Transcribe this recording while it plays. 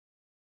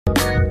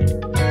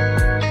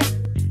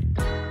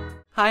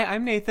Hi,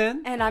 I'm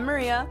Nathan. And I'm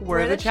Maria.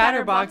 We're the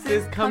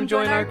Chatterboxes. Come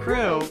join our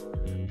crew.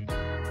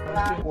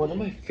 One of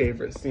my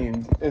favorite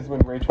scenes is when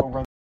Rachel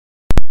runs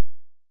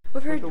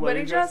with her with the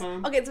wedding dress.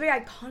 on. Okay, it's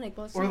very iconic,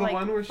 but it's or the like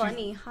one where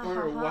funny.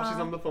 while she's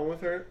on the phone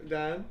with her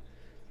dad.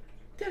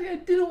 Daddy, I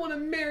didn't want to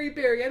marry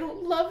Barry. I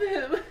don't love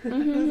him. I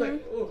was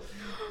like,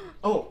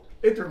 oh,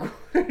 it's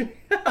recording.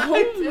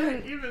 I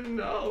didn't even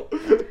know.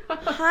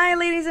 Hi,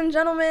 ladies and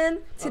gentlemen.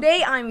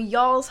 Today I'm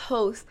y'all's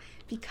host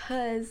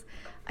because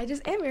I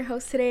just am your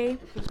host today.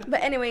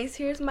 But anyways,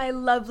 here's my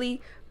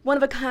lovely,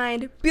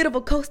 one-of-a-kind,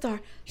 beautiful co-star,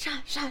 Sha.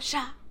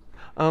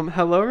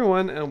 Hello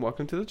everyone, and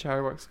welcome to the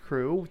Chatterbox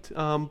crew.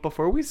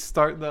 Before we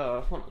start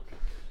the... Oh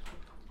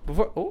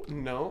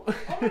my God.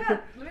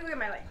 Let me go get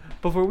my light.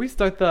 Before we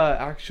start the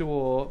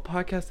actual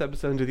podcast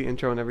episode and do the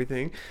intro and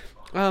everything,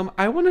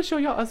 I want to show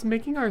y'all us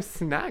making our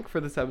snack for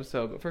this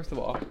episode. But first of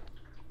all,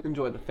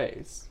 enjoy the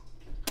face.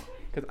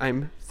 Because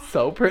I'm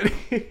so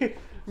pretty.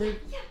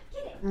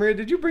 Maria,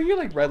 did you bring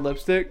your, red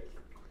lipstick?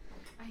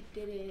 I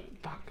didn't.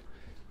 Fuck.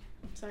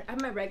 Sorry, I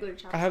have my regular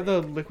chapstick. I have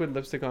the liquid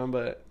lipstick on,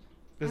 but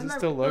does it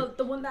still look?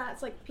 The one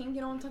that's, pink, you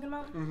know what I'm talking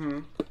about? Mm-hmm.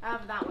 I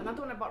have that one, not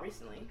the one I bought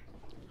recently.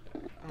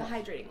 The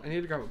hydrating one. I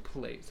need to grab a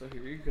plate, so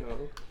here you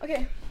go.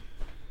 Okay.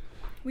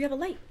 We have a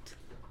light.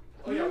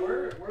 Oh yeah,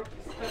 we're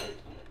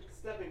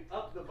stepping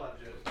up the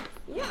budget.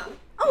 Yeah.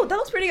 Oh, that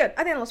looks pretty good.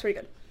 I think that looks pretty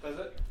good. Does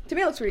it? To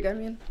me, it looks pretty good. I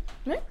mean,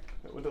 right?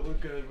 Would it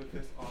look good with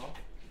this off?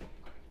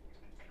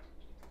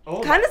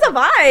 Oh, kind of a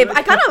vibe.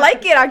 I kind of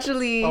like it,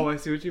 actually. Oh, I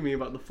see what you mean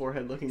about the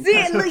forehead looking. See,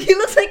 he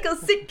looks like a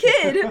sick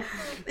kid.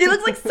 It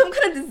looks like some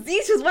kind of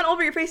disease just went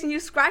over your face and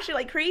you scratched it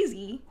like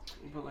crazy.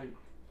 But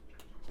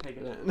take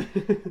it in.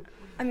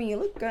 I mean, you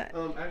look good.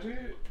 Actually,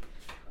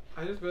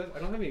 I just realized I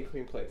don't have any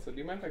clean plates, so do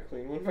you mind if I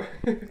clean one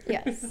first?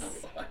 Yes.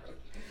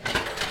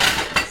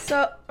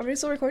 So, are we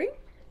still recording?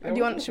 Or do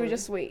you want? Should we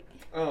just wait?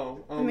 Oh.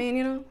 I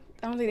mean,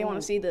 I don't think they want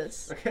to see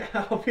this. Okay,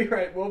 I'll be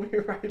right. We'll be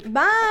right.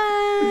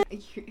 Bye.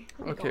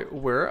 Okay,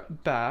 we're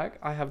back.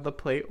 I have the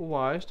plate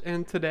washed,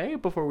 and today,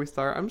 before we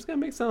start, I'm just gonna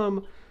make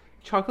some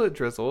chocolate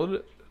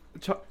drizzled,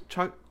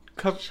 chocolate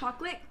covered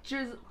strawberries.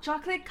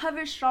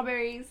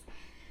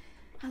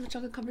 I love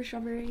chocolate covered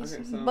strawberries,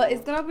 okay, so, but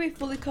it's gonna be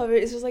fully covered.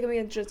 It's just like gonna be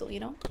a drizzle,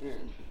 Yeah.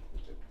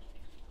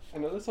 I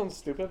know this sounds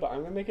stupid, but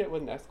I'm gonna make it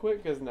with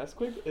Nesquik because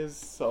Nesquik is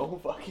so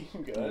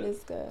fucking good. It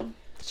is good.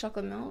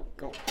 Chocolate milk.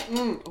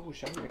 Oh,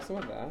 should I mix some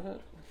of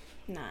that?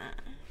 Nah.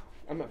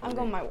 I'm going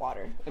with my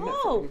water.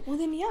 Well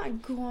then yeah,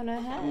 go on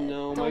ahead.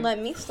 No, don't let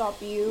me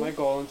stop you. My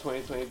goal in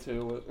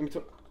 2022 was...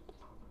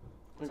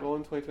 My goal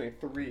in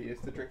 2023 is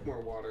to drink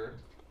more water.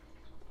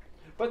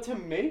 But to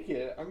make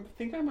it, I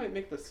think I might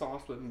make the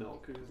sauce with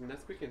milk because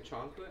Nesquik and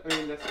chocolate. I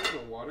mean,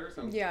 Nesquik and water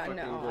sounds. Yeah,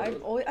 no, I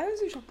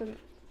always do chocolate.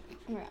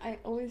 I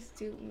always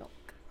do milk.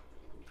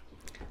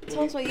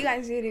 Tell us what you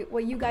guys do.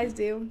 What you guys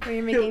do when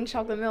you're making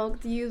chocolate milk?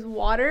 Do you use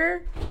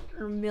water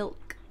or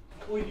milk?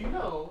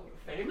 Well,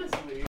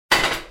 famously.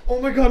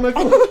 Oh my God, my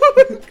phone.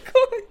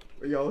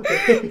 Are y'all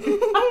okay?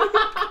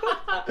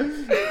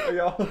 Are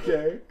y'all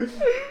okay?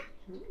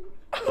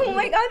 Oh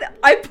my God,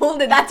 I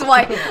pulled it. That's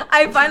why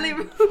I finally.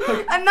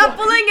 I'm not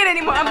pulling it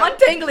anymore. I'm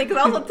untangling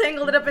because I also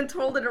tangled it up and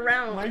twirled it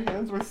around. My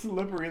hands were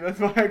slippery. That's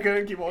why I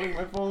couldn't keep holding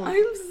my phone.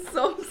 I'm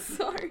so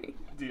sorry.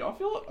 Do y'all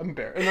feel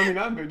embarrassed? I mean,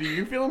 not embarrassed. Do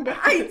you feel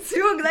embarrassed? I do,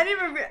 because I didn't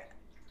even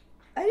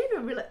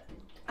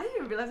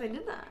realize I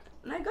did that.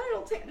 And I got it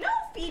all tangled. No,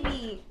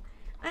 Phoebe.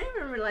 I didn't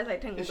even realize I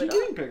tangled it up. Is she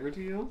getting bigger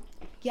to you?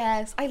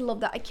 Yes, I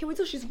love that. I can't wait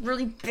till she's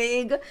really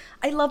big.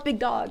 I love big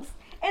dogs.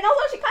 And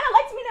also, she kind of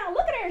likes me now.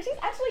 Look at her. She's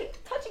actually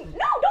touching.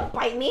 No, don't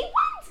bite me.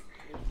 What?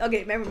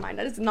 Okay, never mind.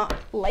 That is not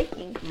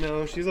liking.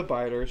 No, she's a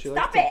biter. She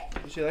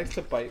likes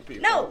to bite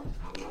people. No.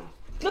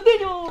 Look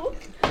at you.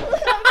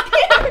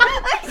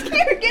 I'm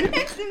scared. Get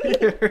next to me.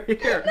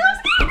 Here. No, I'm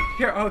scared.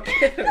 Here, I'll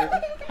get her.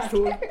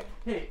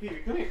 Hey,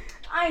 Phoebe, come here.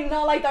 I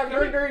know, like that.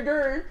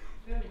 Grr.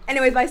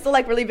 Anyways, but I still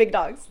like really big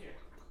dogs.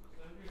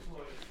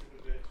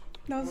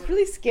 That was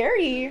really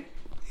scary.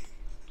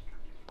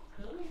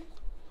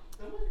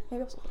 Maybe I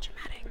was a little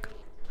dramatic.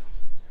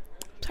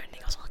 I'm starting to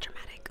think I was a little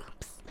dramatic.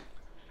 Oops.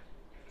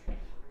 No,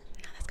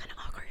 that's kind of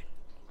awkward.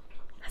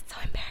 That's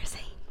so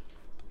embarrassing.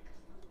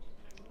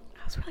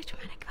 I was really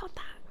dramatic about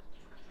that.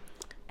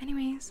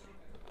 Anyways,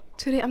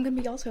 today I'm gonna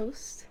be y'all's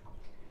host,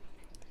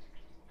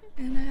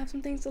 and I have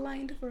some things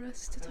aligned for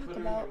us to talk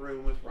about. In the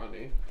room with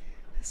Ronnie.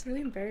 It's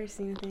really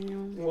embarrassing,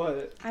 Nathaniel.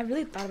 What? I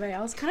really thought about it.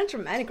 I was kind of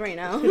dramatic right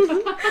now.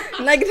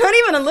 Not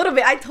even a little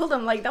bit. I told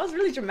him that was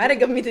really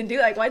dramatic of me to do.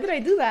 Why did I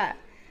do that?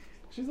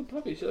 She's a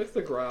puppy. She likes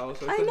to growl.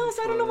 So I know,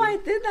 so I don't know why I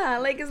did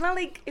that. It's not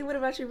like it would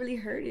have actually really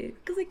hurted.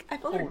 Because, I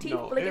felt her teeth.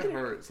 No, but, it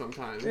hurts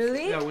sometimes.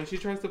 Really? Yeah, when she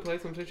tries to play,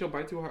 sometimes she'll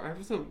bite too hard. I have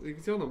you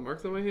can see all the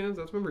marks on my hands?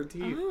 That's from her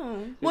teeth.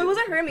 Oh. Well, it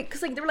wasn't hurting me because,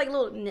 they were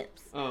little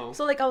nips. Oh.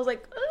 So, I was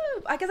like,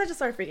 ugh. I guess I just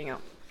started freaking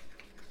out.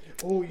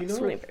 Oh, you know,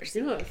 really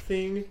embarrassing. You know that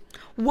thing?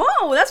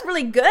 Whoa, that's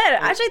really good.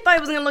 I actually thought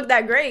it wasn't going to look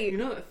that great. You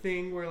know that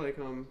thing where,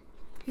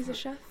 He's a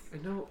chef? I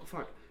know,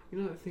 fuck. You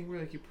know that thing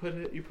where, you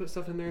put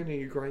stuff in there and then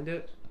you grind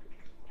it?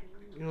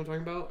 You know what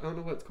I'm talking about? I don't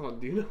know what it's called.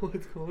 Do you know what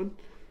it's called?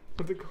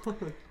 What's it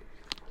called?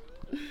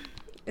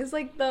 It's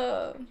like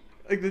the.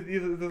 Like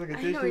there's like a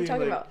I dish know what and you're you,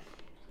 talking like, about.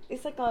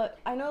 It's like a.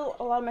 I know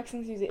a lot of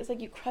Mexicans use it. It's like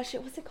you crush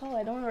it. What's it called?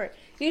 I don't remember.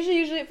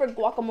 Usually it for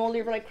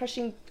guacamole or for like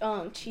crushing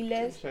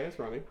chiles. Should I ask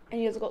Ronnie?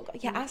 And you just go.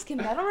 Yeah, ask him.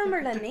 I don't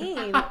remember the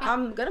name.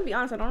 I'm gonna be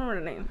honest. I don't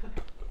remember the name.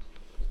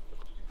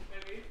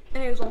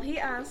 Anyways, well, he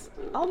asked,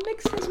 I'll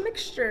mix his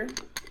mixture.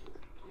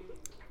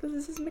 Because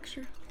this is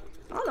mixture.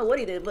 I don't know what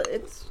he did, but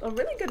it's a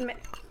really good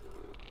mix.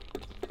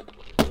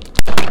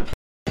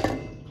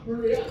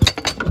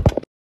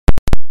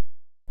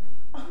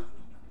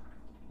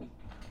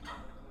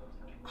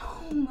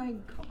 Oh my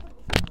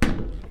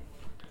god.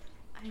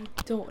 I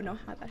don't know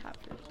how that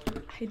happened.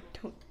 I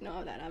don't know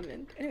how that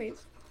happened.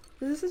 Anyways,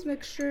 this is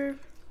mixture.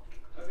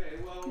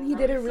 Okay, well, He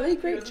did a really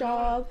great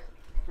job.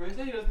 Ronnie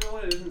said he doesn't know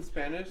what it is in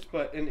Spanish,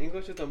 but in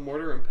English it's a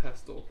mortar and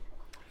pestle.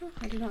 Oh,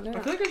 I did not know I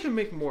that. feel like I should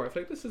make more. I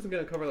feel like this isn't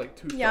gonna cover like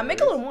 2 Yeah,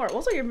 make a little more.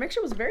 Also, your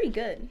mixture was very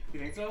good. You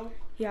think so?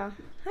 Yeah.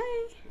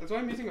 Hi. That's why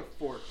I'm using a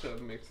fork to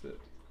mix it.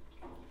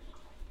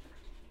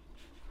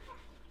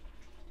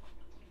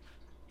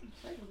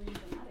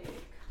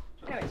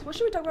 Anyways, what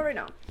should we talk about right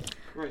now?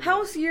 Right.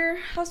 How's your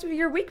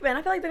week been?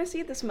 I feel like I didn't see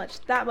it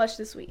that much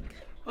this week.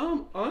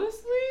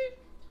 Honestly,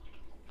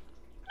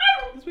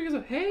 this week is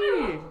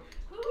a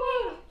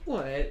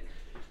what?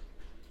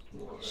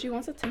 She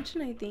wants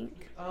attention, I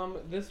think.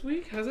 This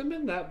week hasn't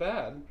been that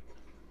bad.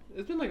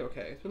 It's been like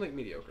okay. It's been like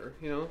mediocre,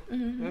 you know?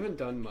 Mm-hmm. I haven't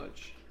done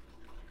much.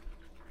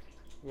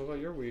 What about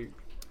your week?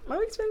 My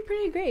week's been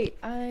pretty great.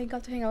 I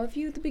got to hang out with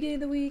you at the beginning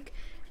of the week.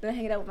 Then I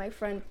hanging out with my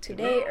friend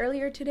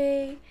earlier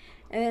today.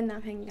 And then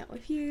I'm hanging out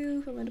with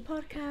you, filming the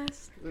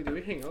podcast. Wait, did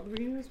we hang out at the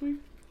beginning of this week?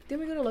 Did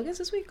we go to Logan's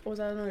this week? Or was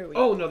that another week?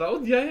 Oh no, that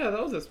was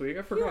that was this week.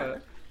 I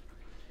forgot.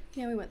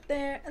 Yeah, we went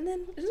there. And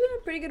then it's been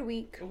a pretty good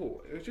week. Oh,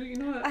 you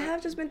know what? I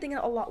have just been thinking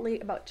a lot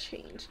lately about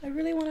change. I've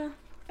been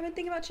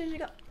thinking about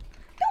changing up.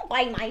 Don't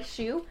buy my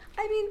shoe.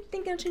 I've been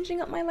thinking of changing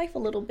up my life a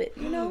little bit,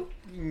 you know?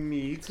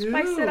 Me too.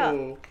 Spice it up.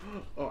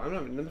 Oh, I'm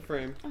not even in the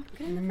frame. Oh,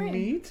 get in the frame.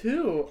 Me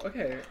too.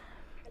 Okay.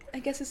 I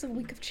guess it's a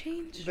week of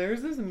change.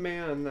 There's this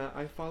man that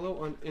I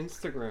follow on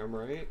Instagram,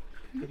 right?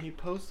 And he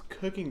posts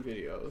cooking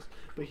videos,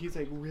 but he's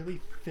like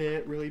really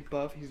fit, really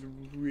buff. He's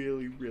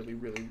really, really,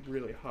 really,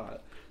 really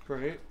hot,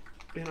 right?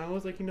 And I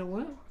was like, you know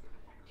what?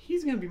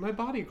 He's gonna be my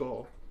body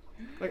goal.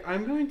 Like,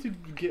 I'm going to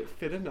get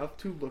fit enough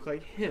to look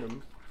like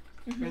him.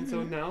 And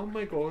so now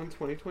my goal in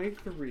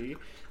 2023,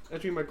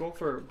 actually my goal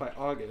by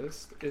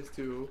August is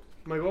to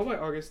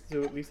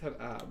at least have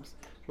abs.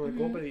 So my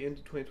goal by the end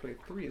of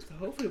 2023 is to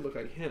hopefully look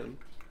like him.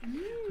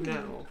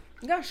 Now.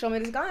 You gotta show me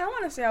this guy. I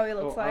want to see how he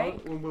looks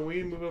like. When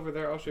we move over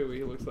there, I'll show you what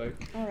he looks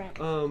like. Alright.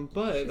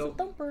 But She's a the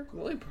thumper.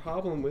 only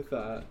problem with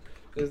that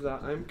is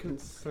that I'm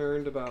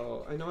concerned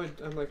about. I know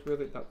I'm like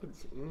really that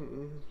looks.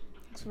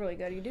 It's really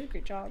good. You did a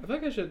great job. I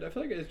feel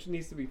like it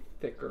needs to be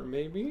thicker,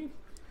 maybe.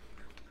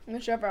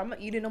 Whichever. I'm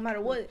gonna eat it no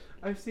matter what.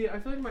 I feel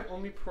like my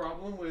only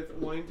problem with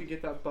wanting to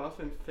get that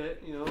buff and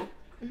fit, you know,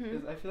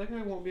 is I feel like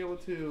I won't be able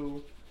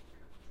to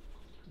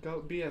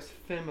be as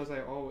femme as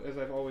I've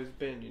always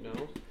been, you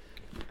know.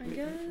 I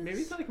guess. Maybe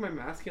it's like my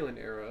masculine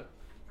era.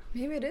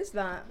 Maybe it is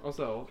that.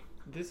 Also,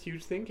 this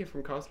huge thing came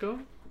from Costco.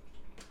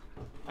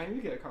 I need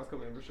to get a Costco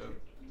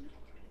membership.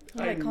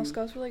 Alright,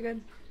 Costco's really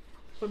good.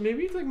 But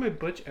maybe it's like my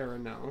butch era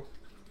now.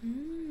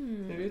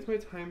 Maybe it's my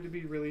time to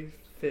be really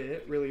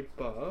fit, really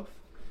buff.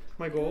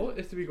 My goal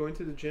is to be going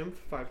to the gym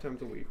 5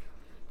 times a week.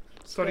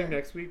 Starting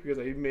next week, because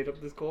I made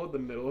up this goal in the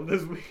middle of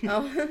this week.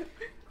 Oh.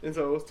 And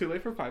so it was too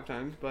late for 5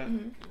 times, but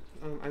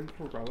I'm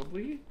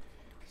probably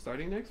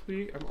starting next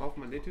week. I'm off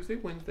Monday, Tuesday,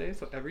 Wednesday,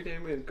 so every day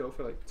I'm going to go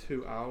for like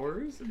 2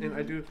 hours. And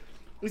I do,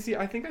 you see,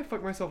 I think I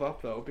fucked myself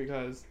up though,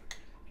 because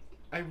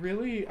I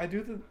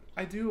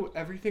do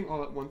everything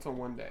all at once on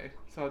one day.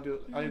 So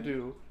I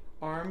do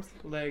arms,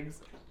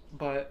 legs,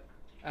 butt,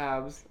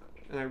 abs,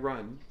 and I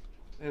run.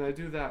 And I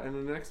do that, and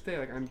the next day,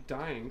 like, I'm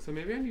dying. So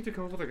maybe I need to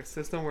come up with, like, a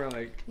system where,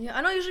 like... Yeah,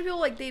 I know usually people,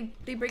 like, they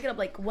break it up,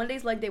 like, one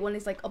day's leg day, one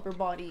day's, like, upper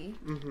body.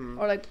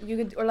 Or, like,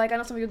 I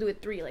know some people do it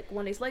 3. Like,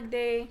 one day's leg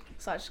day, /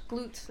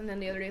 glutes, and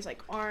then the other day's,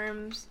 like,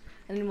 arms,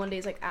 and then one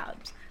day's, like,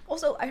 abs.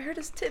 Also, I heard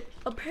this tip.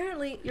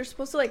 Apparently, you're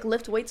supposed to, like,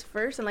 lift weights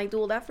first and, like, do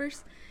all that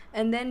first.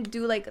 And then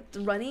do, like,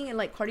 running and,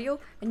 like, cardio,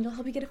 and it'll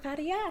help you get a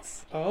fatty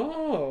ass.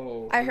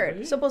 Oh. I heard.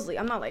 Really? Supposedly.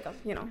 I'm not, like, a,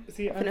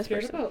 See, I'm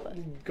scared about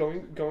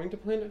going to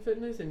Planet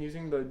Fitness and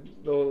using the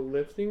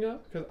lifting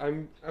up, because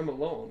I'm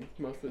alone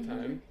most of the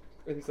time.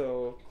 And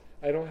so,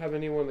 I don't have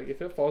anyone, like,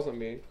 if it falls on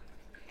me.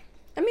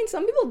 I mean,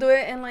 some people do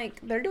it, and, like,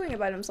 they're doing it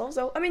by themselves.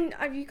 So, I mean,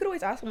 you could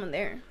always ask someone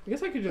there. I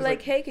guess I could just,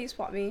 like, hey, can you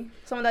spot me?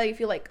 Someone that you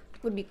feel like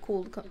would be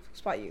cool to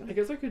spot you. I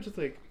guess I could just,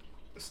 like,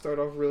 start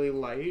off really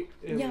light.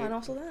 And, yeah, like, and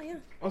also that, yeah.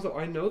 Also,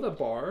 I know the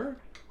bar.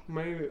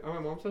 My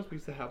mom's house, we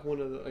used to have one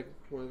of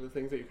the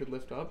things that you could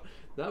lift up.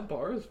 That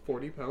bar is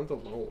 40 pounds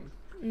alone.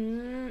 I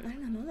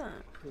didn't know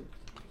that.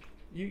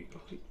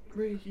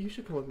 You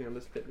should come with me on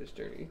this fitness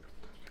journey.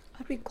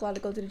 I'd be glad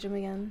to go to the gym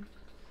again.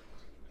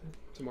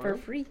 Tomorrow?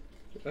 For free.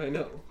 I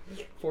know.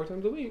 4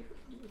 times a week.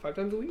 5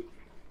 times a week.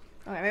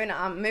 Alright, maybe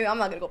not. Maybe I'm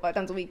not gonna go 5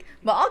 times a week,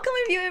 but I'll come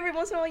with you every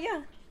once in a while.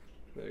 Yeah.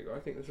 There you go. I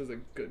think this is a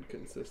good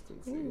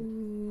consistency.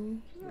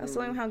 Ooh. I was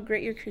telling him how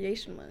great your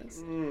creation was.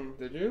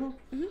 Did you?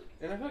 Mhm.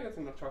 And I feel like that's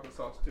enough chocolate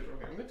sauce too.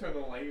 Okay, I'm gonna turn the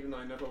light, even though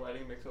I know the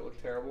lighting makes it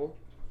look terrible.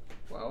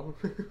 Wow.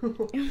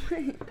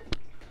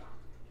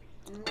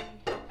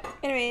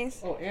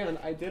 Anyways. Oh, and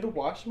I did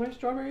wash my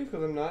strawberries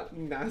because I'm not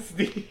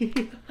nasty.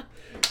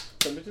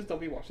 Some bitches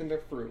don't be washing their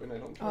fruit, and I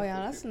don't. Oh yeah,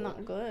 trust that's those people.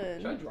 not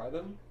good. Should I dry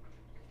them?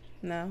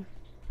 No.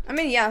 I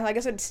mean, yeah, I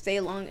guess it'd stay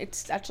long.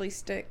 It'd actually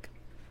stick.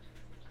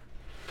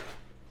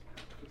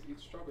 Just eat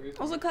strawberries.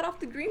 Also, cut off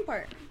the green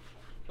part.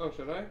 Oh,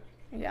 should I?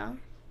 Yeah.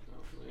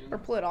 Oh, man. Or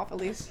pull it off at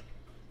least.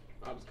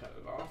 I'll just cut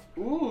it off.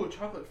 Ooh,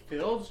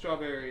 chocolate-filled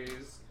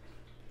strawberries.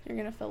 You're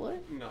gonna fill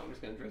it? No, I'm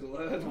just gonna drizzle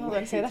it. I was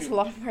gonna say that's a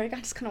lot of work. I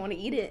just kind of want to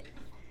eat it.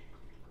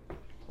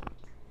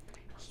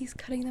 He's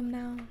cutting them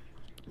now.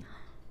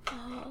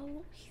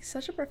 Oh, he's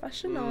such a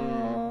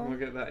professional.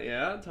 Look at that.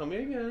 Yeah, tell me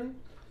again.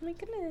 Oh my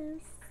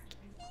goodness.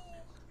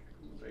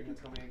 Are you gonna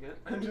tell me again?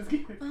 I'm just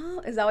kidding. Oh,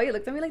 is that why you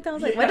looked at me like that? I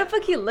was like, why Yeah. the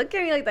fuck he look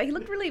at me like that? He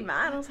looked really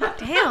mad. I was like,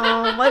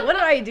 damn, like what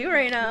did I do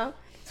right now?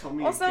 Tell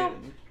me Also,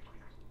 again.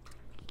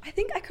 I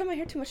think I cut my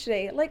hair too much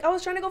today. Like I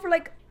was trying to go for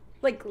like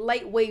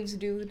light waves,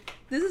 dude.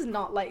 This is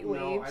not light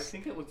waves. No, I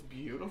think it looks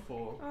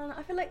beautiful. I don't know.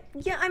 I feel like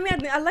I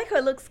mean I like how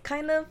it looks,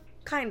 kind of,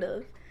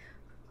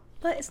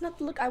 but it's not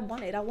the look I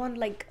wanted. I want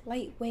like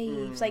light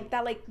waves, like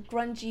that like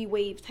grungy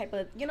wave type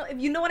of. You know, if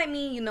you know what I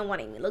mean, you know what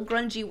I mean. Like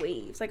grungy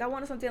waves. Like I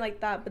wanted something like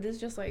that, but this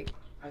is just like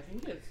I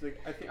think it's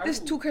like it's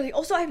too curly.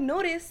 Also, I've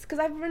noticed because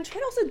I've been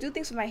trying to also do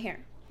things with my hair.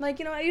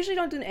 Like I usually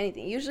don't do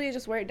anything. Usually I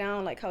just wear it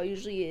down like how it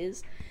usually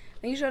is,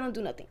 and usually I don't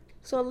do nothing.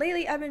 So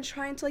lately I've been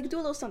trying to like do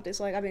a little something.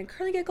 So like I've been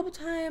curling it a couple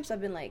times.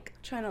 I've been like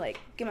trying to like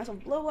give myself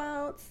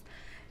blowouts.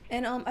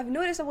 And I've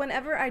noticed that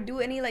whenever I do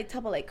any like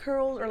type of like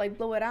curls or like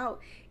blow it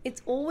out,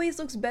 it always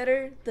looks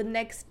better the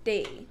next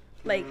day.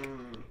 Like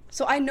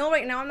so I know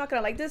right now I'm not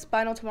gonna like this, but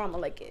I know tomorrow I'm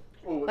gonna like it.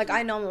 Oh, Like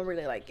I know I'm gonna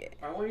really like it.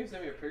 I want you to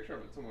send me a picture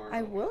of it tomorrow.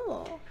 I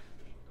will.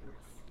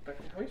 How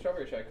many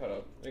strawberries should I cut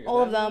up? Like,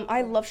 All of them.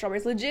 I love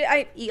strawberries. Legit,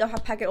 I eat a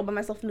packet all by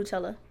myself of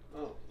Nutella.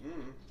 Oh,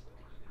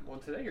 Well,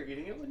 today you're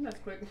eating it with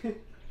Nesquik.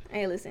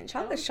 Hey, listen,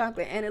 chocolate's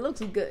chocolate, and it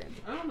looks good.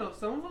 I don't know.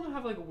 Some of them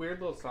have like weird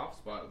little soft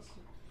spots.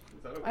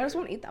 Is that okay? I just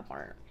won't eat that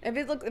part. If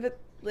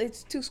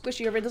it's too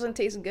squishy or if it doesn't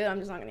taste good, I'm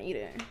just not gonna eat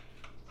it.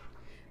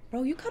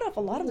 Bro, you cut off a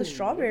lot of the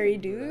strawberry,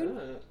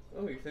 dude.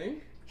 Oh, you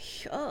think?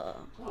 Yeah.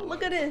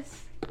 Look at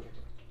this.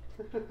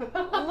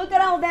 Look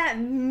at all that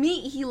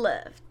meat he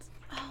left.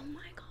 Oh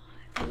my god,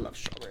 I love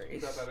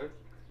strawberries. Is that better?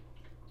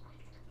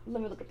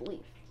 Let me look at the leaf.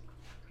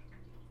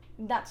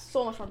 That's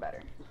so much more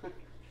better.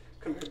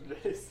 Compared to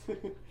this.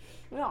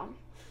 Yeah.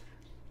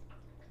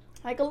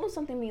 Like a little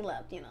something me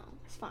left,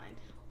 it's fine.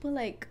 But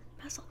like,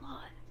 that's a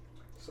lot.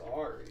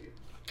 Sorry.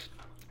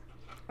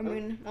 I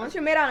mean, once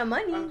you're made out of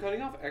money. I'm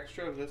cutting off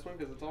extra of this one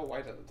because it's all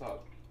white at the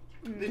top.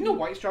 Mm. Did you know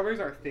white strawberries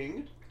are a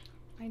thing?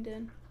 I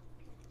did.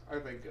 Are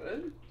they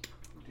good?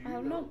 Do you I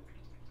don't know.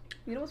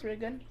 You know what's really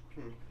good?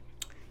 Hmm.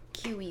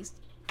 Kiwis.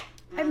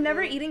 I've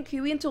never eaten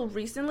kiwi until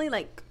recently.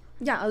 Like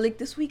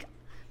this week.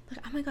 Like,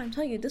 oh my god, I'm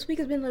telling you, this week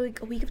has been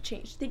like a week of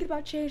change. Thinking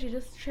about change and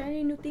just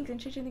trying new things and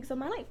changing things in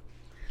my life.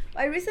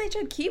 I recently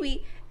tried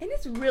kiwi and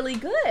it's really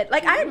good.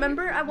 Like I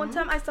remember at one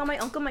time I saw my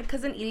uncle, my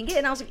cousin eating it,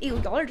 and I was like, "Ew,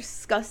 y'all are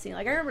disgusting."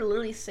 Like I remember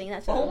literally saying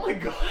that to Oh them. my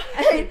god.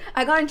 And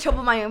I got in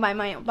trouble by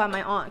my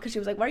aunt because she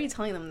was like, "Why are you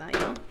telling them that?"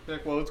 They're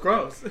like, well, it's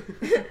gross.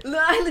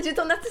 I legit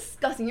told them that's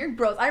disgusting. You're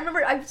gross.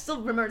 I still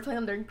remember telling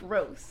them they're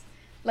gross,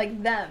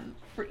 like them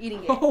for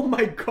eating it. Oh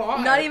my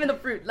god. Not even the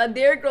fruit. Like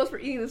they're gross for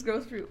eating this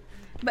gross fruit.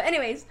 But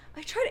anyways,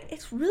 I tried it.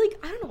 It's really.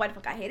 I don't know why the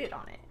fuck I hated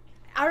on it.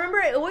 I remember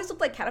it always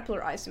looked like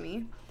caterpillar eyes to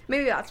me.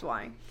 Maybe that's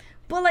why.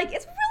 But like,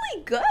 it's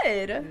really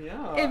good.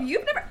 Yeah. If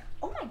you've never.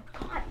 Oh my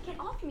god! Get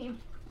off me.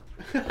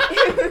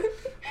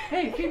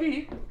 Hey,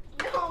 Phoebe.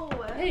 No.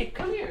 Hey,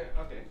 come here.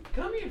 Okay,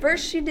 come here.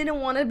 First she didn't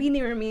want to be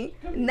near me.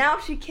 Now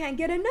she can't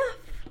get enough.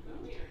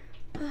 Come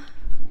here.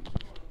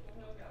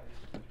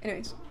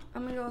 Anyways,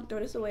 I'm gonna go throw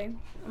this away.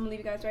 I'm gonna leave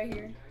you guys right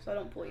here so I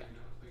don't pull you.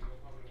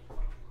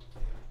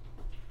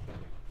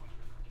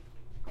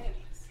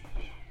 Anyways.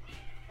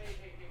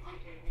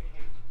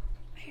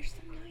 I hear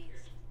some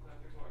noise.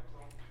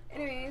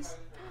 Anyways,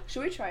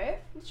 should we try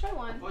it? Let's try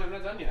one. Oh, I'm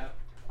not done yet.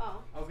 Oh,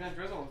 I was gonna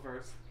drizzle them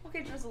first.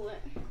 okay, drizzle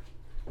it.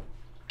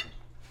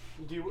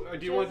 Do you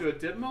want to do a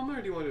dip moment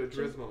or do you want to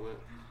do a drizz moment?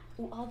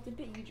 Ooh, I'll dip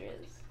it, you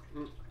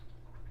drizz.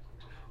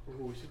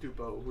 Ooh, we should do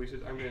both.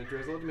 I'm gonna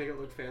drizzle it to make it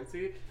look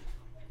fancy.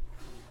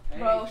 Hey.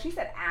 Bro, she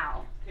said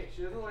ow. Hey,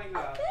 she doesn't like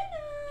that.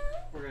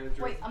 We're gonna Wait,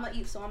 drizzle. I'm gonna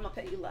eat, so I'm gonna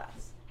pet you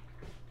last.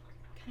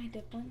 Can I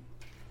dip one?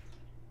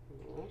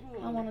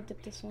 I want to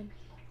dip this one.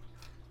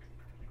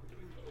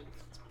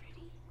 It's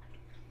pretty.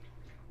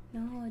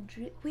 No,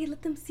 wait,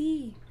 let them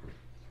see.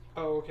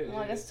 Oh, okay. Well,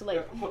 I guess too late.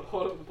 Yeah,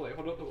 hold up the plate.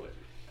 Hold up the plate.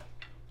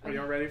 Are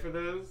y'all ready for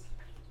this?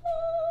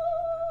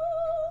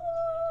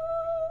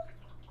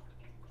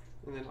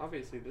 And then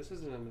obviously this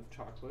isn't enough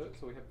chocolate,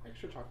 so we have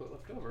extra chocolate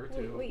left over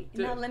too. Wait,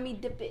 Dip. now let me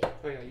dip it.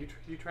 Oh yeah,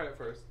 you try it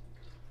first.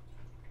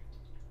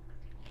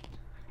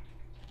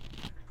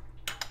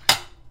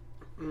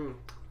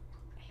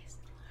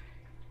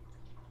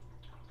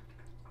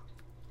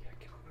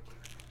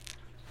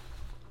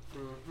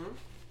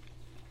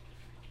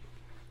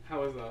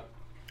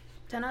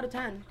 10 out of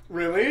 10.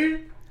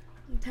 Really?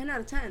 10 out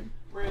of 10.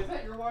 Maria, is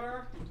that your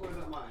water or is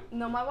that mine?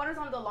 No, my water's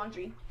on the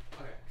laundry.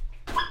 Okay.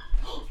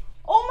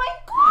 Oh my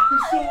god! I'm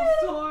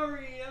so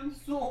sorry. I'm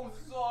so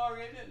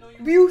sorry. I didn't know you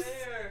were Abuse.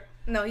 there.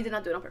 No, he did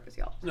not do it on purpose,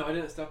 y'all. No, I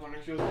didn't step on her.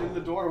 She was in the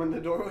door when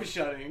the door was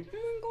shutting. Oh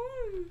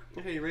my god.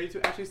 Okay, you ready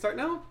to actually start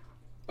now?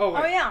 Oh,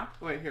 wait. Oh yeah.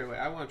 Wait, here, wait.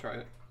 I want to try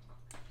it.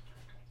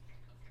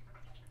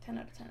 10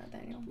 out of 10,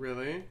 Daniel.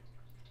 Really?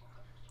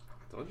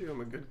 Told you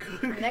I'm a good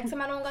cook. Next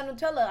time I don't got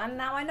Nutella, and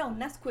now I know.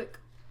 Nesquik.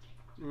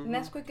 Mm-hmm.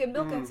 Nesquik and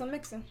milk and some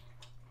mixing.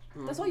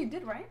 That's all you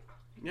did, right?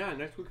 Yeah,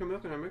 next week I'm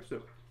milk and I mixed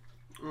it.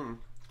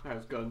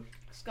 That's good.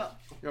 Let's go.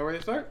 Y'all ready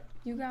to start?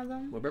 You grab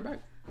them. We'll be right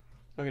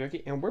back.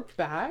 Okay, and we're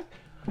back.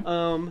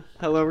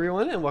 Hello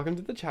everyone, and welcome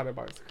to the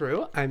Chatterbox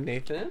Crew. I'm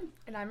Nathan.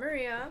 And I'm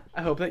Maria.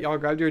 I hope that y'all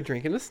grabbed your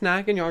drink and a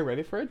snack and y'all are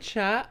ready for a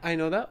chat. I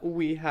know that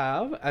we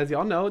have. As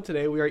y'all know,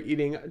 today we are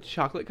eating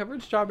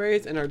chocolate-covered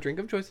strawberries, and our drink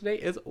of choice today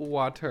is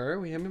water.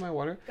 Will you hand me my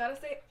water? Gotta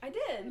say, I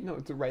did. No,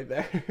 it's right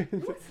there.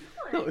 No, it's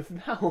not. No, it's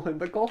that one,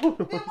 the gold one.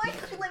 Then why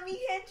did you let me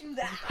hand you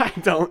that? I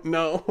don't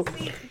know.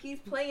 See, he's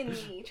playing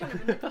me, trying to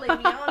manipulate me.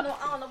 I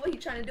don't know what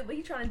he's trying to do, but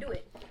he's trying to do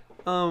it.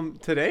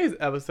 Today's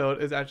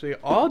episode is actually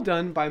all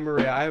done by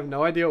Maria. I have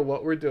no idea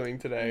what we're doing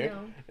today.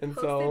 No. And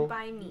Hosted so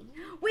by me.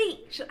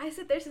 Wait, should I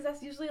sit there since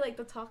that's usually like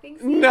the talking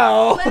scene?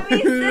 No. Let me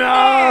sit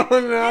No,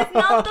 there. no. It's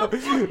not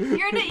the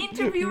You're the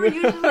interviewer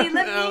usually.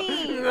 Let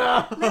me.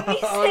 No. Let me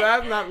sit.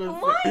 That's not the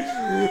Why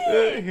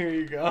not? Here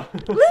you go.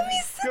 Let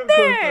me sit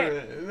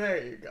there.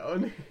 There you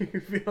go. You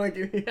feel like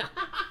you.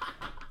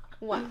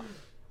 Wow.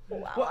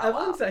 Wow. Well,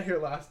 Evelyn sat here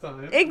last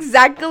time.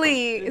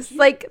 Exactly. Did It's you?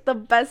 like the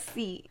best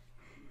seat.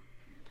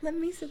 Let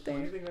me sit Why do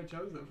you there. think I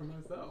chose it for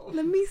myself?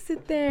 Let me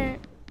sit there.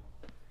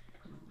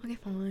 Okay,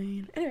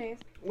 fine. Anyways.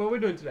 What are we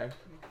doing today?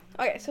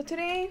 Okay, so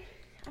today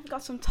I've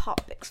got some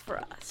topics for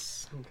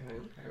us.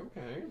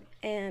 Okay.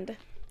 And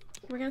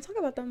we're going to talk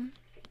about them.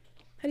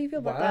 How do you feel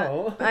about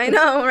Wow. that? I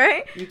know,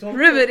 right? You told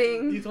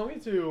Riveting. Me, you told me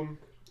to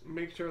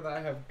make sure that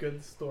I have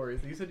good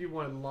stories. You said you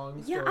wanted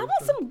long stories. Yeah, I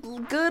want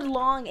some good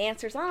long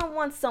answers. I don't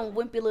want some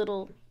wimpy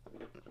little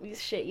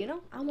shit, you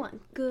know? I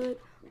want good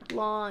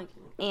long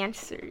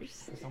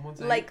answers. Someone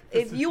saying, Like,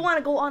 if you want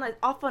to go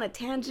off on a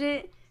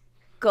tangent,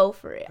 go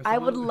for it. I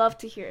would love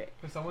to hear it.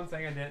 For someone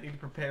saying I didn't need to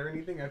prepare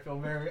anything, I feel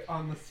very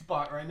on the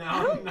spot right now.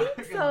 I don't I'm not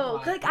think gonna so. lie.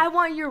 'Cause, like, I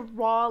want your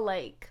raw,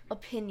 like,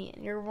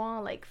 opinion, your raw,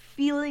 like,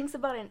 feelings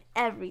about it and If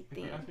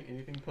everything. you ask me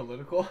anything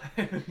political,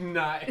 I'm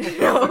not.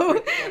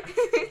 No.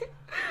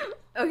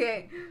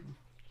 Okay.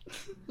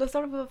 Let's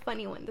start with a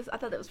funny one. I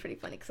thought that was pretty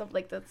funny because of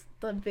like the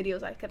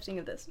videos I kept seeing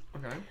of this.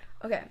 Okay.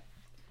 Okay.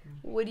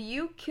 Would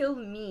you kill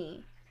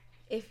me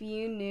if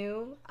you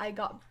knew I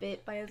got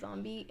bit by a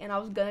zombie and I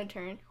was gonna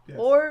turn? Yes.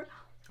 Or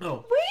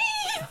Oh.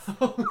 wait!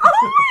 Oh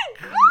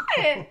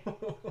my god!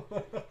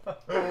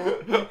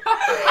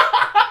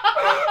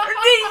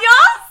 Did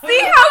y'all see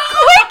how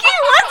quick he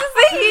was to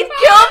say he'd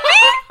kill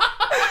me?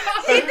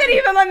 He didn't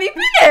even let me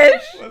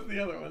finish. What's the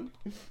other one?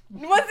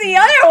 What's the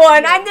other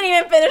one? I didn't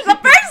even finish the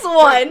first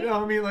one.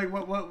 No, I mean like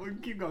what?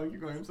 Keep going.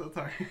 I'm so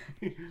sorry.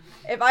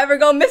 If I ever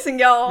go missing,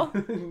 y'all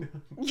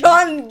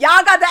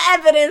got the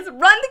evidence.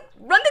 Run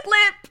the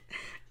clip.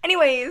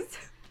 Anyways,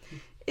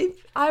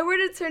 if I were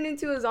to turn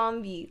into a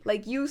zombie,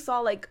 like you saw,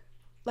 like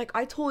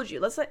I told you,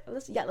 let's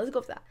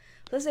go for that.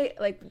 Let's say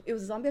like it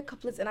was a zombie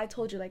apocalypse, and I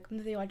told you like,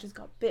 I just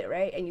got bit,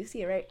 right? And you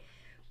see it, right?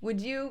 Would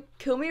you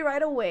kill me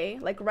right away,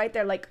 like right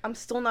there, like I'm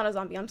still not a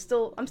zombie, I'm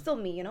still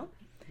me, you know?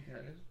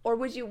 Okay. Or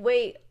would you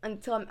wait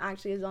until I'm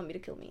actually a zombie to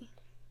kill me?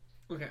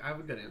 Okay, I have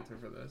a good answer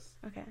for this.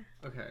 Okay.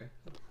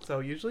 So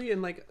usually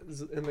in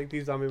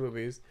these zombie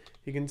movies,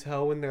 you can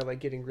tell when they're like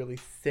getting really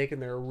sick and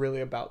they're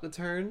really about to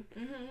turn.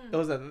 Mm-hmm. It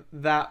was at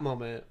that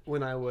moment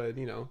when I would,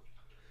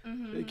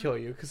 kill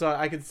you, because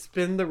I could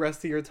spend the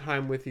rest of your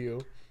time with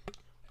you,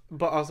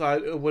 but also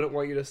I wouldn't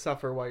want you to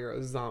suffer while you're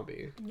a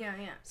zombie. Yeah.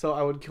 So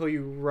I would kill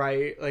you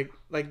right, like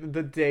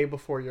the day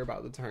before you're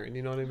about to turn.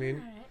 You know what I mean?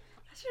 Alright.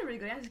 That's a really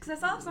good answer because I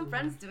saw some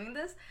friends doing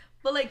this,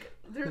 but like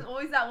there's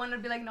always that one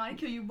that'd be like, no, I'd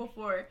kill you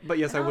before. But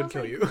yes, And I would was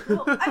kill like, you.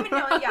 well, I mean, no,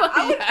 yeah,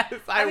 I would.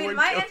 Yes, I mean, would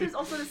my kill answer is you.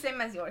 also the same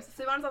as yours. So to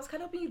be honest, I was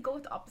kind of hoping you'd go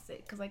with the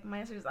opposite because like my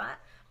answer is that,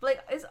 but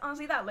like it's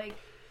honestly that, like,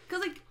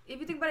 because like if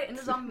you think about it, in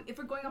the zombie, if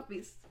we're going off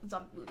these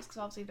zombie movies, because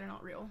obviously they're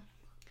not real.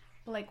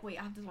 But like, wait,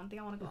 I have this one thing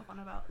I want to go off on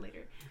about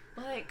later.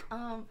 But like,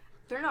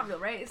 they're not real,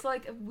 right? It's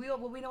like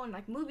what we know in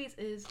like movies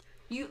is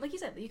like you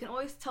said, you can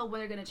always tell when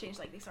they're gonna change.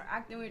 Like they start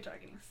acting weird, start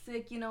getting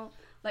sick, you know.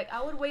 Like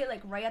I would wait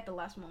like right at the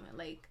last moment.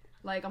 Like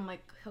I'm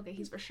like, okay,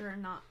 he's for sure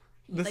not.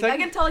 I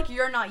can tell like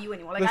you're not you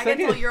anymore. Like I can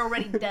tell you're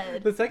already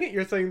dead. The second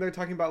you're saying they're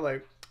talking about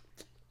like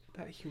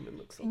that human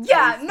looks so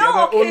Yeah, tasty.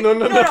 no, Okay, okay, no.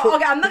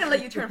 okay, I'm not gonna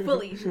let you turn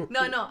fully.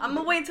 No, I'm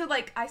gonna wait until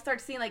like I start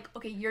seeing like,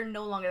 okay, you're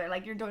no longer there.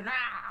 Like you're doing.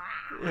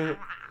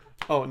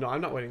 Oh no,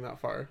 I'm not waiting that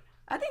far.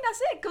 I think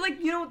that's it. Cause like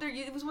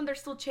it was when they're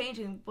still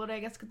changing, but I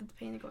guess because the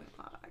pain going.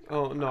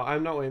 Oh no,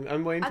 I'm not waiting.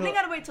 I'm waiting. I think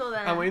I gotta wait till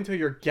then. I'm waiting until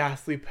you're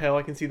ghastly pale.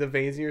 I can see the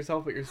veins in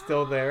yourself, but you're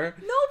still there.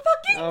 No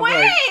fucking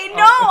way! Like,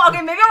 no.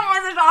 Okay, maybe our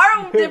monsters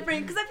are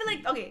different. Cause I feel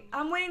like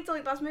I'm waiting till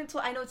like last minute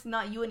until I know it's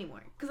not you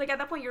anymore. Cause like at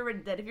that point you're already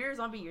dead. If you're a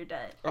zombie, you're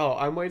dead. Oh,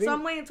 I'm waiting. So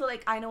I'm waiting until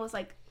like I know it's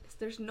like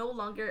there's no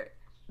longer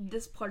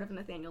this part of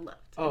Nathaniel left.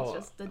 It's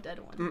just the dead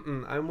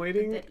one. I'm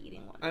waiting. The dead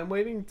eating one. I'm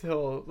waiting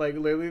till like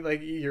literally like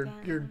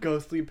you're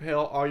ghostly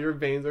pale, all your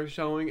veins are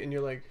showing, and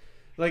you're like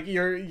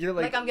you're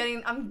like I'm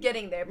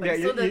getting there, but yeah,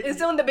 it's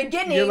still in the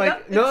beginning. You're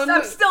like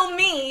I'm still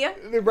me.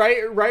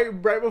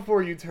 Right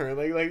before you turn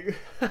like.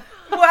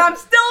 Well, I'm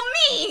still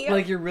me.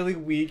 Like you're really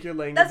weak. You're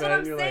laying. That's in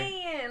bed, what I'm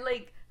saying.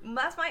 Like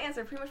that's my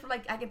answer. Pretty much for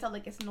like I can tell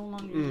like it's no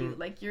longer you.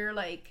 Like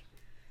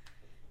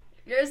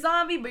you're a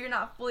zombie, but you're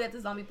not fully at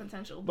the zombie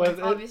potential. But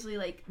obviously,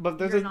 you're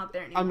not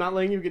there anymore. I'm not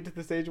letting you get to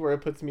the stage where it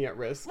puts me at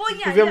risk. Well,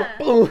 yeah.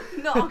 No,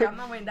 okay, I'm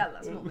not waiting that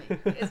last moment.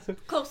 It's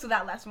close to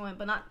that last moment,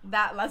 but not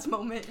that last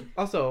moment.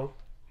 Also,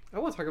 I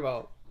want to talk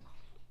about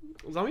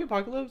zombie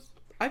apocalypse.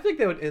 I think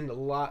they would end a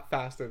lot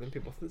faster than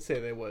people say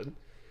they would.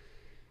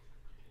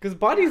 Because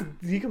bodies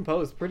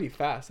decompose pretty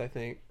fast, I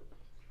think.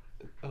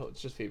 Oh,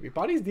 it's just Phoebe.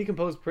 Bodies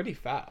decompose pretty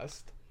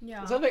fast.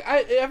 Yeah. So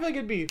I feel like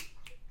it'd be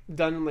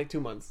done in like 2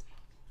 months.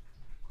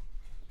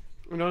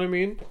 You know what I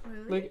mean?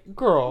 Really? Like,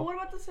 girl. But what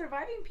about the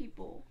surviving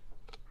people?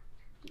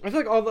 I feel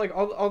like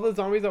all the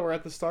zombies that were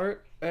at the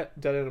start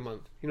dead in a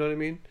month. You know what I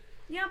mean?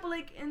 Yeah, but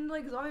like in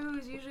like zombie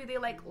movies, usually they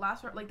like last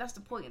for like that's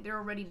the point. They're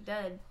already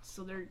dead,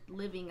 so they're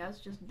living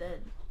as just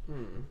dead.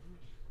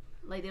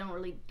 Like they don't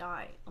really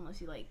die unless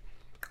you like.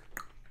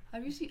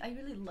 Have you seen? I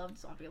really loved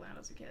Zombieland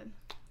as a kid.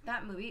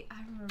 That movie,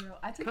 I remember.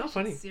 I took that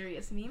shit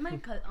serious. Me and my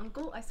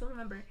uncle, I still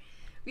remember.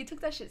 We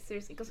took that shit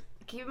seriously because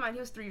keep in mind he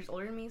was 3 years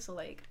older than me, so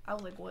like I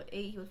was like what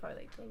 8, he was probably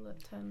like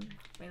 10,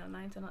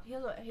 9, 10. He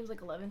was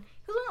like 11.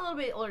 He was a little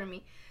bit older than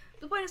me.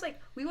 The point is like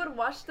we would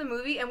watch the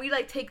movie and we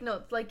like take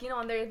notes, like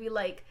on there it'd be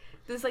like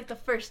this is like the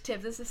first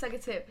tip, this is the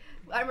second tip.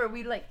 I remember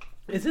we'd like.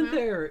 Isn't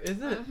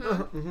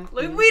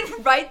Like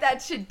we'd write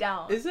that shit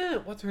down.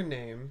 What's her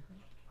name?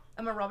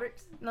 Emma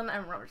Roberts? No, not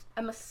Emma Roberts.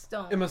 Emma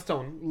Stone. Emma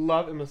Stone.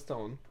 Love Emma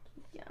Stone.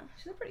 Yeah,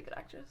 she's a pretty good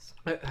actress.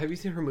 Have you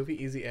seen her movie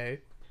Easy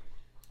A?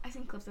 I've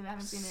seen clips of it. I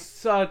haven't seen it.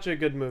 Such a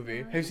good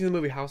movie. Have you seen the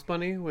movie House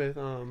Bunny with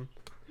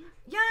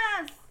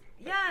Yes.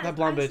 that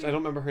blonde bitch? I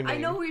don't remember her name. I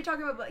know who you're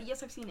talking about, but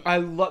yes, I've seen it.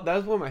 That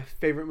was one of my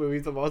favorite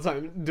movies of all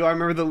time. Do I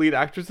remember the lead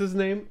actress's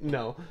name?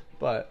 No,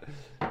 but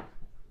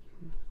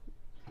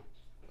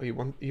you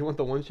want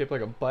the one shaped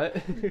like a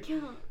butt?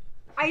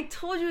 I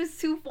told you it's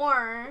too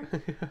far.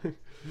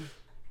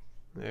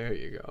 There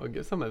you go.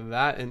 Get some of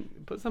that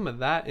and put some of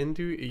that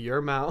into your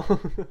mouth.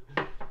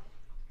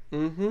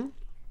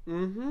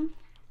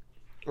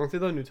 Honestly,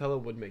 though,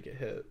 Nutella would make it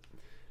hit.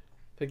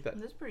 Pick that.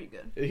 That's pretty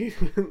good.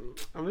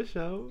 I'm a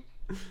show.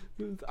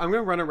 I'm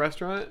gonna run a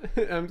restaurant.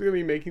 And I'm gonna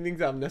be making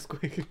things out of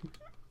Nesquik.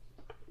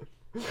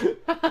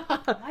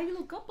 Why you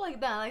look up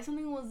like that? Like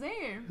something was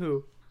there.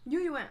 Who?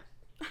 You went.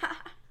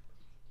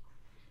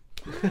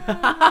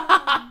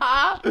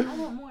 I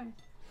want more.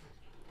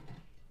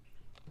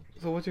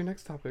 So what's your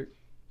next topic?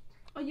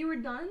 Oh, you were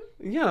done?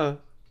 Yeah.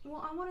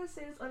 Well, I want to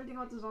say this other thing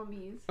about the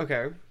zombies.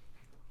 Okay.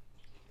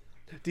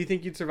 Do you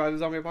think you'd survive the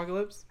zombie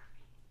apocalypse?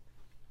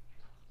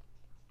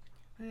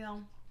 Yeah.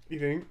 You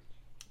think?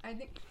 I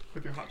think.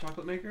 With your hot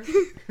chocolate maker?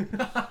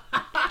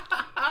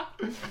 I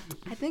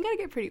think I'd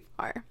get pretty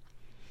far.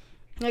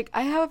 Like,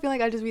 I have a feeling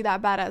like I'd just be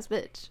that badass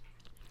bitch.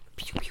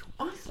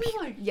 Honestly,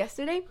 like...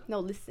 Yesterday? No,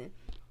 listen.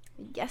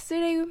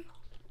 Yesterday,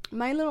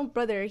 my little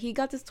brother, he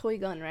got this toy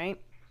gun, right?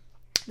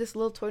 This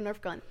little toy Nerf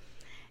gun.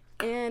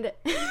 And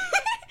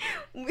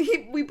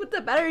we put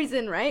the batteries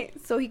in, right?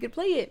 So he could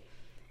play it.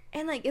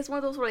 And, like, it's one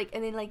of those where, like,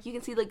 and then, like, you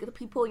can see, like, the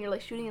people and you're,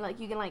 like, shooting and, like,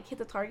 you can, like, hit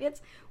the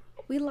targets.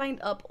 We lined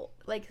up,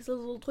 like, his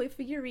little toy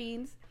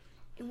figurines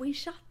and we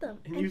shot them.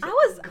 And I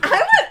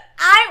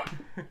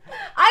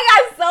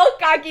got so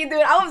cocky,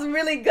 dude. I was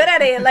really good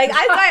at it. Like,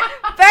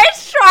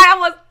 first try, I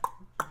was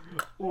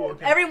Ooh,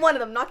 okay. every one of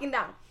them knocking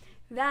down.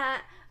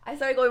 That, I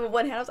started going with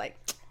one hand. I was like,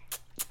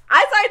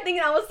 I started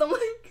thinking I was some,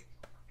 like,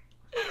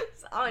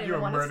 I don't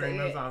even want to say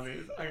it.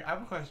 Zombies. I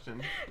have a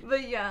question.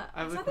 But yeah,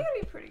 I think it'd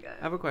be pretty good.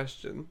 I have a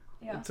question.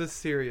 Yeah. It's a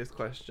serious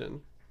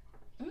question.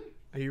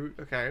 Are you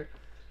okay?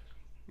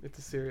 It's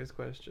a serious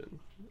question.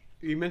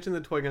 You mentioned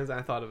the toy guns and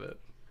I thought of it.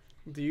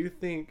 Do you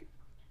think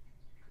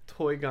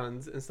toy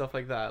guns and stuff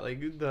like that, like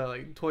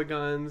the toy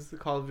guns, the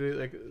Call of Duty,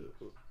 like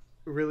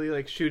really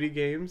like shooty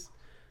games,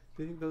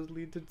 do you think those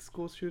lead to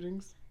school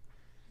shootings?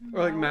 No.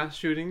 Or like mass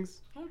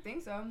shootings? I don't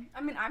think so.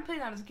 I mean, I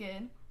played that as a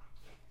kid.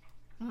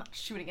 I'm not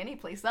shooting any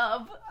place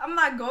up. I'm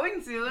not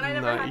going to, and I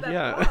never had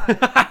that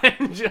thought.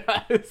 I'm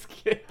just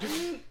kidding. I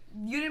mean,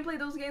 you didn't play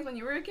those games when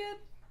you were a kid?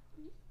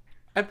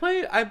 I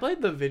played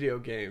the video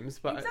games,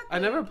 but exactly. I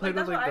never played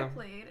those. That's what I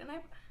played, and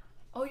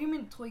Oh, you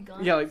mean toy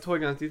guns? Yeah, like toy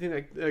guns. Do you think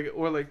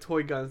like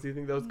toy guns? Do you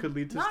think those could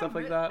lead to Not stuff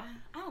like that?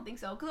 I don't think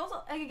so. Cause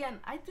also, like again,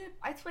 I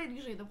played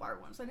usually the wire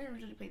ones. So I didn't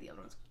usually play the other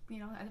ones. You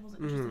know, I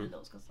wasn't interested in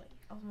those because like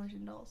I was more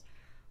interested in those.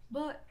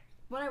 But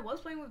when I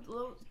was playing with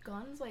little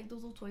guns, like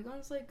those little toy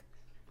guns, like,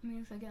 I mean,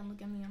 it's again,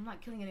 look at me, I'm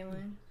not killing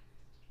anyone.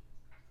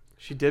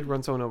 She did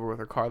run someone over with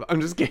her car.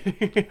 I'm just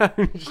kidding.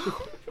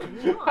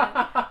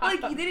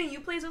 Like, didn't you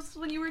play those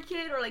when you were a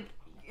kid, or like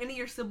any of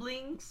your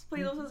siblings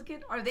play those as a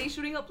kid? Are they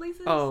shooting up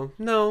places? Oh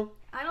no.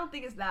 I don't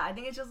think it's that. I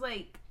think it's just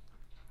like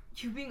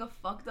you being a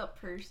fucked up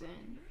person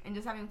and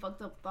just having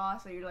fucked up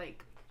thoughts. So you're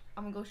like,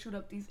 I'm gonna go shoot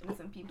up these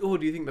innocent people. Oh,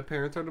 do you think the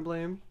parents are to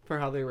blame for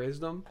how they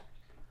raised them?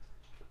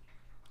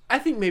 I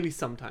think maybe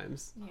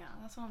sometimes. Yeah,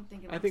 that's what I'm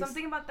thinking about. I think So I'm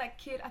thinking about that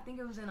kid. I think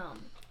it was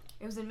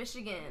in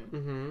Michigan.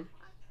 Mm-hmm.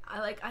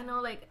 I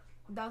know like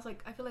that was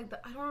like I feel like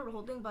I don't remember the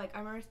whole thing, but like I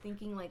remember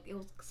thinking like it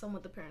was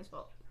somewhat the parents'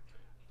 fault.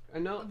 I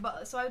know.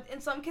 But so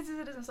in some cases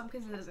it is, in some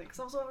cases it isn't. Cause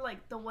also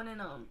like the one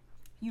in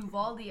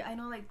Uvalde, I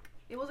know like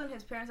it wasn't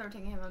his parents that were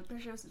taking him. I'm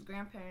pretty sure it was his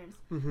grandparents.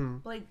 Mm-hmm.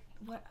 But like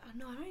what?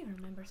 No, I don't even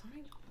remember. So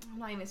I'm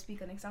not even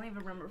speaking because I don't even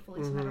remember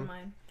fully. So Mm-hmm. never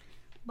mind.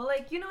 But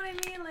like you know what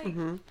I mean? Like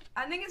Mm-hmm.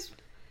 I think it's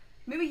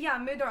maybe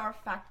there are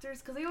factors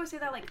because they always say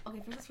that like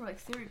okay for this for like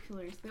serial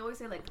killers they always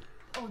say like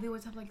oh they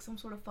always have like some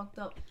sort of fucked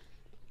up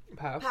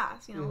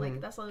past, you know, Mm-hmm.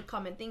 like that's a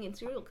common thing in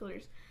serial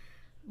killers.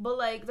 But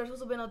like there's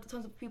also been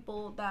tons of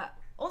people that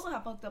also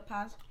have fucked up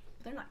past,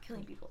 but they're not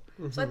killing people.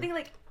 Mm-hmm. So I think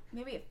like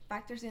maybe it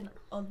factors in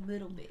a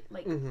little bit,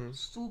 like Mm-hmm.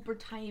 super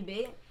tiny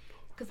bit,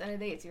 because at the end of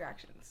the day it's your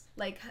actions.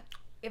 Like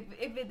if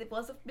it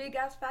was a big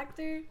ass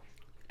factor,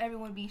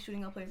 everyone would be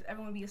shooting up places,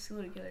 everyone would be a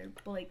serial killer.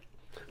 But like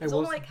it's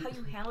all like how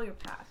you handle your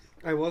past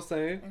I will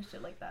say and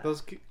shit like that.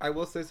 I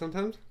will say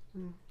sometimes,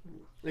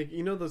 like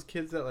you know those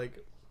kids that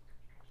like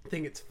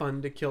think it's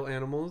fun to kill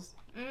animals.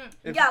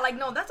 Yeah, like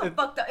no, that's a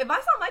fucked up. If I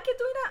saw my kid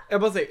doing that, I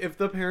will say if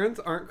the parents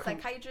aren't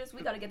psychiatrist,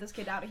 we gotta get this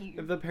kid out of here.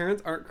 if the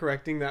parents aren't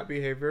correcting that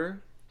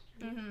behavior,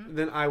 Mm-hmm.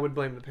 then I would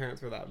blame the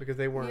parents for that because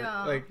they weren't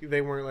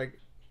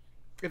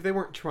if they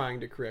weren't trying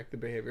to correct the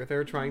behavior. If they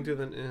were trying to,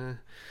 then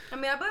I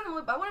mean, I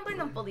wouldn't blame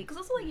them fully, because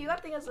also like you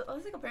gotta think as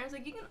a single parents,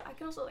 like I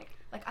can also like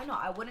I know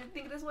I wouldn't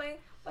think this way,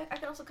 but like, I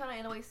can also kind of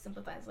in a way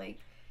sympathize. Like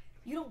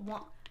you don't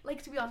want,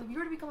 like to be honest, if you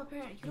were to become a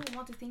parent, you don't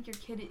want to think your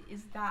kid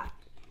is that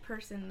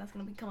person that's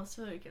gonna become a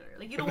serial killer.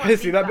 Like you don't want I to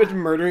see think that bitch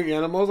murdering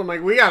animals. I'm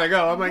like, we gotta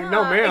go. I'm like,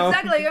 no, ma'am.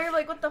 Exactly. You're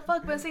like, what the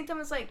fuck? But at the same time,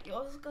 it's like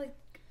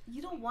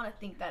you don't want to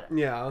think that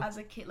Yeah. as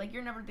a kid. Like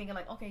you're never thinking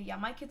like, okay, yeah,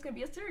 my kid's gonna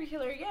be a serial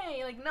killer,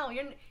 yay! Like no,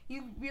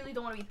 you really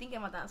don't want to be thinking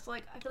about that. So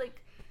like I feel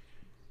like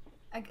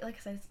like I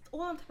said, it's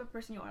all on the type of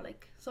person you are.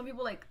 Like some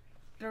people like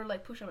they're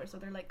like pushovers, so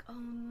they're like, oh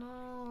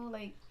no,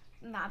 like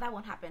nah, that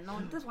won't happen. No,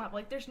 this won't happen.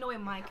 Like there's no way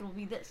my kid will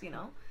be this, you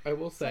know. I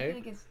will So I say,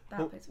 think it's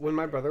that place. when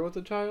my brother was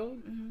a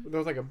child, Mhm. there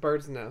was like a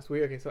bird's nest. So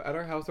at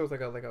our house there was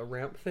like a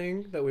ramp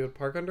thing that we would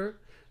park under.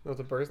 There was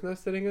a bird's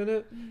nest sitting in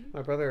it. Mhm.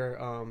 My brother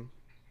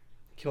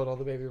killed all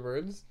the baby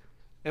birds,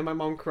 and my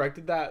mom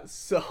corrected that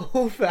so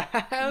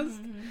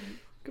fast. Mhm.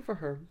 Good for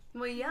her.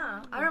 Well,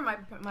 yeah, I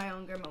remember my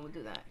own grandma would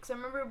do that, because I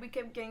remember we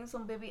kept getting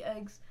some baby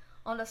eggs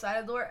on the side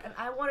of the door, and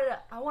I wanted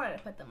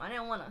to pet them. I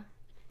didn't want to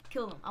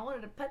kill them. I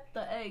wanted to pet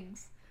the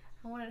eggs.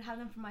 I wanted to have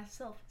them for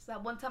myself. So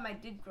that one time I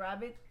did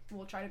grab it,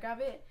 try to grab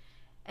it,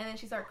 and then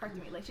she started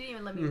correcting me. Like she didn't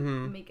even let me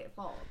Mhm. make it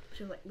fall.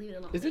 She was like, "Leave it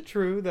alone." Is it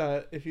true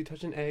that if you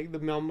touch an egg, the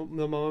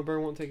mama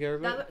bird won't take care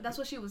of it? That's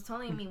what she was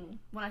telling me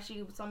when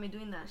she saw me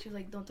doing that. She was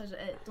like, "Don't touch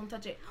it. Don't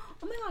touch it."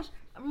 Oh my gosh!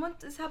 I remember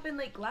this happened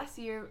like last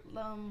year.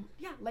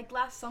 Like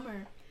last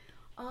summer.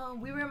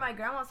 We were in my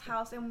grandma's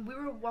house and we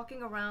were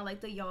walking around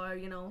like the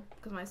yard, you know,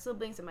 because my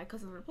siblings and my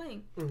cousins were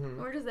playing. Mm-hmm. And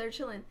we're just there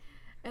chilling,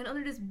 and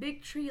under this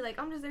big tree, like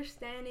I'm just there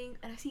standing,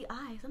 and I see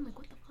eyes. I'm like,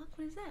 "What the fuck?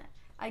 What is that?"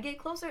 I get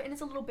closer, and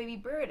it's a little baby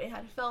bird. It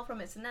had fell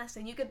from its nest,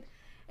 and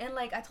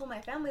like I told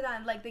my family that,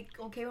 and like they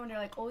okay when they're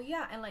like, "Oh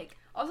yeah," and like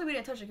also we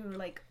didn't touch it because we were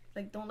like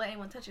don't let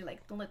anyone touch it,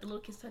 like don't let the little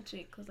kids touch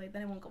it, because like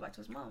then it won't go back to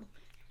his mom,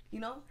 you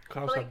know.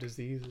 Cows But, have like,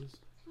 diseases.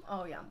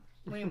 oh yeah,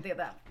 we didn't think of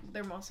that.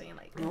 They're more saying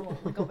like, oh,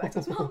 go back to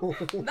his mom.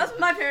 That's what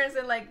my parents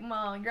and like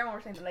my grandma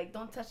were saying, like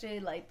don't touch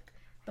it, like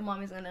the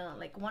mom isn't gonna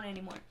like want it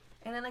anymore.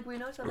 And then like we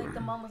noticed that like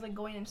the mom was like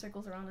going in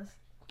circles around us,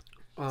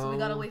 so we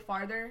got away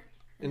farther.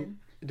 And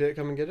did it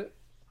come and get it?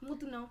 Well,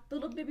 no, the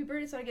little baby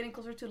bird started getting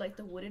closer to like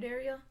the wooded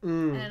area,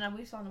 Mm. and then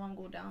we saw the mom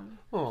go down.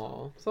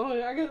 Oh, so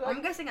I guess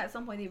I'm guessing at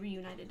some point they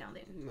reunited down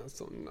there. that's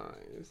so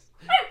nice.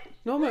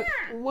 No, man,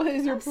 what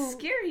is your That's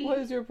scary. What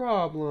is your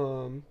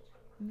problem?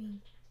 Me.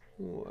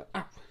 What?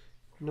 Ah.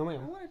 No, I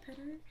ma'am. want to pet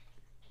her.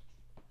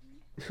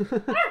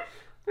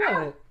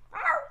 What?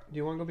 Do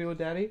you want to go be with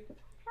Daddy?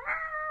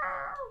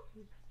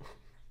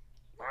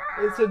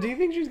 So, do you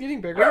think she's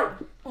getting bigger?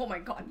 Oh my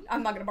god,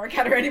 I'm not gonna bark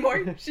at her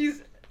anymore.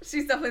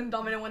 She's definitely the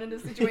dominant one in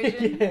this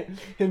situation.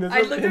 Yeah.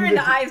 I looked her in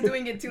the eyes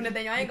doing it too,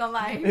 Nathaniel. I ain't gonna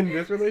lie. In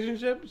this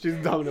relationship, she's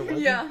the dominant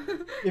one. Yeah.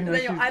 Even though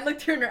Nathaniel, she's- I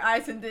looked her in her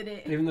eyes and did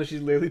it. Even though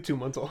she's literally 2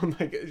 months old,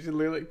 like she's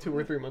literally like 2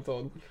 or 3 months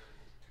old.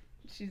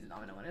 She's the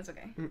dominant one. It's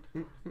okay.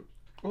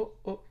 Oh.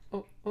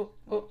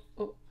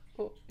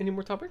 Any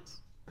more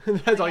topics?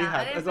 That's all you Yeah,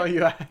 I had. didn't That's all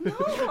you had.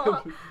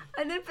 No,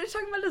 I didn't finish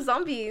talking about the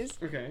zombies.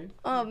 Okay.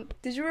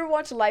 Did you ever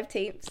watch Live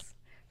Tapes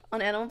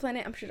on Animal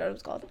Planet? I'm sure that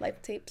was called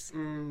Live Tapes.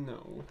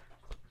 No.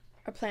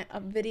 Or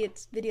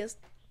videos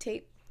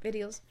tape.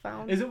 videos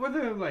found. Is it where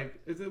they're like?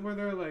 There's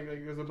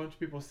a bunch of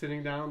people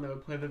sitting down. They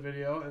would play the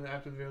video, and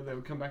after the video, they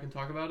would come back and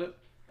talk about it.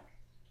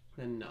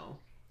 Then no.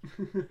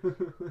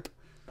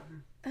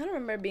 I don't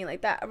remember it being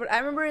like that, but I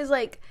remember it's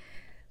like.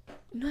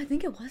 No, I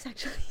think it was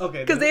actually.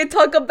 Okay. Because they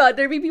talk about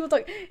there'd be people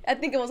talk. I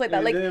think it was like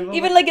that. Like Yeah,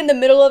 even like in the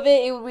middle of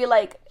it, it would be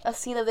like a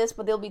scene of this,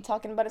 but they'll be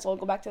talking about it. So I'll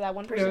go back to that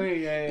one person.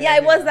 Yeah,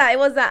 It was that. It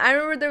was that. I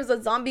remember there was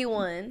a zombie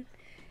one,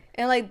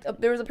 and like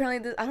there was apparently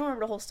this, I don't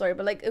remember the whole story,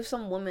 but like it was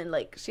some woman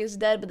like she was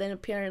dead, but then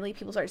apparently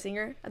people started seeing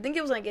her. I think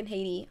it was like in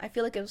Haiti. I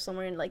feel like it was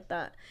somewhere in like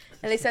that,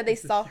 and they said they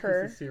saw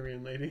her. It's a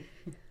Syrian lady.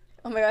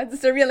 Oh my god, the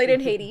Serbian lady in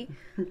Haiti.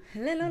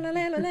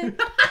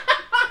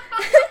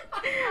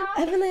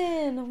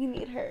 Evelyn, we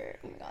need her.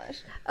 Oh my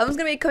gosh. Evelyn's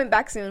gonna be coming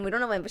back soon. We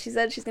don't know when, but she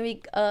said she's gonna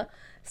be a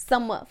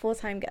somewhat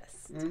full-time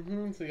guest.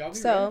 So y'all be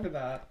ready for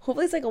that.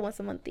 Hopefully it's like a once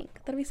a month thing.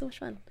 That'll be so much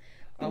fun.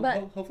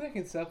 But Hopefully I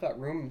can set up that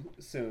room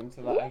soon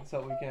so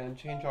that we can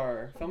change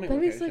our filming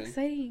that'd be location. so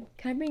exciting.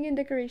 Can I bring in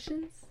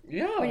decorations?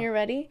 Yeah. When you're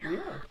ready? Yeah.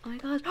 Oh my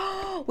gosh.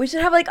 We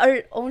should have like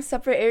our own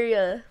separate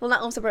area. Well,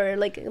 not own separate area.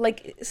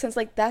 Like since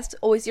like that's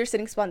always your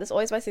sitting spot. That's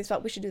always my sitting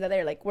spot. We should do that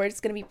there. Like where it's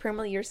gonna be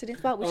permanently your sitting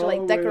spot. We should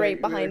like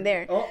decorate behind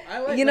there. Oh, I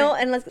like. You know,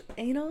 like, and let's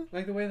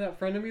like the way that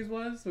Frenemies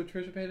was with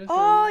Trisha Paytas.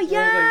 Oh, and,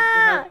 yeah.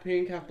 Like, half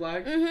pink, half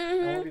black. I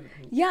Mm-hmm. want to be the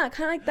pink. Yeah,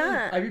 kind of like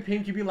that. I'd be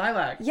pink. You be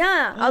lilac.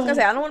 Yeah, I was gonna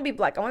say I don't want to be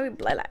black. I want to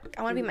be lilac.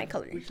 I want to be my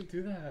color. We should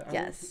do that.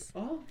 Yes.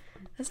 Oh.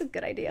 That's a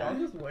good Y'all idea.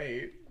 just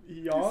wait.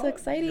 Y'all so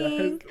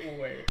exciting. Just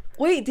wait.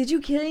 Wait, did you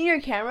clean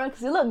your camera?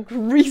 Because it looked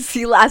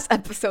greasy last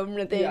episode, Yeah, I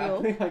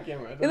Nathaniel. think my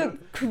camera. It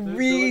looked Does it look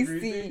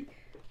greasy.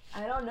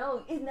 I don't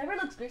know. It never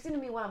looks greasy to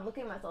me when I'm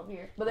looking at myself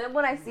here. But then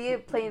when I see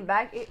it playing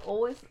back, it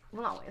always,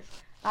 well, not always.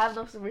 I have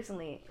noticed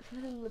recently, it's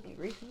not even looking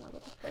greasy.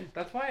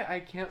 That's why I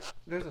can't.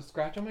 There's a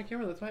scratch on my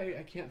camera. That's why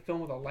I can't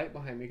film with a light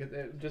behind me because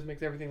it just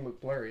makes everything look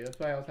blurry. That's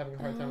why I was having a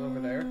hard time over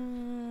there.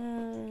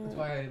 That's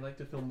why I like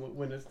to film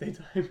when it's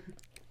daytime.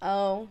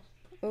 Oh,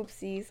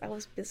 oopsies. I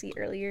was busy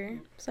earlier.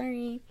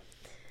 Sorry.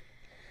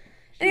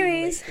 She was late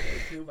Anyways. today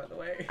too, by the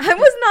way. I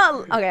was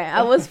not, okay,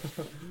 I was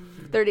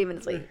 30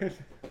 minutes late.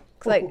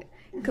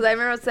 Cause I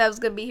remember I said I was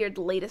gonna be here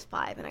the latest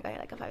 5, and I got here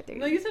like at 5:30.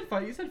 No, you said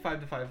 5. You said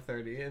 5 to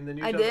 5:30, and then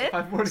you. I showed did.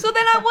 up at 5:40. So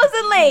then I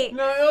wasn't late.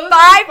 No, it was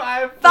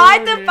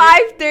 5 to 5:40.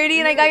 5:30,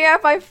 and I got here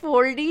at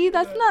 5:40.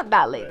 That's not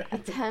that late.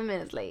 10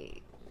 minutes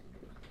late.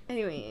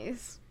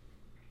 Anyways.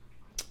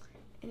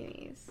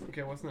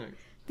 Okay, what's next?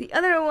 The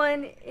other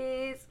one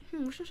is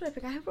which one should I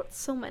pick? I have wrote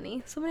so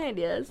many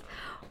ideas.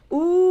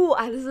 Ooh,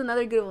 this is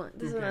another good one.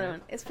 This is another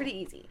one. It's pretty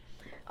easy.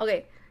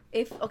 Okay,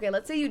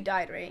 let's say you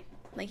died, right?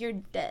 Like you're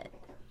dead,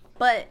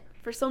 but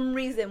for some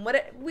reason,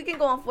 we can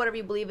go off whatever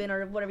you believe in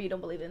or whatever you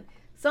don't believe in.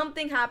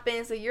 Something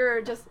happens, so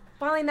you're just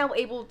finally now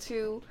able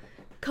to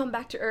come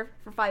back to Earth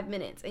for 5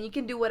 minutes, and you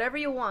can do whatever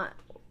you want.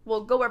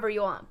 Well, go wherever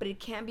you want, but it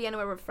can't be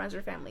anywhere with friends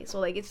or family. So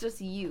like it's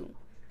just you,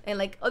 and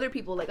like other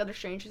people, like other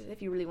strangers,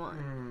 if you really want.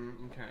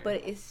 Okay.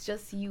 But it's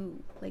just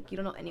you. Like you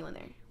don't know anyone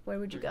there. Where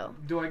would you go?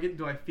 Do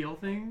I feel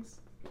things?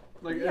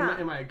 Like, Yeah.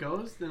 am I a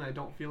ghost and I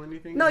don't feel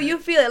anything? No, you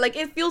feel it. Like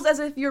it feels as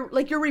if you're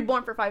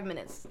reborn for 5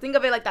 minutes. Think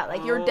of it like that.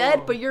 Like you're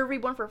dead, but you're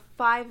reborn for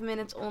 5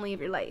 minutes only of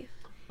your life.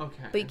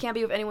 Okay. But you can't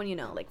be with anyone you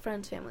know, like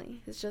friends,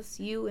 family. It's just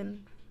you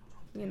and,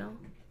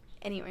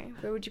 anywhere.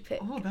 Where would you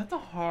pick? Oh, that's a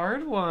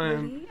hard one.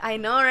 Really? I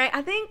know, right?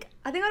 I think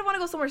I'd want to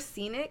go somewhere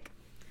scenic.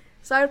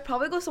 So I'd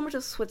probably go somewhere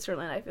to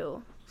Switzerland. I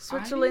feel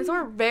Switzerland,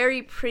 somewhere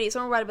very pretty,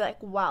 somewhere where I'd be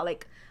like, wow,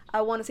 like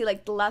I want to see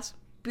like the last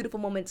beautiful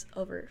moments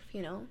of Earth.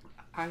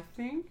 I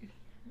think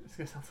it's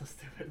gonna sound so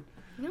stupid.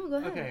 No, go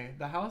ahead. Okay,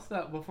 the house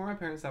that before my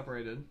parents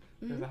separated,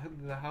 there's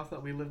the house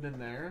that we lived in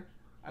there.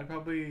 I'd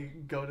probably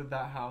go to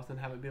that house and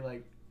have it be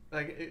like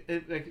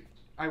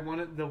I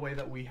want it the way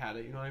that we had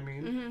it. You know what I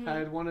mean? Mm-hmm.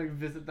 I'd want to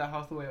visit that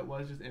house the way it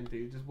was, just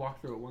empty, just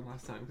walk through it one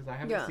last time because I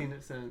haven't seen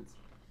it since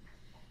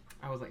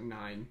I was like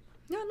 9.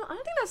 Yeah, no, I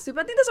don't think that's stupid.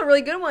 I think that's a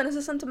really good one. It's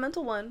a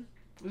sentimental one.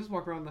 Just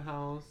walk around the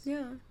house.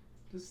 Yeah.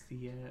 Just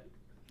see it.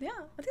 Yeah,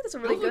 I think that's a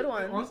really good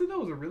one. Honestly, that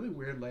was a really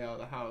weird layout of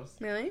the house.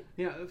 Really?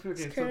 Yeah.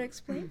 Okay. Care to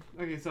explain?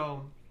 Okay,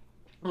 so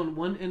on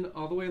one end,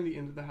 all the way on the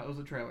end of the house, was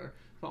a trailer.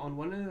 So on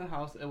one end of the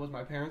house, it was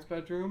my parents'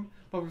 bedroom,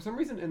 but for some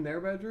reason, in their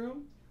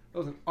bedroom, there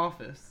was an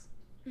office.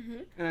 Mm-hmm.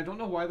 And I don't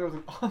know why there was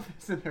an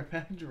office in their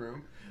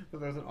bedroom, but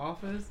there was an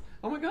office.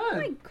 Oh my god! Oh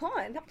my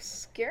god, that was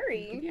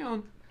scary. Yeah.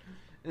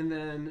 And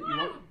then you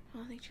know.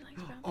 Oh, I think she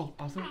likes brown. Oh,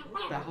 also,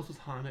 that house was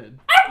haunted.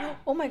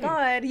 Oh my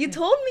god, you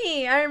told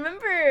me. I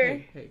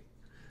remember. Hey.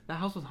 That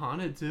house was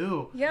haunted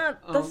too. Yeah,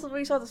 that's where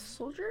you saw the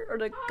soldier or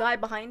the guy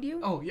behind you.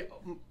 Oh yeah.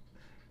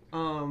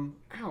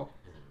 Ow.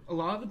 A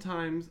lot of the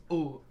times.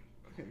 Oh.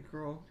 Okay,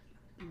 girl.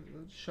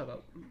 Shut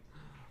up.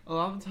 A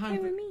lot of the times.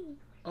 Hey, me.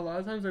 A lot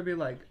of times there'd be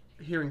like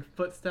hearing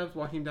footsteps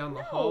walking down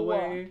the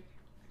hallway.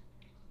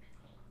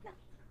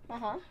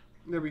 Uh-huh.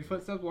 There'd be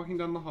footsteps walking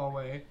down the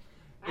hallway.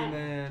 And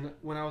then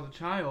when I was a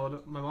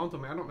child, my mom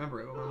told me, I don't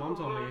remember it, but my mom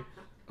told me,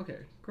 okay,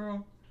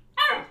 girl,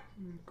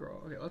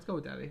 okay, let's go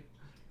with daddy.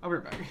 I'll be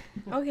right back.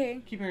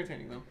 Okay. Keep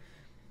entertaining them.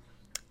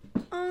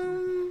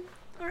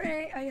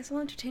 Alright, I guess I'll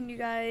entertain you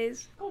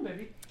guys. Oh,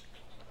 baby.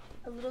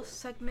 a little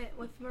segment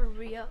with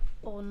Maria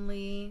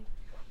only.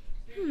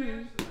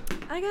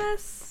 I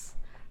guess.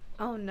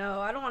 Oh no,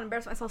 I don't want to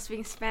embarrass myself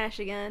speaking Spanish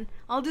again.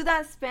 I'll do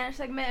that Spanish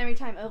segment every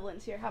time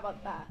Evelyn's here. How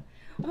about that?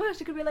 Oh my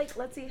gosh, it could be like,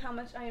 let's see how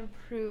much I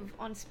improve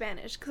on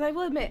Spanish. Because I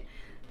will admit,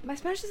 my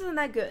Spanish isn't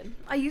that good.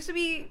 I used to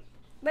be,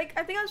 like,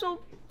 I think I was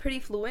still pretty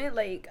fluent.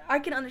 Like, I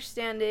can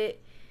understand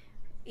it,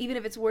 even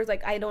if it's words,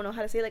 like, I don't know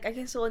how to say. Like, I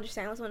can still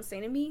understand what someone's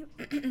saying to me.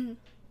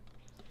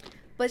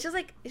 But it's just,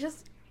 like, it's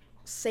just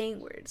saying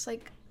words.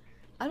 Like,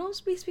 I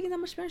don't be speaking that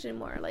much Spanish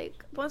anymore.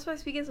 Like, once I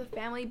speak as a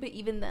family, but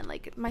even then,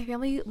 like, my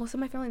family, most of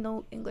my family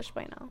know English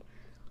by now.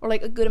 Or,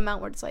 like, a good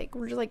amount where it's, like,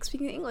 we're just, like,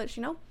 speaking English,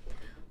 you know?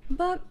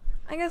 But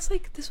I guess,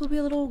 like, this will be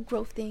a little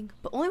growth thing.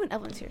 But only when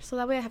Evelyn's here. So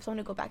that way I have someone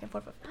to go back and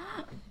forth with.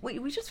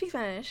 Wait, we should speak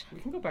Spanish.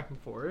 We can go back and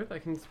forth. I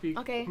can speak.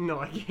 Okay. No,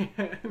 I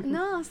can't.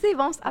 No, sí,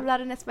 vamos a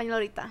hablar en español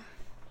ahorita.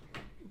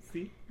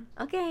 Sí.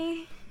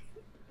 Ok.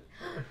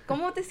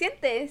 ¿Cómo te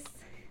sientes?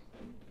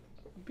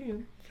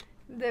 Bien.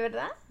 ¿De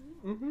verdad?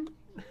 Mhm.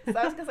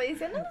 ¿Sabes qué estoy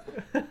diciendo?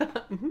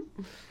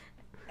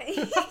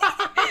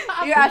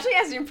 You're actually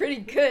answering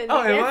pretty good.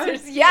 Oh, am I?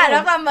 Answers. Yeah,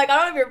 that's why I'm like, I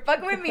don't know if you're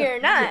fucking with me or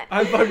not.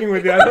 I'm fucking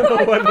with you. I don't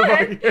know what the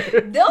fuck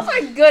you're... Those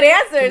are good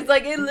answers.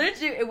 Like, it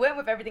literally, it went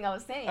with everything I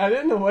was saying. I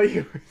didn't know what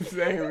you were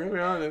saying, to be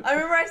honest. I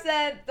remember I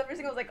said, the first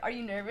thing was like, are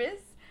you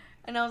nervous?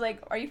 And I was like,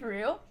 are you for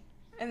real?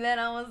 And then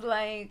I was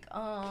like,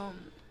 I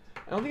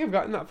don't think I've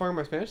gotten that far in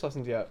my Spanish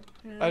lessons yet.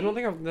 Really? I don't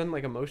think I've done,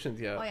 like,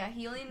 emotions yet. Oh yeah,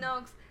 he only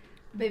knows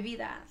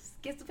bebidas.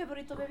 ¿Qué es tu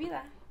favorito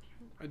bebida?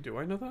 Do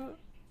I know that?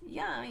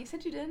 Yeah, you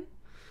said you did.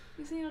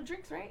 You said you know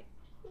drinks, right?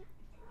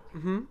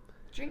 Mm-hmm.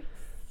 Drinks.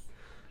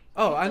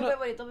 Oh, I Tu know.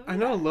 favorito bebida. I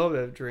know a little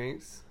bit of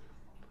drinks.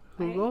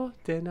 Right. Jugo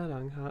de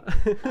naranja.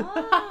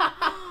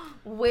 Oh,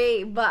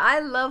 wait, but I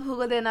love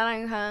jugo de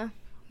naranja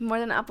more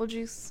than apple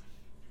juice.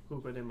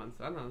 Jugo de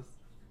manzanas.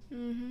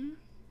 Mm-hmm.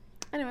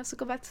 Anyway, so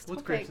go back to the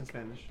What's topic. grapes in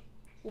Spanish?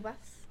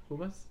 Uvas.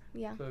 Uvas?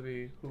 Yeah. So it'd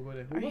be jugo de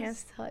Our uvas?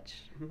 hands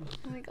touch.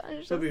 Oh my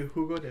gosh. So it'd be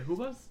jugo de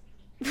uvas?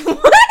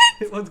 What?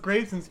 What's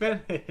grapes in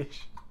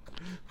Spanish?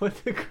 What's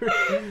the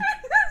grapes?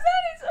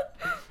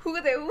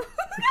 Jugo de uvas.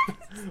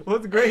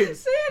 What's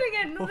grapes? Say it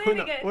again. No, say it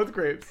again. What's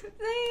grapes? Say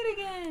it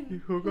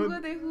again. Jugo-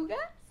 Jugo de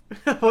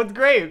jugas? What's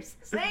grapes?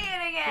 Say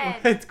it again.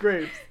 What's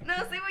grapes? No,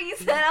 say what you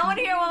said. I want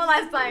to hear one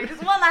last time.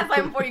 Just one last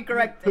time before you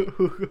correct it.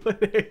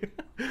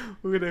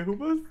 Jugo de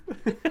uvas?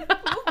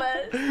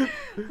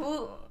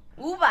 Uvas.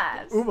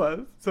 Uvas.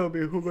 Uvas. So it'd be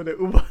jugo de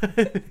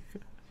uvas.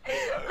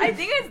 I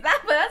think it's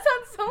that, but that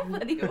sounds so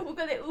funny. Jugo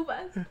de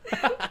uvas.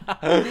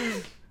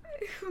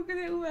 Jugo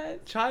de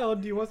uvas.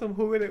 Child, do you want some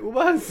jugo de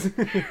uvas?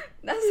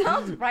 That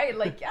sounds right.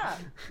 Like, yeah.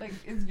 Like,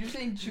 it's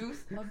usually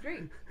juice of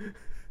grape.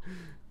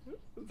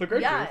 The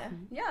grape Yeah. juice.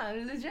 Yeah,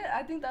 legit.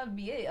 I think that would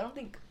be it. I don't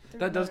think... there's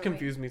That does another way.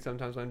 confuse me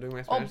sometimes when I'm doing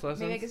my Oh, Spanish lessons.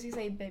 maybe I guess you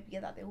say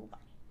bebida de uva.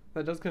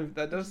 That does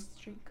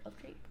Drink of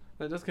grape.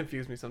 that does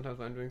confuse me sometimes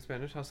when I'm doing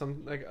Spanish. How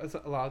some like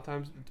a lot of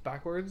times it's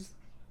backwards.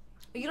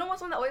 You know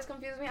what's one that always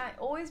confuses me? I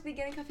always be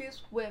getting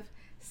confused with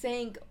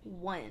saying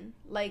one.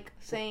 Like,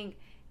 saying,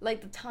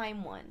 like, the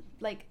time one.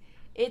 Like,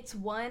 it's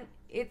one,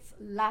 es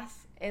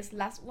las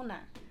una.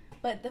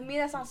 But to me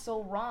that sounds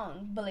so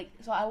wrong. But, like,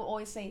 so I would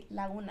always say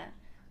la una.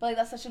 But, like,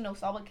 that's such a No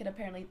Salvo kid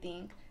apparently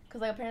thing.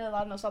 Because, like, apparently a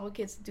lot of No Salvo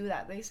kids do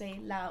that. They say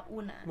la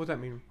una. What's that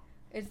mean?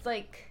 It's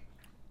like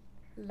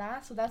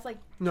la, so that's like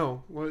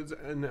No, what is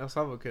an El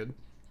Salvador kid?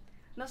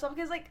 No Salvo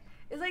kids like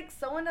it's like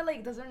someone that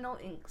like doesn't know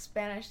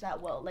Spanish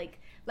that well. Like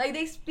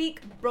they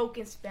speak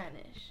broken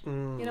Spanish. You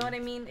know what I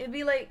mean? It'd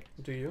be like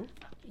Do you?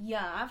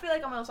 yeah, I feel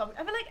like I'm a No Salvo.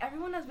 I feel like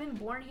everyone that's been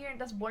born here in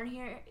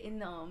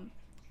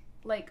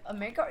like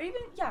America or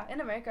even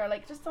in America or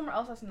like just somewhere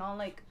else that's not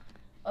like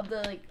of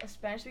the like a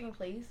Spanish speaking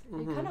place.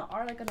 You kind of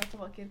are like a No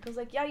Salvo kid because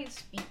like you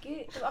speak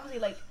it. Cause obviously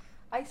like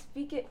I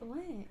speak it.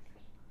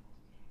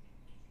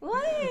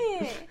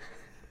 What?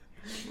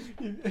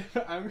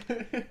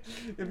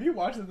 If you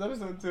watch this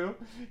episode too,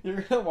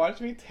 you're gonna watch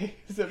me take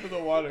a sip of the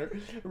water,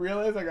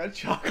 realize I got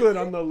chocolate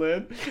on the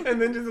lid,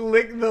 and then just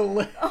lick the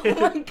lid. Oh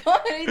my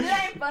god, I did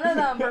that in front of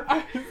them.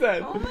 I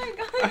said. Oh my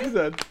god. I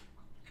said.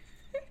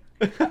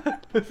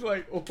 It's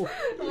like. Oh.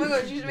 Oh my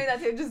god, you just made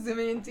that tape just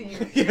zooming into you.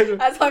 Yeah.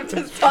 As I'm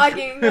just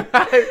talking. That's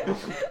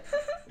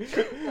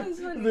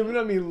funny. Zooming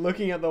at me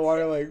looking at the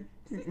water like.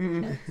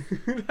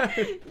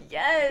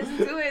 Yes,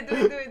 do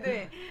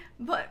it.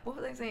 But what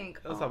was I saying?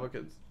 El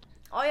Salvador kids.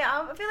 Oh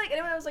yeah, I feel like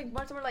anyone that was like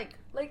born somewhere like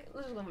let's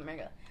just go to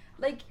America.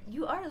 Like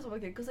you are a Salvador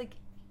kid because like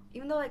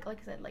even though like I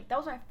said like that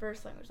was my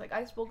first language. Like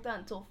I spoke that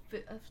until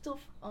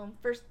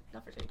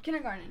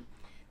kindergarten.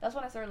 That's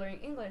when I started learning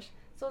English.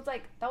 So it's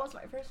like that was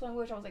my first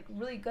language. I was like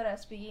really good at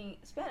speaking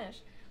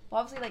Spanish. But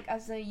obviously like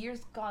as the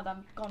years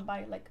gone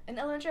by, like in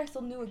elementary I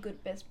still knew a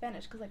good bit of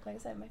Spanish because like I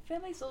said my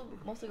family still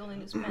mostly only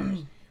knew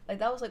Spanish. Like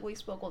that was like what we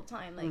spoke all the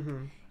time. Like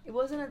it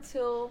wasn't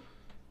until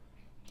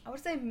I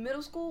would say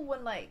middle school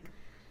when my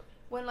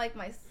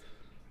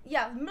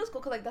middle school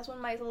because like that's when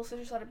my little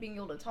sister started being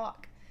able to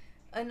talk,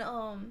 and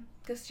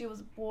because she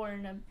was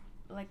born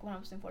like when I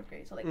was in 4th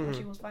grade, so like when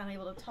she was finally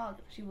able to talk,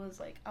 she was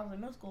like I was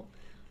in middle school.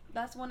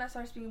 That's when I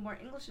started speaking more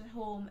English at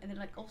home, and then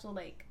like also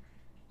like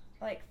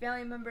like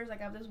family members. Like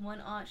I have this one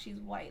aunt, she's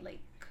white, like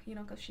you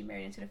know, because she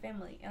married into the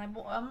family, and I'm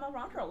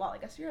around her a lot.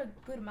 Like I see her a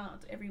good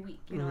amount every week.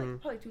 You know,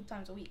 like probably 2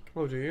 times a week.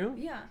 Oh, do you?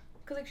 Yeah,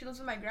 because like she lives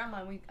with my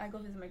grandma, and I go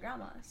visit my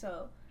grandma,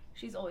 so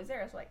she's always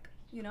there. It's like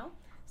you know,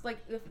 it's like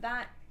if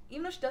that.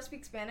 Even though she does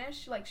speak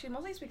Spanish, like she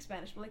mostly speaks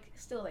Spanish, but like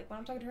still, like when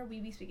I'm talking to her, we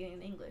be speaking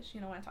in English. You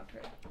know, when I talk to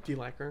her. Do you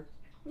like her?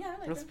 Yeah, I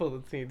like Let's her. pull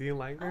the scene. Do you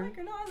like her? I like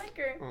her. No, I like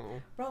her.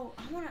 Oh. Bro,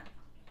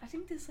 I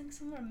think this like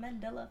similar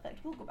Mandela effect.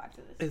 We'll go back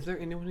to this. Is there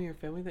anyone in your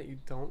family that you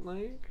don't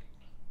like?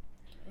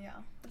 Yeah.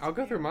 I'll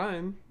go through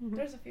mine.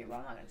 There's a few, but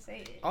I'm not gonna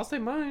say it. I'll say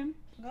mine.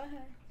 Go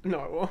ahead. No,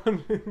 I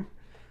won't.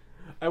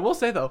 I will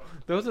say though,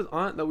 there was this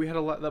aunt that we had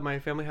that my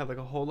family had like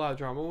a whole lot of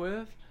drama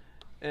with,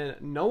 and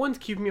no one's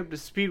keeping me up to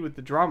speed with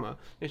the drama.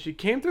 And she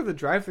came through the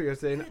drive-thru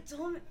yesterday. You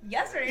told me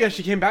yesterday. Yeah,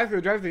 she came back through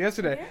the drive-thru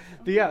yesterday.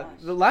 Yeah?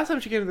 The last time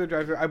she came through the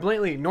drive-thru, I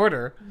blatantly ignored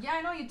her. Yeah,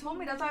 I know. You told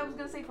me. That's why I was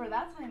gonna say for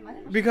that time. I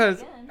didn't know Because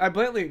she did again. I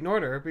blatantly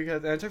ignored her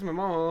because and I texted my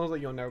mom and I was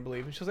like, "You'll never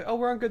believe." And she was like, "Oh,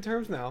 we're on good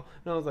terms now."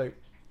 And I was like,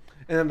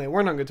 and then they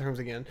weren't on good terms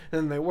again.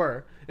 And then they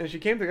were. And she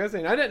came through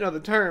yesterday and I didn't know the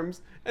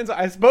terms, and so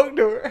I spoke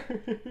to her.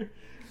 Can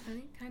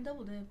I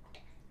double dip?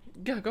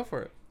 Yeah, go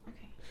for it.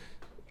 Okay.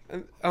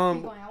 And, Keep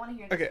going. I want to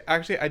hear this. Okay,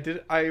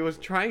 actually, I was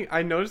trying.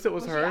 I noticed it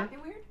was She her.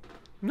 acting weird?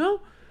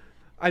 No,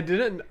 I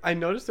didn't. I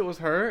noticed it was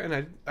her,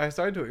 and I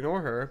started to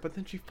ignore her. But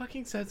then she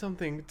fucking said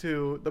something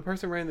to the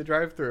person running the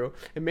drive-thru.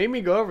 It made me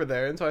go over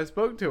there, and so I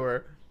spoke to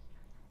her.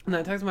 And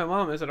I texted my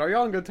mom and I said, "Are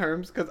y'all on good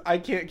terms? Because I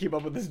can't keep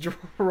up with this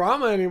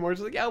drama anymore."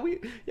 She's like, "Yeah, we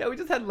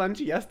just had lunch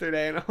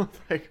yesterday," and I was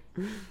like,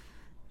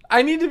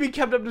 I need to be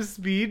kept up to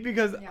speed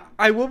because Yeah.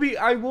 I'm gonna be.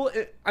 I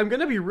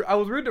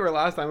was rude to her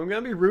last time. I'm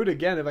gonna be rude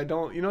again if I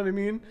don't. You know what I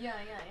mean? Yeah.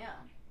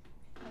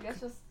 I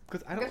guess just.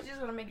 Because I guess you just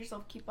gotta make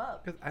yourself keep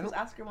up. 'Cause I Just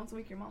don't- ask her once a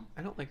week, your mom.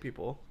 I don't like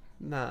people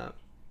that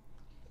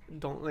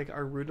don't like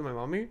are rude to my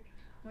mommy.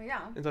 Well,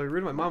 yeah. And so if you're rude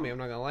to my mommy, I'm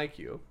not gonna like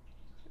you.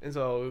 And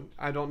so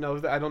I don't know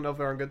if they're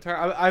on good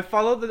terms. I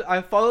follow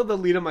the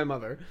lead of my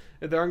mother.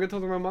 If they're on good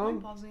terms with my I'm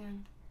mom,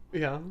 pausing.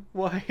 yeah.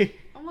 Why?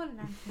 I'm on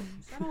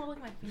napkins. I don't want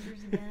to lick my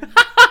fingers again.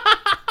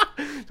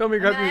 Tell me I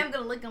grab mean, I you. am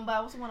gonna lick them, but I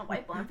also want to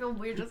wipe them. I feel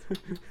weird just.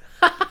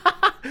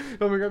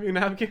 Tell me grab you a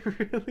napkin,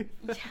 really?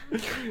 Yeah.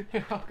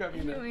 Yeah, I'll grab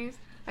you a napkin. Anyways,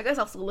 I guess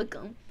I'll still lick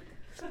them.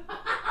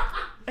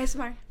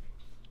 ASMR.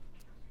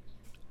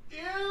 Ew!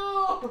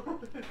 Oh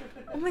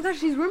my gosh,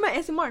 she's ruined my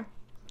ASMR.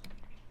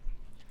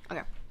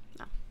 Okay,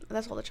 no,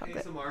 that's all the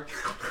chocolate. ASMR.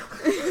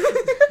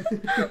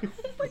 Oh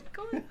my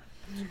god.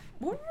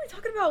 What were we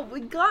talking about?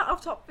 We got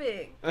off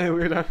topic. Hey, we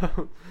were talking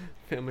about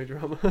family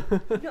drama.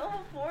 No,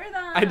 before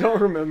that. I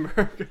don't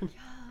remember.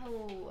 Yo,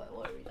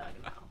 what are we talking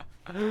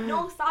about?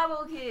 No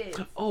Sabo kids.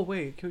 Oh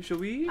wait, should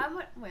we?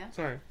 Wait,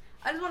 Sorry.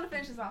 I just want to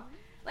finish this off.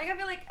 Like, I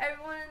feel like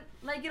everyone,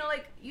 like, you know,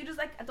 like, you just,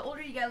 like, the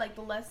older you get, like,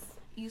 the less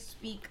you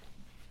speak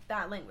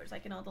that language.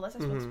 Like, you know, the less I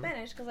spoke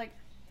Spanish, because, like,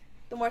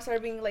 the more I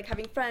started being, like,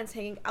 having friends,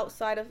 hanging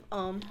outside of,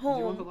 home Do you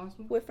want the last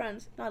one? with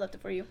friends. No, I left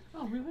it for you.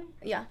 Oh really?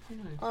 Yeah.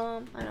 Oh,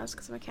 nice. I know, it's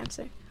because of my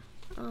cancer.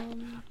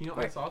 You know,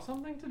 I saw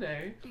something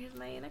today. Here's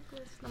my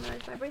necklace. No,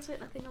 my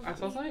bracelet. Nothing. I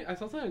saw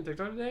something on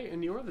TikTok today,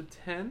 and you are the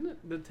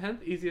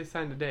 10th easiest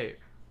sign to date.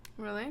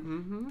 Really?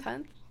 Mm-hmm.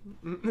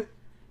 10th?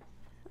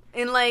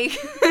 In, like,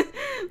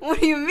 what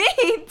do you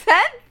mean?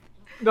 10th?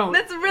 No.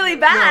 That's really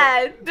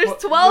bad. There's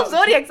 12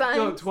 zodiac signs.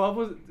 No, 12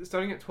 was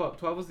starting at 12.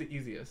 12 was the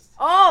easiest.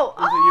 Oh,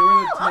 And so you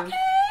were the 10th. okay.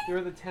 You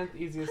were the 10th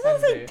easiest I sign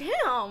was to like, date.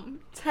 damn,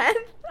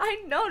 10th?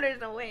 I know there's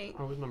no way.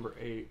 I was number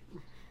 8,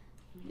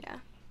 Yeah.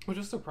 which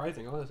is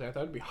surprising. Honestly, I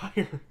thought it'd be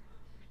higher.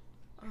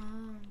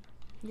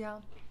 Yeah.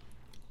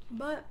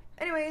 But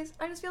anyways,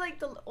 I just feel like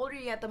the older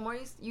you get, the more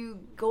you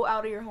go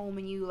out of your home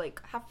and you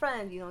like have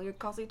friends. You know, you're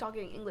constantly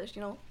talking English.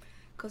 You know,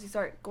 because you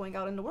start going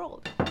out in the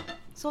world.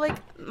 So like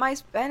my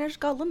Spanish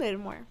got limited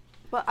more,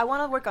 but I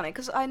want to work on it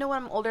because I know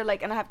when I'm older,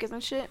 like, and I have kids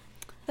and shit.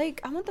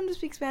 Like, I want them to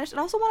speak Spanish, and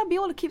I also want to be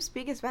able to keep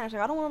speaking Spanish.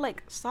 Like, I don't want to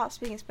like stop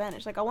speaking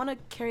Spanish. Like, I want to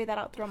carry that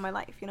out throughout my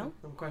life. You know?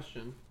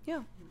 Question.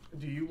 Yeah.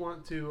 Do you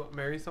want to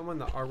marry someone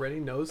that already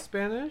knows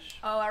Spanish?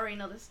 Oh, I already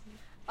know this.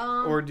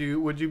 Or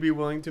would you be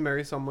willing to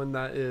marry someone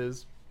that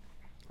is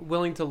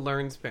willing to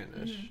learn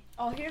Spanish?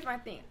 Oh, here's my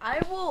thing.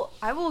 I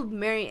will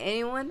marry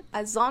anyone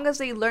as long as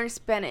they learn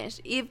Spanish.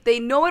 If they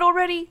know it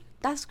already,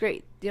 that's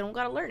great. They don't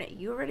gotta learn it.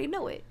 You already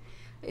know it.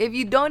 If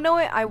you don't know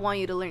it, I want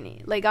you to learn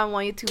it. Like, I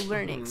want you to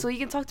learn it so you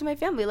can talk to my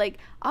family. Like,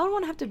 I don't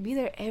want to have to be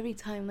there every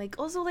time. Like,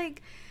 also,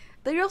 like,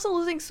 you're also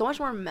losing so much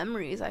more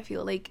memories, I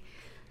feel. Like,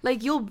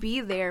 you'll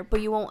be there, but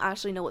you won't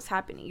actually know what's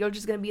happening. You're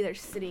just gonna be there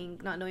sitting,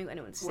 not knowing what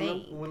anyone's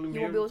saying. You won't be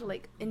able to,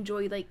 like,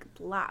 enjoy, like,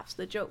 the laughs,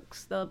 the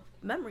jokes, the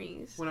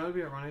memories. When I would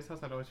be at Ronnie's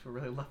house, I'd always feel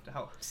really left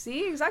out.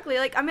 See, exactly.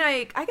 Like, I mean,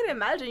 I can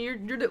imagine you're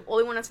the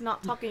only one that's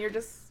not talking. You're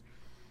just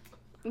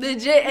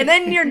legit, and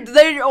then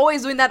you're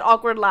always doing that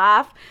awkward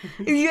laugh,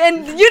 and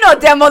you know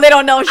damn well they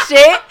don't know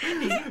shit.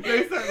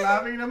 They start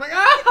laughing, and I'm like,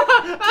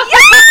 ah!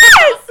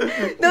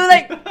 Yes. No,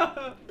 like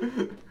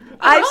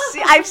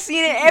I've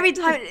seen it every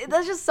time.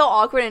 That's just so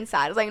awkward and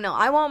sad. It's like, no,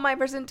 I want my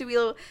person to be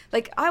able,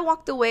 like, I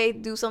walked away,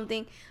 do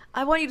something.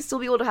 I want you to still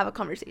be able to have a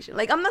conversation.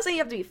 Like, I'm not saying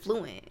you have to be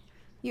fluent,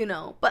 you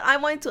know. But I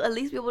want to at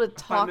least be able to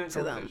talk 5-minute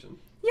to them. conversation.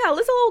 Yeah,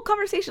 let's a little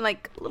conversation,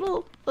 like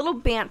little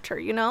banter,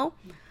 you know.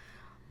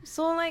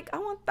 So like I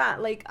want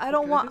that. Like I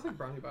don't It want tastes like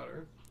brownie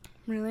batter.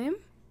 really.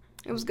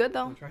 It was good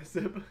though. I'll try a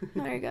sip.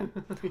 There you go.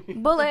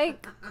 But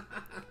like,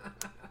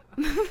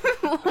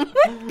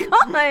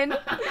 oh my god.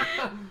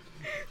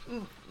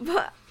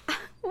 But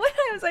what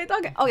was I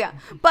talking? Oh yeah.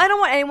 But I don't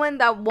want anyone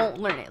that won't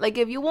learn it. Like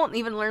if you won't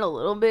even learn a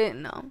little bit,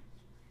 no.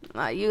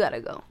 You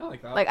gotta go. I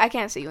like that. Like I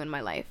can't see you in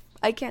my life.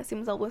 I can't see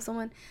myself with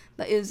someone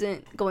that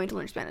isn't going to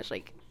learn Spanish.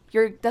 Like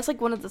that's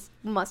like one of the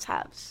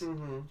must-haves.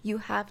 Mm-hmm. You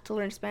have to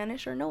learn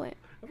Spanish or know it.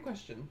 I have a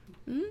question.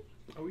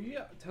 Mm-hmm. Are we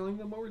telling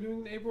them what we're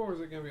doing in April, or is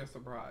it gonna be a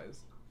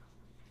surprise?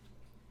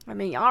 I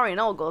mean, y'all already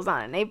know what goes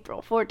on in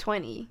April.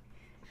 420.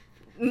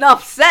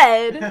 Enough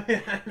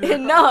said.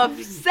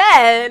 Enough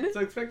said.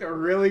 So expect a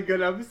really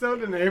good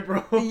episode in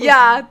April.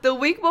 Yeah, the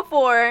week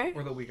before.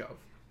 Or the week of.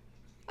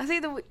 I say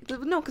no,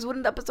 because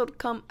wouldn't the episode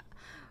come?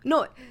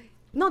 No,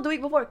 the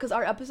week before, because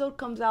our episode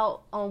comes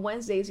out on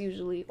Wednesdays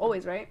usually,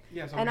 always, right?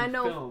 Yeah. So And we I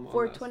know film on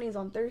 420 is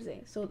on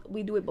Thursday, so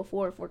we do it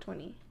before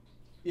 420.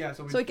 Yeah.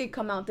 So it could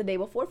come out the day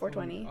before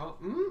 420.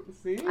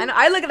 See. I know.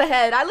 I looked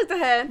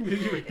ahead.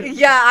 Did you?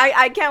 Yeah,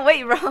 I can't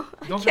wait, bro.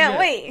 Don't Can't forget.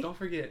 wait. Don't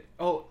forget.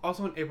 Oh,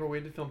 also in April we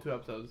had to film 2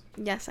 episodes.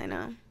 Yes, I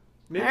know.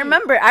 Maybe.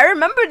 I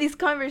remember these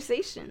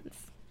conversations.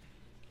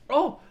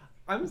 Oh,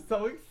 I'm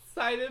so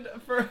excited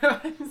for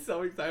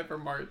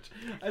March.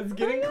 It's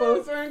getting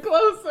closer and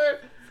closer.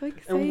 So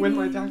exciting. And when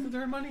my tax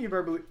return money, you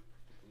better believe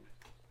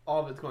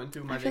all of it's going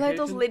to my I feel vacation. like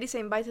those ladies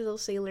saying bye to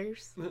those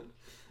sailors. Ooh,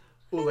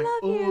 I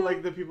love you.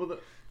 like the people that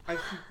I. Oh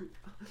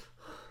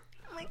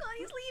my god,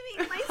 he's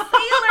leaving. My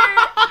sailor.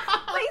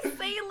 My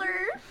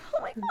sailor.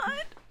 Oh my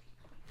god.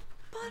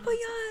 Bon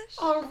voyage.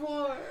 Au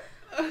revoir.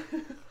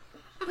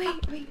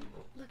 Wait.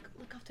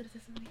 Look off to the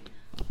distance.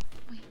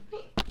 Wait. Oh,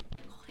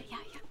 yeah.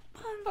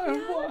 Bon Au voyage.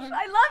 revoir.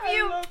 I love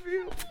you. I love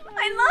you.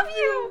 I love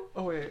you.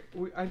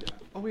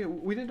 Oh wait,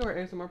 we didn't do our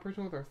ASMR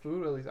person with our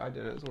food. Or at least I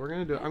didn't. So we're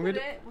gonna do it. I'm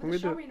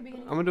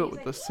gonna do it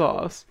with the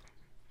sauce.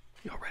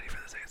 Y'all ready for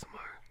this ASMR?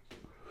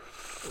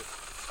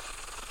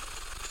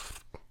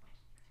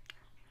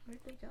 Where'd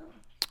they go?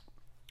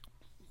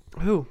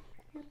 Who?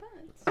 Your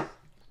buds.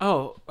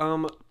 Oh,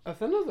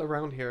 Athena's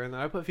around here, and then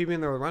I put Phoebe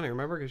in there with running.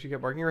 Remember, because she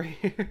kept barking right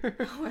here.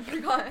 Oh, I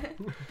forgot.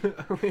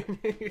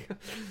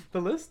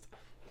 The list.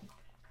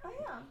 Oh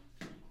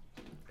yeah.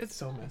 It's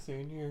so messy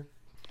in here.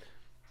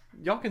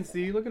 Y'all can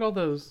see. Look at all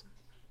those.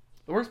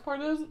 The worst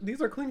part is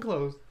these are clean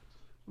clothes.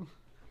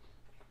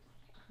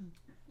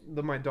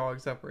 My dog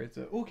separates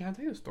it. Oh, can I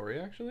tell you a story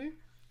actually?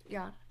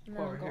 Yeah. And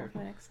Oh, then I'll right go here. with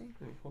my next thing.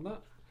 Hey, hold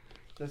up.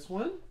 This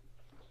one.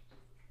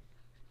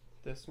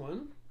 This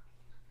one.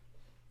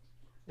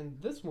 And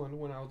this one,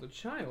 when I was a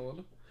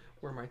child,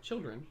 were my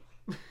children.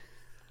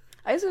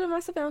 I used to do my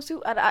stuff when I was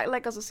too. I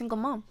like as a single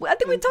mom. I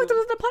think we talked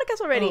about the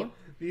podcast already. Oh,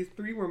 these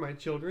 3 were my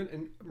children,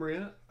 and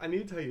Maria, I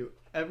need to tell you,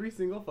 every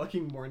single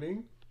fucking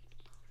morning,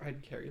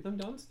 I'd carry them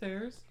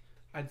downstairs,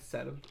 I'd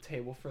set a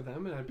table for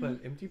them, and I'd put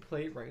an empty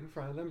plate right in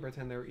front of them,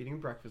 pretend they were eating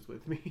breakfast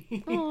with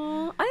me.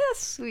 Aw, that's And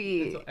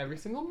sweet. so every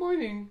single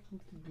morning,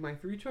 my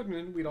 3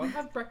 children, we'd all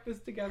have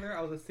breakfast together.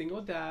 I was a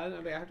single dad.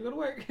 I'd be like, I have to go to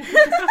work. No, me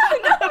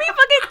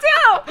fucking too.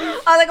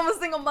 I was like, I'm a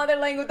single mother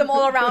laying with them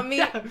all around me.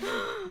 Yeah.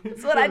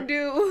 That's what I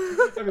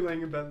do. I'd be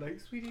laying in bed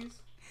like,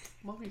 sweeties,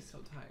 mommy's so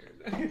tired.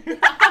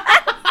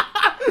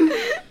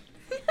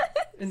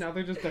 And now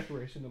they're just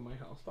decoration in my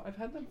house. But I've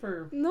had them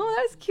for... No,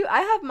 that's cute. I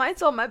have mine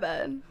still on my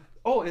bed.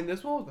 Oh, and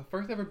this one was the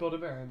first ever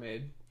Build-A-Bear I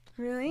made.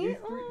 Really?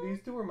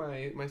 These two were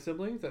my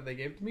siblings that they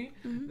gave to me.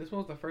 Mhm. This one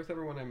was the first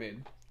ever one I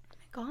made.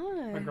 Oh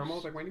my My gosh. grandma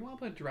was like, why do you want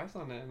to put a dress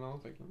on it? And I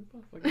was like, let me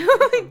put like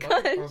Oh my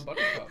a dress on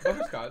gosh.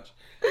 butterscotch.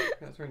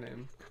 That's her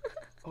name.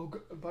 Oh,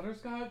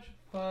 butterscotch,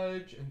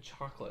 fudge, and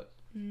chocolate.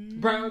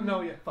 Brown, no,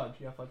 yeah, fudge.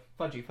 Yeah,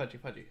 fudgy.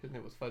 His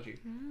name was Fudgy.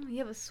 You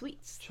have a sweet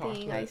Chocolate.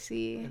 thing, I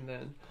see. And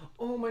then,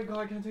 oh my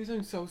god, can I tell you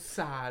something so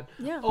sad?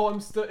 Yeah. Oh,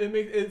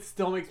 it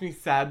still makes me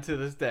sad to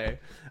this day.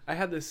 I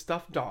had this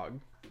stuffed dog,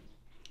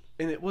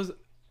 and it was,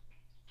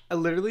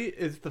 literally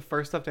is the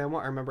first stuffed animal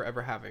I remember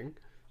ever having.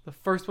 The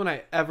first one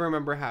I ever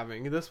remember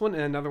having. This one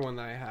and another one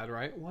that I had,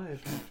 right? What?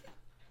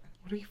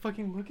 What are you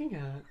fucking looking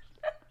at?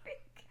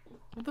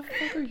 What the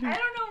fuck are you? I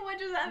don't know what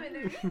just happened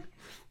to me.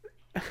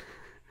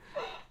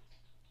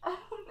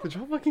 Did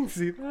y'all fucking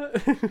see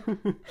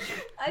that?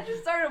 I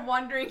just started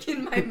wandering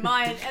in my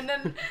mind, and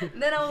then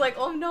I was like,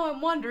 oh no,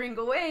 I'm wandering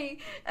away.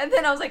 And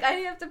then I was like, I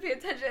have to pay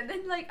attention. And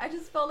then like I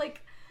just felt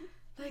like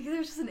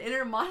there's just an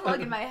inner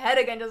monologue in my head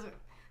again, just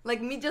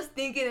like me just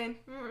thinking and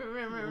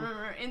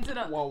into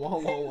the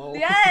Whoa.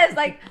 yes,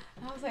 like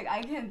I was like,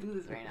 I can't do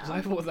this right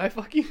now. Was I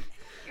fucking?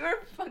 You were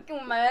fucking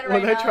with my head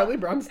right Was now. I Charlie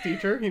Brown's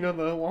teacher? You know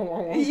the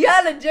wah.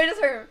 Yeah, legit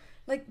just her.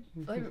 Like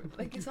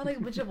it sounded like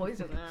a bunch of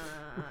voices.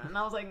 And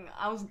I was like,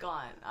 I was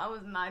gone. I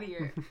was not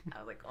here. I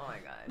was like, oh my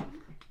god.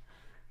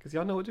 Because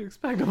y'all know what to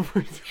expect. I'm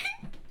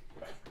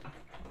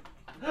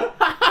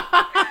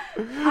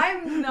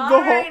not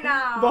right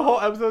now. The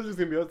whole episode's just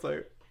gonna be us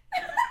like.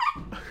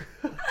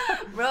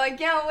 Bro, I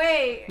can't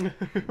wait.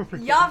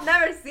 Y'all have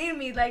never seen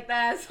me like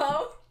that,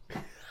 so.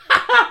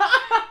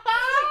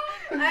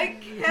 I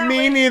can't Me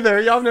wait. neither.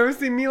 Y'all have never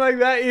seen me like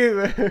that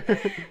either.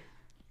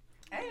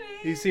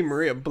 Anyways, You see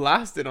Maria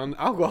blasted on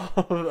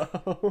alcohol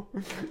though.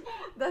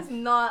 that's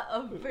not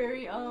a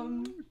very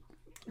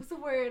what's the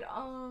word? It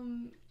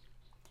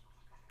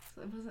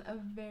wasn't a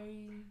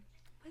very,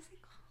 what's it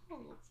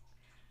called?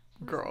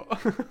 Girl.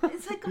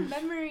 It's like a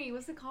memory.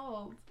 What's it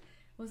called?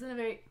 Wasn't a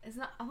very. It's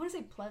not. I want to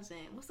say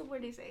pleasant. What's the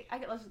word they say?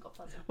 Let's just go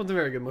pleasant. Well, it's a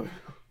very good movie.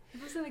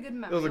 It wasn't a good It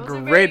memory. was a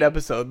wasn't great very-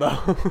 episode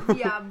though.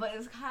 Yeah, but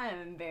it's kind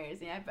of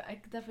embarrassing. I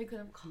definitely could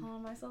have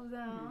calmed myself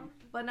down.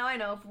 But now I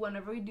know if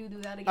whenever we do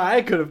that again.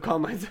 I could have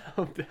calmed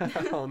myself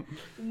down.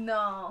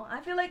 No,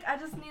 I feel like I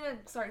just need to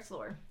start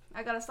slower.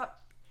 I gotta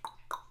stop.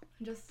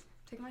 Just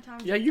take my time.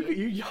 Yeah,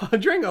 y'all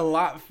drank a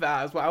lot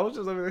fast, but I was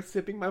just over there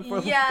sipping my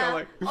foot. Yeah.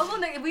 Like, Also,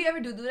 like, if we ever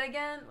do that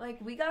again,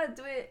 like, we gotta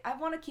do it. I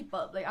want to keep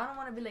up. Like, I don't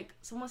want to be like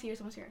someone's here.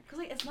 Cause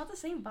like it's not the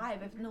same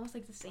vibe if no one's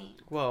like the same.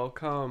 well,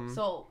 come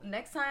So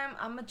next time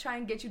I'm gonna try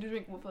and get you to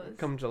drink with us.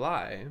 come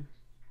July,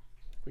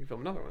 we can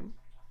film another one.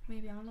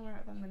 Maybe I don't know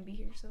if I'm gonna be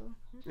here. So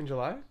In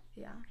July?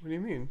 yeah. What do you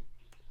mean?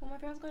 Well, my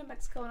parents going to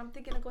Mexico, and I'm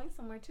thinking of going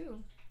somewhere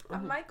too. I Oh.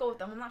 might go with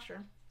them. I'm not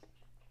sure.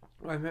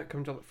 I meant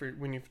come July for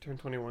when you turn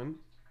 21.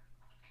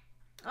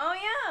 Oh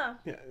yeah.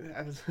 Yeah,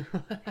 I was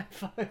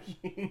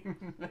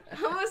fucking.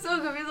 I was so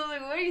confused. I was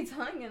like, "What are you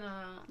talking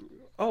about?"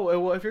 Oh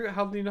well, if you're,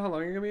 how do you know how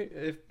long you're gonna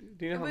be?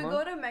 Do you know If how we long?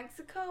 go to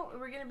Mexico,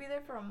 we're gonna be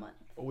there for a month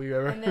We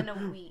ever. and then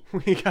a week.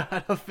 We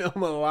gotta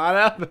film a lot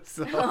of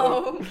episodes.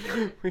 No.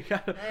 We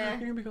gotta. Eh. You're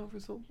gonna be gone for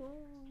so long.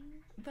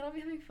 But I'll be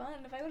having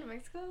fun if I go to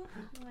Mexico.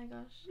 Oh my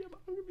gosh. Yeah, but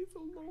I'm gonna be so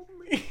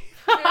lonely.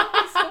 It'll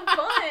be so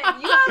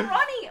fun. You have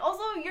Ronnie.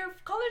 Also, your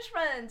college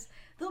friends.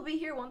 They'll be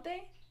here, won't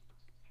they?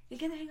 You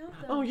can hang out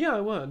with them. Oh yeah,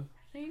 I would.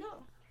 There you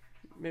go.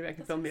 Maybe I can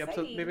That's film the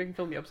episode. exciting. Maybe I can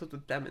film the episodes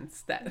with them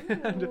instead.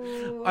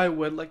 Ooh. I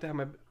would like to have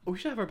my. We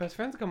should have our best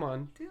friends come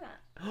on. Do that.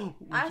 Oh,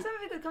 I asked him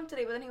if he could come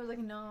today, but then he was like,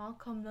 "No, I'll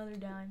come another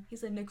time." He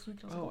said next week.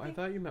 I was oh, like, I okay.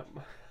 thought you meant.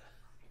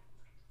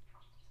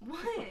 What?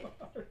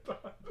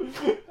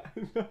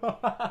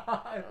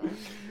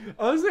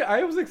 Honestly,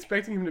 I was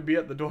expecting him to be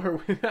at the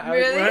door when I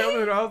Really?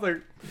 opened it. I was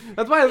like,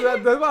 that's why I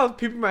was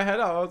peeping my head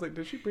out. I was like,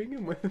 did she bring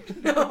him with?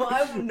 No,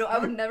 I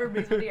would never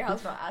bring someone to your house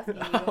without asking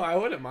you. Oh, I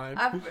wouldn't mind.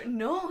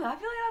 No, I feel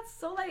like that's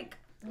so like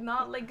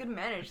not like good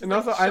manners. Just, And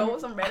like, also, show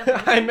some random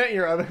person. I met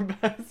your other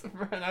best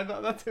friend. I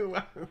thought that's who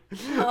I was.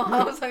 Oh,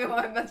 I was talking about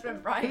my best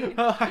friend Brian.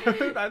 Oh, I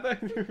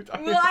thought you were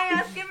talking. Well, I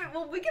asked him.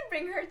 Well, we can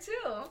bring her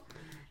too.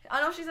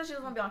 I know she said she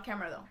doesn't want to be on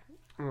camera though.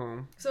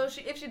 Oh. So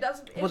if she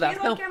does, if Well, she's that's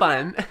on no camera,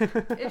 fun.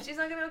 if she's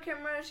not gonna be on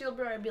camera, she'll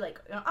be like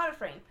out of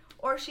frame.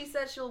 Or she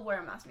said she'll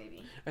wear a mask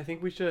maybe. I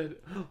think we should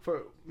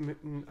for.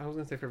 I was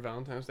gonna say for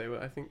Valentine's Day,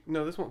 but I think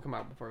no, this won't come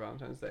out before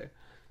Valentine's Day.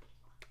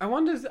 I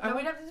wanted to. No,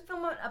 we'd have to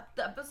film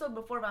the episode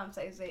before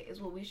Valentine's Day is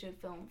what we should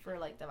film for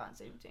like the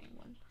Valentine's Day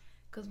one,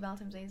 because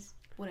Valentine's Day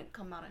wouldn't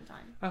come out in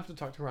time. I have to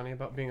talk to Ronnie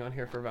about being on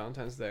here for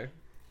Valentine's Day.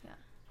 Yeah.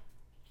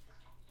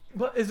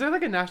 But is there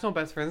like a National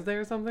Best Friends Day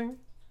or something?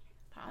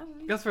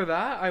 Probably. Because for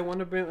that, I want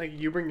to bring like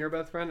you bring your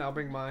best friend, I'll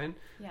bring mine,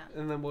 Yeah.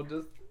 and then we'll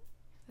just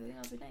I think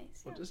that'll be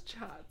nice. we'll Yeah. just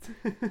chat.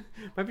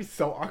 Might be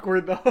so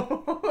awkward though.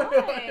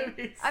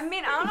 Why? I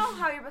mean, I don't know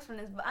how your best friend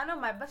is, but I know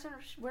my best friend.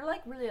 We're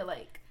like really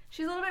alike.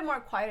 She's a little bit more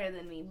quieter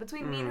than me.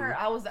 Between me and her,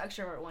 I was the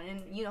extrovert one,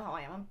 and you know how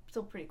I am. I'm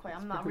still pretty quiet.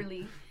 I'm not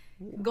really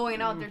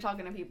going out there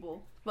talking to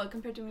people. But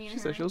compared to me and She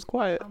her, said she was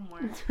quiet. I'm more.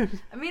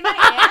 I mean,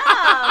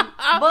 I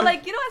am. But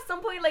like, you know, at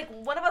some point, like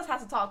one of us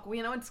has to talk.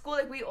 You know, in school,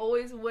 like we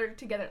always work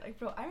together. Like,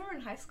 bro, I remember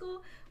in high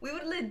school, we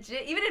would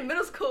legit, even in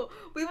middle school,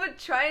 we would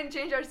try and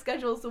change our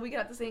schedules so we could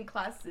have the same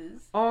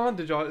classes. Oh,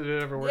 did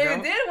it ever work Yeah, out?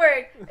 it did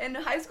work. In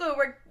high school, it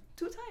worked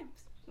 2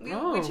 times. We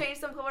Oh. changed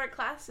some of our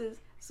classes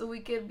so we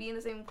could be in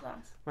the same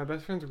class. My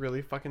best friend's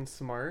really fucking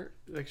smart.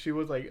 Like she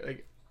was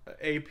like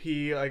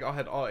AP, like I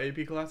had all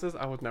AP classes.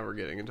 I was never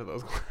getting into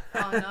those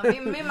classes. Oh no,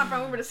 me and my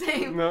friend, we were the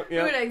same. No,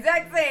 yeah. We were the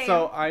exact same.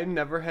 So I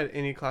never had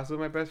any classes with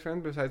my best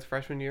friend besides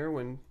freshman year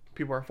when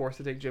people are forced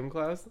to take gym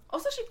class.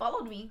 Also, she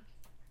followed me.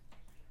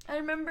 I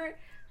remember,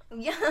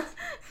 yeah,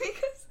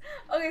 because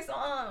okay,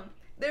 so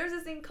there was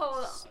this thing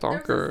called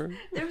Stalker.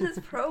 There was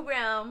this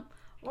program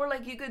where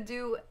like you could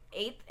do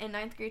 8th and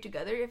 9th grade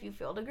together if you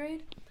failed a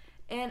grade,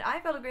 and I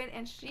failed a grade,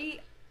 and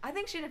I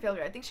think she didn't fail a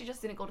grade. I think she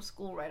just didn't go to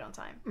school right on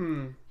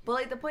time. But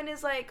like the point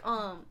is like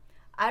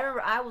I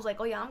remember I was like,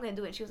 oh yeah, I'm gonna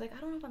do it. And she was like, I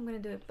don't know if I'm gonna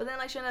do it. But then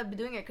like she ended up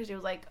doing it because she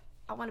was like,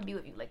 I want to be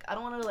with you. Like I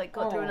don't want to like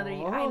go through another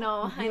year. I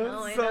know.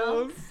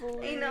 So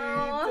sweet. I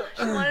know.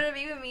 She wanted to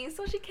be with me,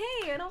 so she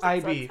came. And I was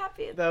like, IB. so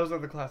happy. Those are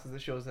the classes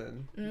that she was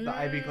in. The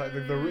IB class,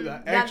 like the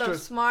Yeah, extra,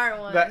 those smart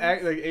ones. like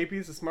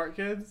AP's the smart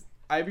kids.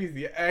 IB's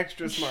the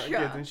extra smart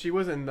Yeah. kids, and she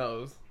was in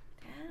those.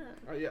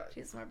 Damn. Yeah.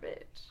 She's a smart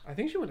bitch. I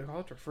think she went to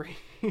college for free.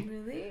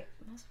 Really?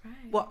 That's right.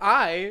 Well,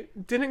 I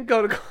didn't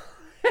go to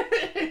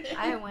college.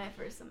 I went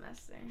for a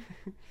semester.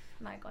 I'm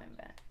not going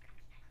back.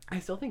 I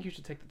still think you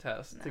should take the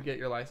test to No. get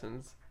your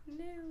license.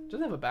 No.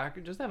 Just have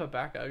a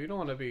backup. You don't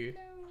want to be.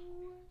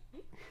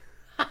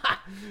 No.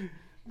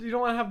 You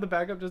don't want to have the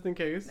backup just in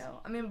case? No,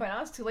 I mean by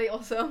now it's too late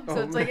also, so Oh,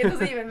 it's like it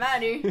doesn't even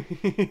matter. Even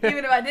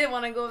if I did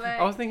want to go back.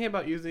 I was thinking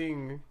about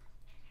using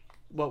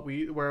where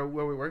we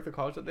work, the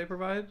college that they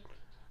provide.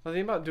 I was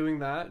thinking about doing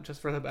that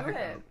just for the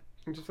backup.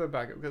 Just for the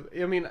backup, because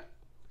I mean,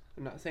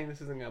 I'm not saying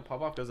this isn't gonna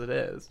pop off because it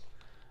is,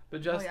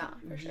 but just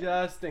for sure.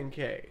 just in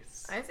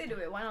case. I say do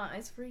it. Why not?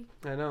 It's free.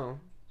 I know,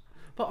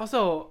 but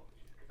also,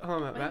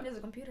 There's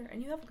a computer,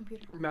 and you have a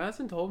computer.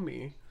 Madison told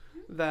me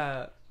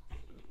that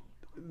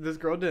this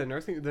girl did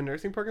the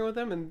nursing program with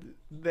them, and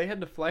they had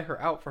to fly her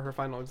out for her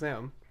final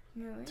exam.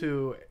 Really?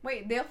 To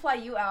wait, they'll fly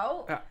you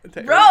out?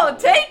 to Bro, Arizona.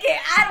 take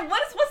it!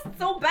 What's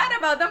so bad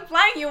about them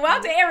flying you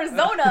out to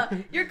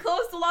Arizona? You're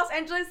close to Los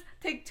Angeles.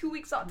 Take 2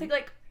 weeks off. Take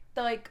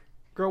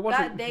Girl, what's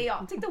that day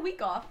off. Take the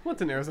week off.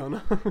 What's in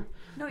Arizona?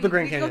 No, The you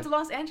Grand go Canyon. to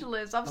Los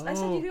Angeles. I said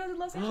Oh. you go to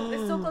Los Angeles.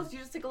 It's so close. You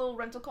just take a little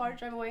rental car,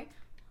 drive away.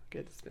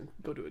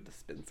 Go to a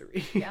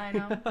dispensary. Yeah, I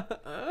know.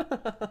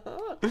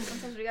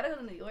 Sometimes we gotta go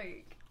to New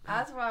York.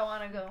 That's where I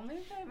want to go.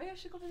 Maybe I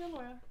should go to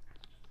Delaware.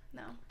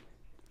 No,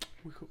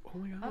 Oh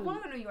my god. I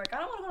want to go to New York. I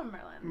don't want to go to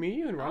Maryland. Me,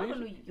 you, and I wanna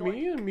Ronnie. go to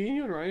New York. Me,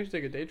 you, and Ronnie should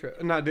take a day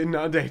trip. Not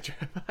a day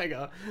trip.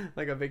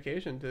 like a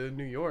vacation to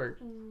New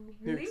York, New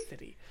Really? York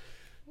City.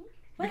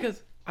 What?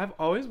 Because I've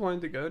always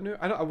wanted to go to New.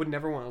 I would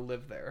never want to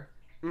live there.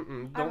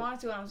 I wanted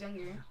to when I was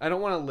younger. I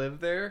don't want to live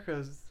there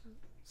because it's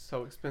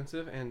so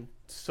expensive and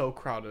so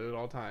crowded at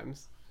all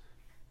times.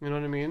 You know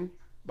what I mean?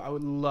 But I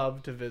would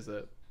love to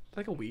visit,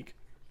 like a week.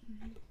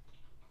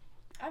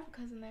 I have a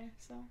cousin there,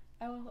 so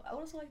I would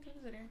also like to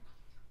visit her.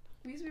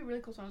 We used to be really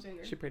close when I was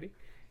younger. Is she pretty?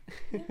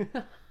 We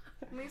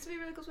used to be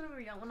really close when we were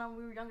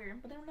younger,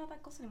 but then we're not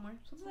that close anymore.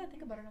 Sometimes I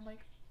think about it, I'm like,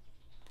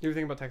 You ever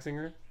think about texting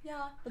her?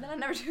 yeah, but then I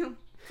never do.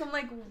 So I'm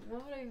like,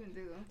 what would I even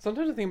do?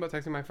 Sometimes I think about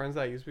texting my friends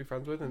that I used to be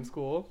friends with in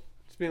school.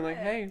 Just being like,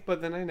 Yeah. hey,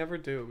 but then I never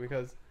do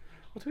because,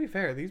 well, to be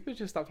fair, these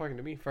bitches stopped talking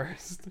to me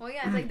first. Well,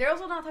 yeah, it's like they're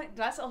also not talking.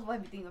 That's also what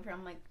I'm thinking of her.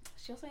 I'm like,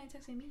 she also ain't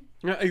texting me.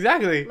 Yeah,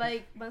 exactly.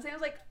 Like, but I'm saying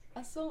it's like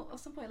at some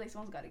point, like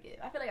someone's got to give.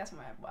 I feel like that's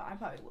what I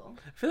probably will.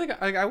 I feel like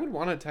I would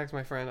want to text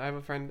my friend. I have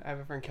a friend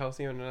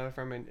Kelsey and another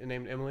friend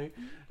named Emily.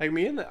 Like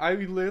me and I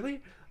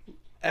literally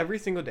every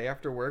single day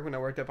after work when I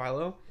worked at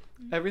Pilo,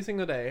 every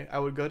single day I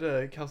would go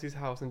to Kelsey's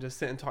house and just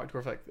sit and talk to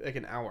her for like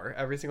an hour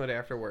every single day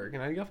after work,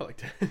 and I'd go for like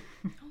 10.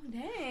 Oh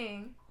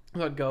dang.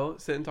 So I'd go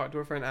sit and talk to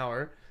her for an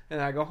hour,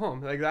 and I go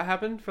home. Like that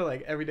happened for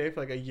like every day for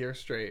like a year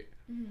straight,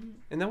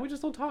 and then we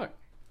just don't talk.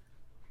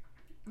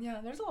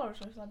 Yeah, there's a lot of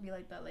shows that be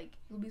like that. Like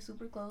you'll be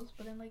super close,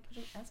 but then like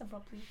you just answer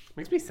abruptly.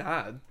 Makes me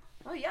sad.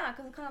 Oh yeah,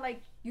 because it's kind of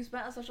like you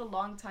spent such a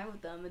long time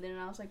with them, and then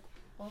I was like,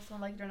 also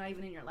like they're not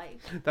even in your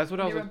life. That's what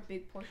I was. They're a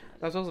big portion of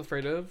it. That's what I was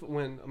afraid of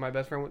when my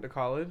best friend went to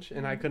college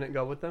and I couldn't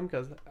go with them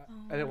because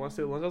I didn't want to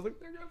stay alone. I was like,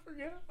 they're gonna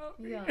forget about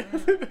me. Yeah.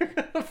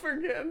 They're gonna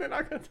forget and they're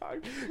not gonna talk.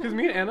 Because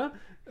me and Anna,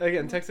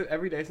 again, texted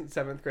every day since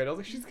 7th grade. I was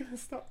like, she's gonna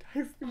stop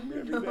texting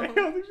me every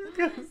day. I was like, she's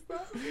gonna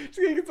stop. She's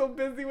gonna get so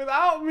busy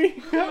without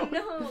me. Oh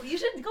no, you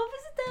should go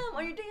visit them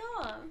on your day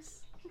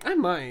offs. I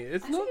might.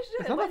 It's I not. think you should.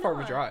 It's not Why that far of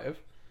a not? drive.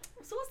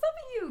 So what's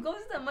stopping you? Go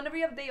visit them whenever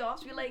you have day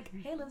offs. Be like,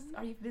 hey,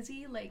 are you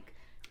busy? Like,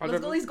 I'll let's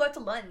drive- go at least go out to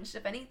lunch,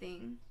 if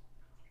anything.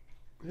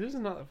 This is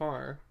not that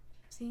far.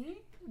 See?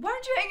 Why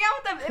aren't you hanging out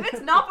with them? If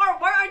it's not far,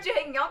 why aren't you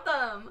hanging out with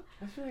them?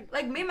 I feel like.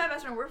 Like, me and my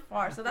best friend, we're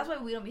far, so that's why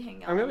we don't be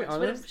hanging out. I'm gonna be much.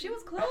 But honest. if she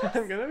was close,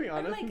 I'm gonna be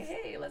I'd be honest. like,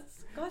 hey,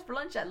 let's go out for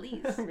lunch at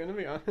least. I'm gonna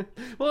be honest.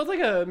 Well, it's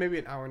like maybe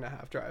an hour and a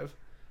half drive.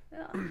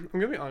 Yeah. I'm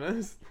gonna be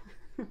honest.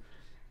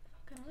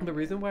 The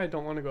reason why I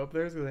don't want to go up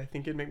there is because I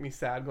think it'd make me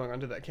sad going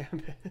onto that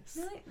campus.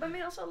 Really? But I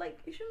mean, also, like,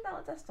 you shouldn't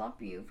let that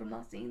stop you from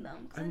not seeing them.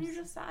 Because then I'm you're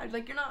just sad.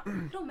 Like, you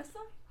don't miss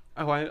them?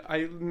 Oh,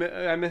 I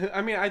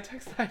mean, I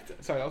text.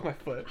 Sorry, that was my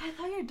foot. I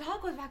thought your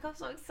dog was back. I was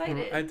so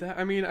excited.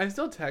 I mean, I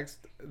still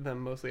text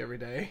them mostly every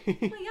day.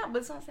 Well, yeah, but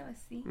it's not the same as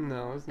seeing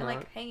No, it's and, not.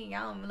 like, hanging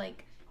out and,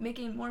 like,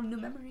 making more new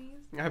memories.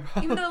 I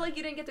probably, Even though, like,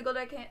 you didn't get to go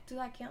to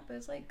that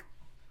campus, like,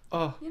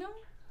 oh, you know?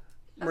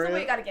 That's the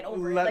way you gotta get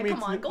over it. Like,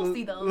 come on, go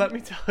see them. Let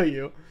me tell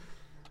you,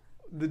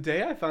 the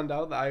day I found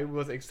out that I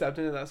was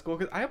accepted into that school,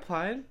 because I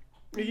applied.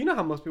 You know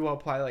how most people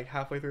apply like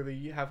halfway through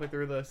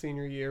the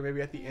senior year, maybe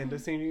at the end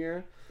of senior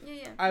year.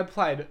 Yeah. I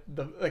applied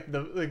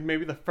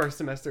maybe the first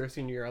semester of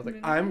senior year. I was like,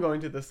 Really? I'm going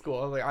to this school.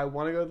 I was like, I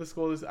want to go to this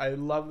school. I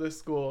love this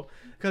school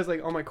because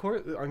like on my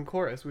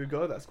chorus, we'd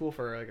go to that school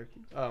for like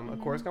a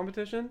chorus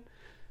competition.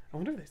 I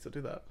wonder if they still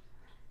do that.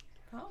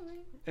 Probably.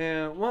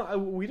 And well,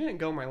 we didn't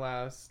go my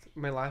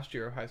last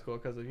year of high school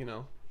because of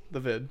the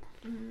vid.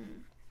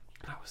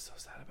 I was so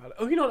sad about it.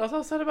 Oh, you know what else I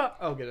was sad about?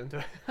 I'll get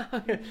into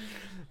it.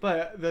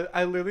 But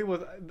I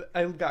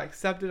got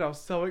accepted. I was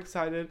so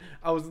excited.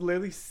 I was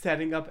literally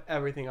setting up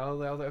everything. I was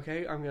like,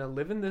 okay, I'm going to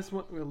live in this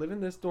one. I'm going to live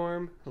in this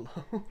dorm.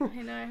 Hello.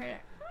 I know, I heard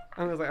it.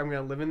 I was like, I'm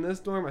going to live in this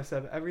dorm. I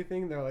set up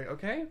everything. They're like,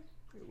 okay,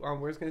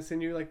 we're just going to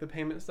send you like the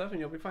payment stuff and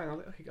you'll be fine. I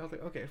was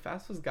like, okay,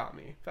 FAFSA's got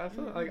me.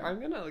 FAFSA, like, I'm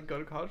going to like go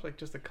to college like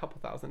just a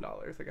couple $1,000.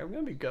 Like, I'm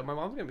going to be good. My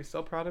mom's going to be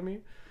so proud of me.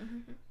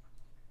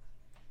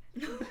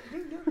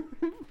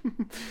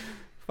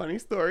 Funny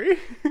story.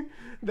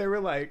 They were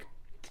like,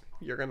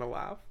 you're gonna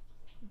laugh.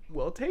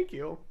 We'll take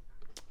you.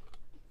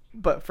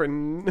 but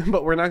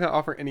we're not gonna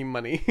offer any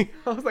money.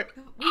 I was like,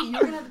 Wait,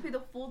 you're gonna have to pay the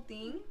full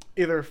thing?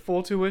 either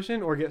full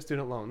tuition or get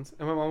student loans.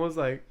 And my mom was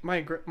like,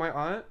 my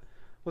aunt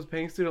was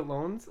paying student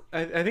loans.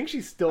 I think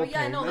she's still Oh yeah,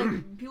 I paying know. them.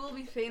 Like people will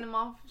be paying them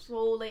off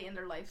so late in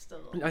their life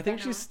still. I think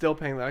know. she's still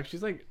paying that.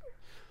 She's like,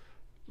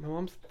 my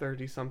mom's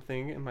 30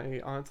 something, and my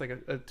aunt's like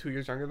a 2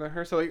 years younger than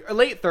her, so like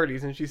late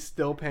 30s, and she's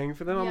still paying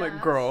for them. I'm like,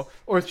 Yes. girl,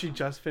 or she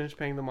just finished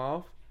paying them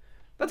off.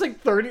 That's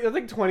like 30. That's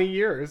like 20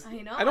 years.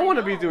 I know. I don't want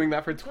to be know. doing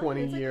that for But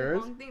 20 it's, like, years.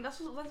 The wrong thing.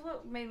 That's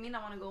what made me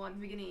not want to go at the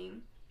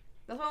beginning.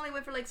 That's why I only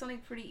went for like something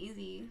pretty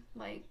easy.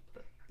 Like,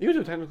 You went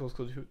to a technical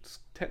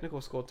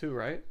school too,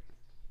 right?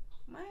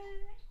 what?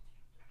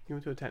 You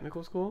went to a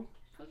technical school?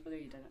 What are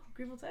you doing?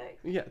 Greenville Tech?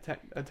 Yeah,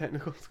 a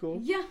technical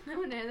school. Yeah, I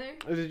went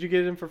there. Did you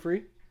get it in for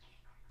free?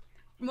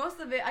 Most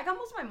of it, I got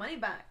most of my money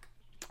back.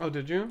 Oh,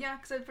 did you? Yeah,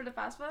 because for the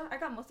FAFSA, I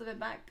got most of it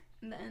back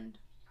in the end.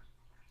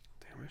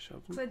 Damn, I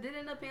shoved. Because I did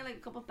end up paying like a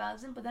couple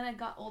thousand, but then I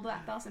got all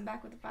that $1,000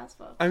 back with the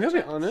FAFSA. I'm gonna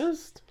be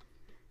honest.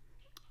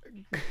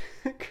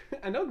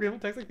 I know Greenville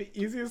Tech's like the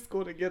easiest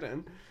school to get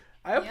in.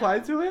 I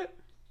applied to it.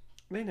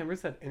 They never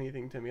said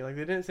anything to me. Like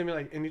they didn't send me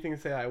like anything to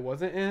say I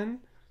wasn't in.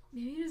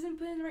 Maybe you just didn't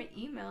put in the right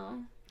email.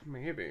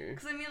 Maybe.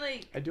 Because I mean,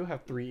 like, I do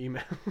have 3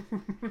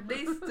 emails.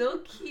 they still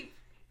keep.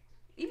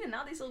 Even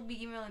now, they still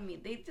be emailing me.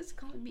 They just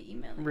constantly be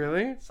emailing.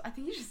 Really? So I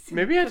think you just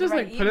Maybe I put just the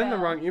like right put in the email.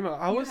 wrong email.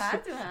 I You was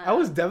had to have. I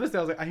was devastated.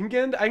 I was like, I can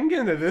get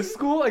into this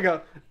school, like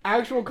a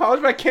actual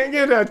college, but I can't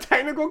get into a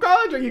technical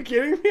college. Are you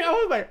kidding me? I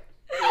was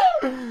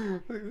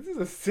like, this is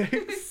a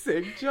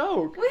sick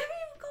joke. We haven't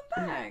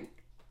even gone back.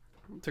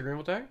 To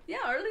Greenville Tech? Yeah,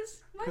 or at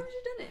least why haven't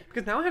you done it?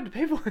 Because now I have to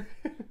pay for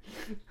it.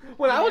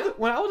 when I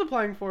was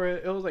applying for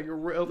it, it was like No,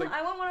 I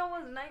went when I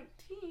was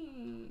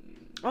 19.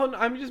 oh no,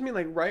 I just mean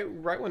like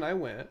right when I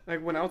went,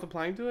 like when I was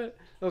applying to it,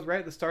 it was right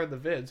at the start of the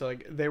vid, so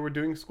like they were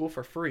doing school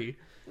for free.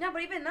 Yeah,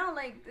 but even now,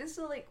 like, this is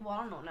like, well,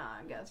 I don't know now,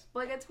 I guess.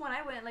 But like, it's when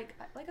I went, like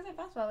I said,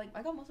 FAFSA, like,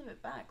 I got most of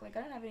it back. Like,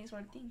 I didn't have any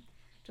sort of thing.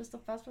 Just the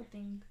FAFSA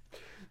thing.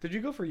 Did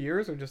you go for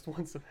years or just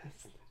one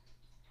semester?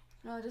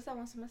 No, just that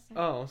one semester.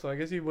 Oh, so I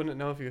guess you wouldn't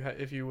know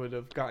if you would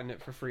have gotten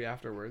it for free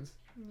afterwards.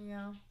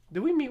 Yeah.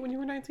 Did we meet when you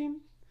were 19?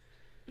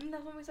 And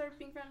that's when we started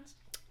being friends.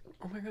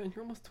 Oh my god, and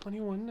you're almost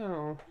 21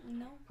 now. I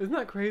know. Isn't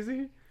that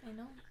crazy? I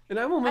know. And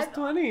I'm almost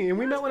 20, and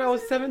we you're met when I was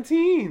crazy.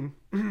 17.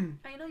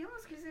 I know, you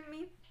almost kissing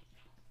me.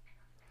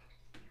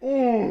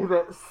 Oh,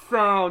 that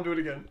sound. Do it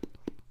again.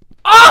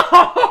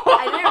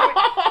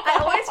 I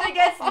always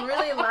forget it's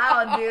really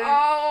loud, dude.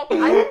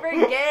 I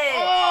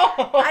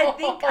forget. I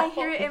think I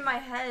hear it in my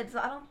head,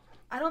 so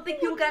I don't think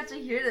people can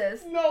actually hear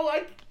this. No,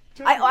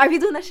 I be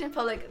doing that shit in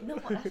public. No,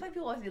 that's why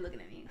people always be looking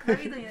at me. I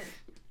be doing it.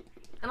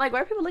 I'm like,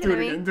 why are people looking Do at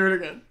it me? again. Do it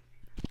again.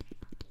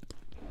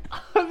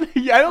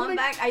 Yeah, I don't Going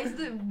think. back, I used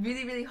to do it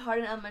really, really hard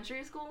in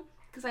elementary school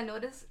because I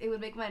noticed it would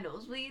make my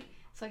nose bleed,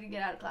 so I could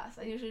get out of class.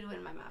 I usually do it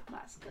in my math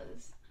class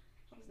because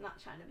I was not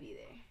trying to be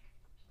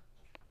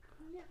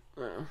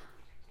there.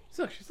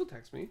 So she still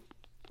texts me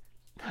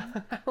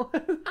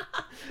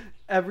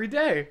every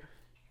day.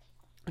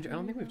 I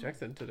don't think we've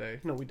texted today.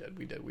 No, we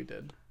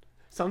did.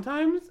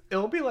 Sometimes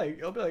it'll be like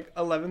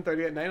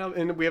 11:30 at night,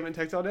 and we haven't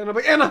texted all day. And I'm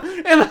like,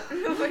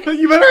 Anna,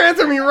 you better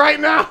answer me right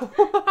now.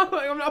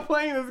 I'm not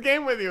playing this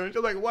game with you. And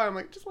she's like, why? I'm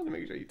like, just want to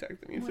make sure you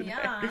texted me Well, today.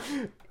 yeah.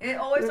 It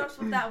always starts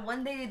with that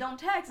one day they don't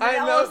text. I And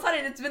then all know. of a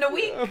sudden it's been a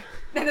week.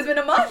 Then it's been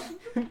a month.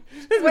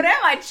 What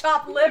am I,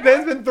 chopped liver?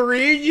 It's been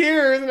 3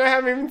 years, and I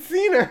haven't even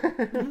seen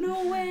her.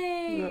 No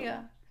way. No.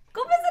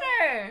 Go visit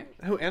her.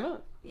 Who,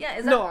 Anna? Yeah,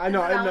 is that, No, I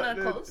know. is that I one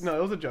know. close? No,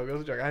 it was a joke.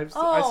 I Oh,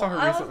 saw her recently.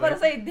 I was about to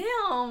say,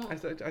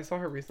 damn. I saw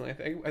her recently.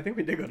 I think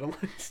we did go to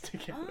lunch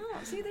together. Oh,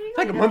 see, there you It's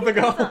go. like a You month gotta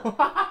ago. get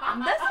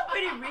some- That's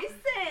pretty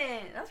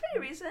recent. That's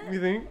pretty recent.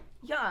 You think?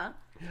 Yeah.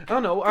 I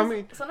don't know. I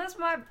mean, Sometimes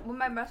with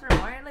my best friend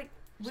Mario, like,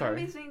 we Sorry.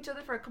 don't be seeing each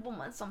other for a couple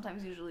months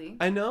sometimes usually.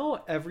 I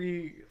know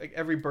every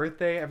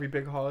birthday, every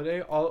big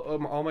holiday,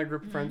 all my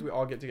group of friends, we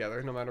all get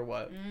together no matter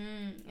what.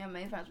 Yeah,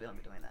 many times we don't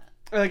be doing that.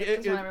 Like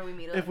Just whenever we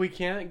meet up. if we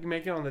can't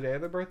make it on the day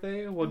of the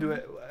birthday, we'll do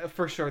it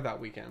for sure that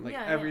weekend. Like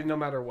Yeah, yeah. no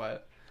matter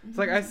what. It's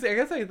like I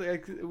guess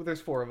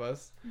there's 4 of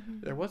us.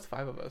 There was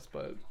 5 of us,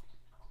 but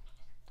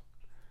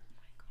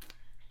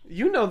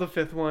you know the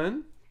 5th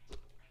one,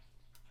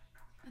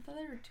 I thought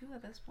there were 2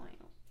 at this point.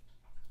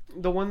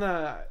 the one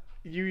that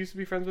you used to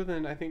be friends with,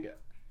 and I think Yeah,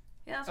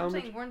 that's what I'm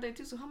saying. Weren't there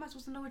 2? So how am I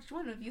supposed to know which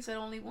one if you said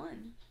only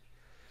 1?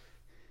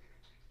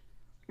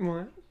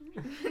 what?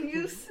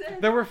 You said.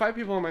 There were 5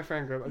 people in my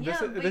friend group. Yeah,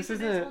 but This you said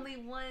there's isn't only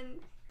 1,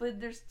 but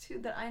there's 2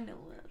 that I know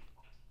of.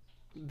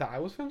 that I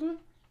was friends with.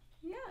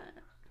 Yeah.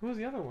 Who was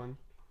the other one?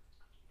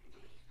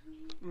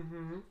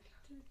 Mm-hmm.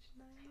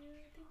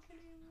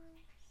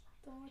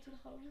 The one with the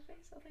Halloween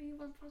face? I thought you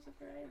weren't supposed to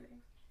for either.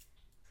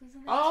 So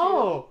isn't that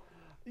Oh,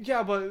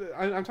 yeah, but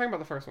I'm talking about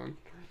the first one. 2?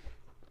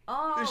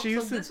 Oh, She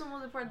used so to- this one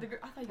was a part of the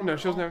group. I thought you No, were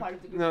she was all never. part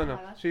of the group. No, Oh, no,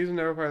 that's- she was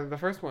never part of the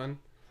first one.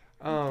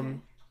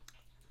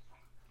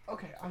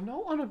 Okay, I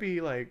don't want to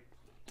be like.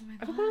 Oh my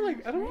I don't wanna, like,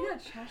 gosh, I don't why are you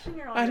wanna- trashing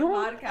her on I your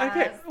don't. podcast.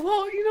 Okay,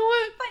 well, you know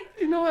what? Fine.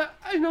 You know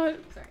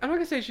what? Sorry. I'm not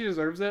gonna say she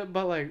deserves it,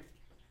 but like,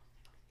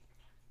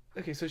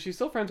 okay, so she's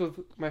still friends with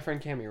my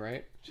friend Cammy,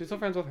 right? She's still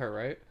friends with her,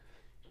 right?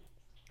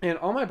 And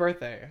on my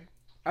birthday,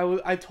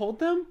 I told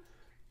them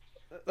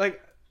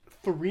like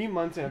 3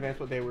 months in advance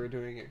what they were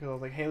doing it because I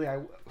was like, Haley,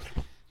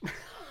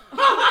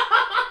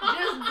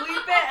 Just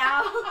bleep it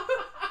out.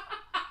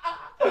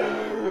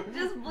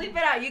 Just bleep it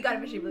out. You gotta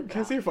be bleep it can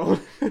I out. see your phone?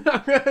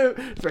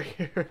 It's right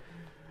here.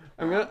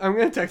 I'm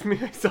gonna text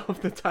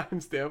myself the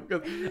timestamp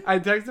because I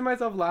texted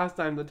myself last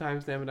time the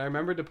timestamp and I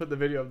remembered to put the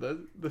video of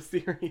the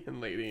Syrian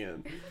lady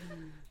in.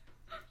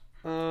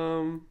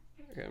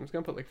 Okay, I'm just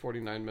gonna put like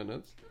 49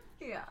 minutes.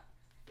 Yeah.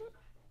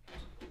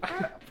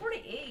 Or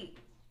 48.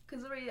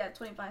 Because we're already at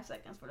 25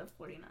 seconds for the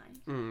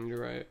 49. You're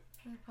right.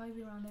 It'll probably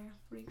be around there.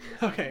 40.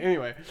 Okay,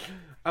 anyway,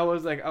 I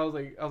was like,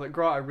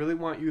 girl, I really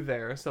want you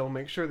there, so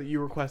make sure that you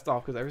request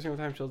off because every single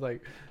time she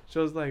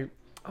was like,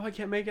 oh, I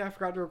can't make it, I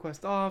forgot to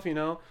request off, you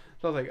know.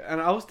 So I was like,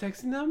 and I was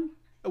texting them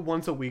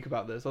once a week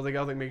about this. I was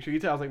like, make sure you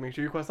make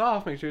sure you request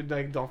off, make sure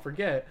like don't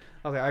forget.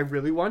 I was like, I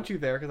really want you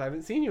there because I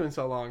haven't seen you in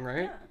so long,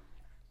 right? Yeah.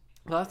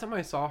 The last time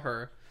I saw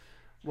her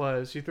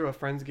was she threw a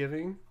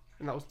Friendsgiving,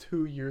 and that was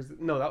 2 years.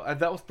 No,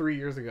 that was 3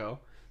 years ago.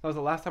 That was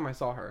the last time I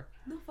saw her.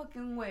 No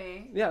fucking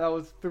way. Yeah, that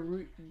was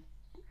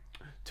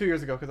 2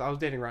 years ago because I was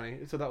dating Ronnie.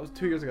 So that was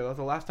 2 years ago. That was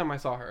the last time I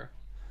saw her.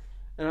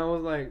 And I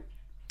was like,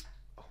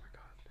 oh my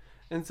God.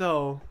 And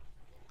so,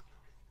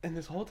 and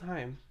this whole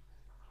time,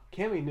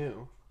 Cammy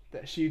knew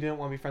that she didn't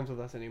want to be friends with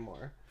us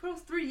anymore. For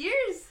those 3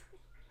 years?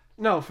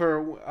 No,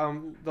 for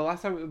the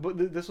last time, but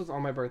this was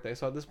on my birthday.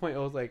 So at this point, it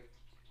was like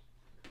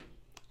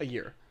a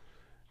year.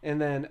 And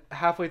then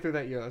halfway through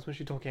that year, that's when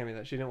she told Cammy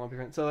that she didn't want to be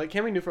friends. So like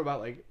Cammy knew for about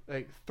like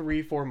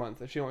 3-4 months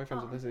that she didn't want to be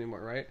friends with us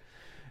anymore, right?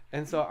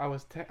 And so I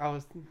was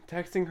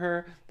texting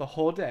her the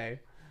whole day.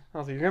 I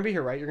was like, "You're gonna be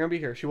here, right? You're gonna be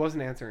here." She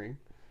wasn't answering.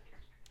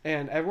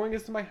 And everyone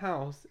gets to my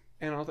house,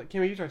 and I was like,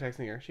 "Cammy, you try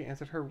texting her." She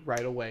answered her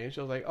right away, and she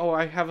was like, "Oh,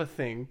 I have a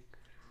thing."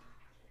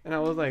 And I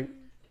was like,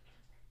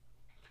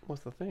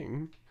 "What's the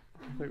thing?"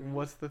 I was like,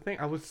 "What's the thing?"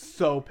 I was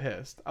so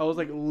pissed. I was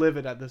like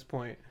livid at this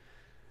point.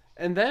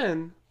 And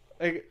then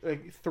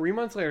like 3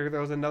 months later,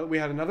 we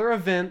had another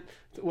event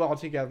all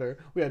together.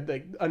 We had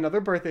like another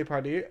birthday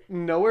party,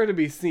 nowhere to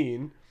be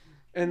seen.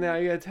 And then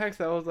I get a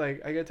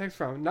text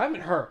from not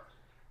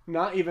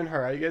even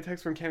her. I get a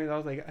text from Cammy that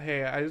was like,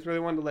 "Hey, I just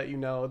really wanted to let you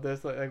know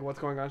this, like what's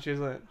going on. She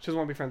doesn't want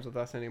to be friends with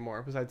us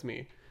anymore besides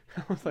me."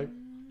 I was like,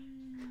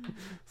 Did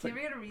you ever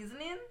get a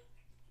reasoning?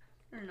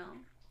 Or no?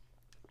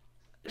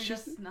 Or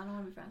She's- just not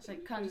want to be friends,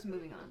 like kind of just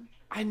moving on.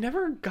 I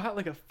never got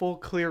like a full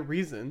clear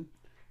reason.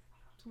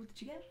 So what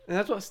did you get? And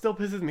that's what still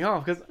pisses me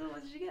off because So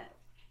what did you get?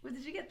 What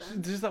did you get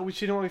then? just that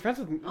she didn't want to be friends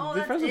with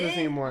That's us it?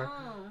 anymore.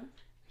 Oh.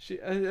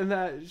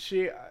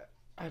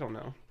 I don't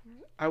know.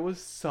 I was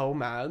so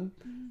mad.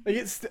 Like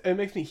it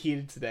makes me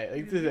heated today.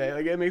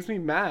 Like it makes me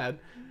mad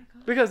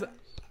because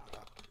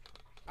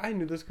I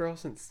knew this girl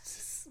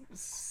since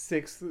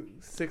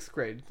sixth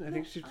grade. I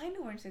think she. I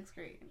knew her in 6th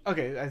grade.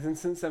 Okay, I think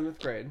since 7th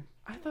grade.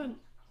 I thought.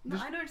 No,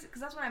 I know her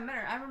because that's when I met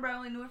her. I remember I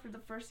only knew her for the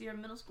first year of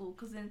middle school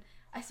because then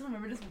I still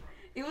remember this.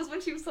 It was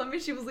when she was telling me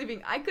she was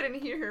leaving. I couldn't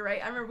hear her,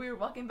 right? I remember we were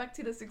walking back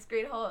to the 6th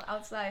grade hall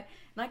outside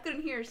and I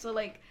couldn't hear her. So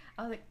like,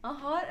 I was like,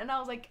 and I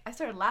was like, I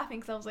started laughing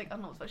because I was like, I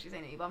don't know what she's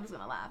saying to me, but I'm just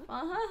gonna laugh.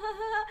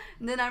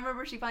 And then I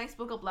remember she finally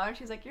spoke up loud and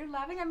she was like, "You're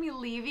laughing at me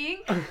leaving?"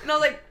 And I was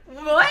like,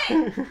 "What?"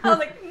 I was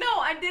like, "No,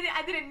 I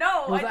didn't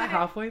know." Was that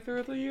halfway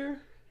through the year?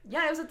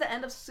 Yeah, it was at the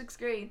end of 6th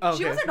grade. Oh,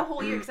 She okay. was there the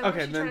whole year except Okay,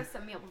 when she then- tried to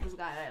set me up with this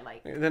guy that I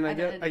like. Then I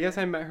at the guess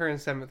I year. met her in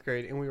 7th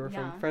grade, and we were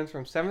Yeah. friends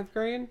from 7th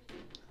grade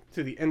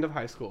to the end of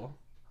high school.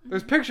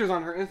 There's Mm-hmm. pictures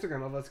on her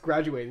Instagram of us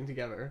graduating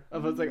together.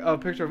 Of us like a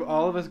picture of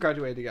all of us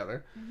graduating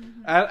together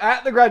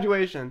at the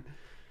graduation,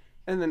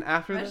 and then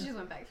after But that, she just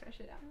went back to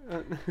shit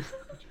out.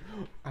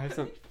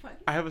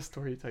 I have a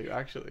story to tell you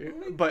actually,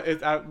 but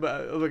it's out.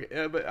 But look,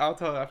 but I'll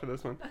tell it after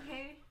this one.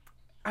 Okay.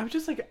 I'm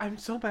just like I'm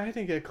so mad I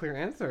didn't get a clear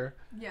answer,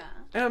 Yeah.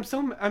 and I'm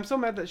so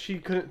mad that she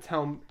couldn't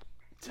tell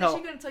She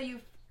couldn't tell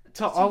you.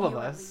 tell to all of you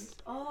at us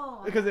least.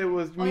 Oh. because it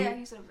was Oh me. yeah,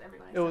 you said it was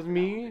everyone. It was except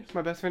me,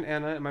 my best friend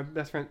Anna,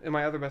 and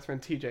my other best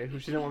friend TJ, who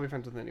she didn't want to be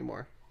friends with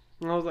anymore.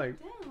 And I was like,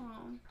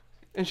 Damn.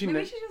 and she,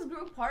 Maybe she just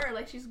grew apart,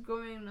 like she's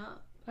growing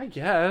up. I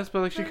guess,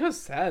 but like she But- could have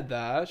said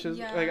that. She's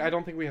Yeah. like, I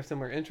don't think we have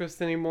similar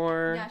interests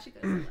anymore. Yeah, she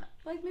could have said that.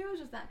 Like maybe it was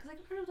just that, cause like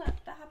I've heard of that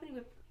happening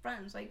with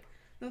friends. Like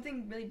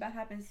nothing really bad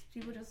happens.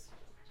 People just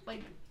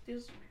like they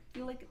just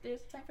feel like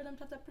there's time for them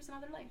to have that person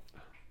out of their life.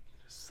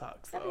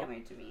 Sucks That'd though. be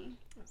weird to me.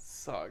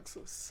 Sucks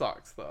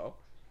though.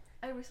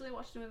 I recently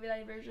watched the movie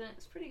Divergent.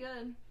 It's pretty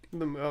good.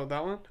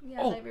 That one. Yeah,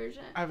 Oh,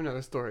 Divergent. I have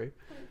another story.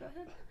 Okay, go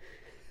ahead.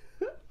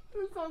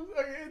 This sounds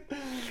so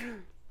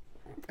good.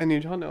 I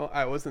need y'all to know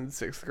I was in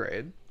 6th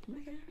grade.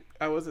 Okay.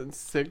 I was in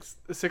sixth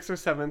or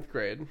 7th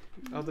grade.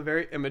 I was a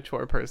very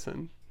immature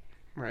person,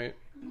 right?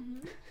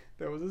 Mm-hmm.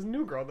 There was this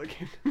new girl that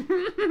came.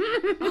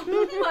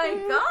 Oh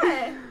my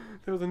god.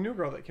 There was a new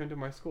girl that came to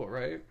my school,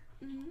 right?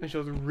 Mm-hmm. And she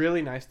was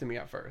really nice to me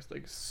at first,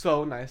 like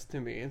so nice to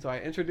me. And so I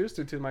introduced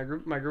her to my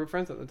group of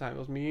friends at the time. It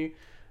was me,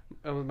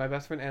 it was my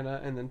best friend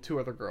Anna, and then 2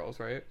 other girls,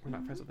 right? We're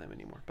not friends with them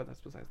anymore, but that's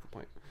besides the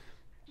point.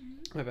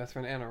 my best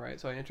friend Anna, right?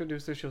 So I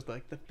introduced her. She was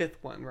like the 5th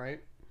one,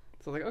 right?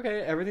 So like,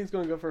 okay, everything's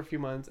going good for a few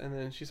months, and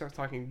then she starts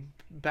talking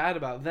bad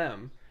about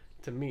them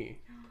to me.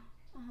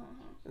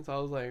 And so I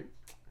was like,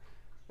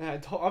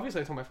 and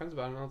obviously I told my friends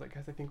about it, and I was like,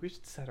 guys, I think we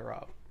should set her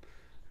up.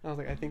 And I was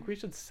like, I think we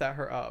should set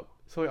her up.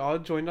 So we all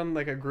joined on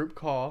like a group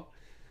call,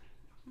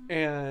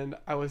 and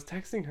I was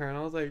texting her, and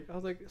I was like,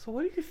 so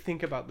what do you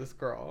think about this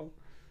girl?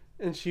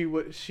 And she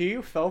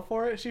fell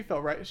for it. She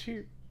fell right.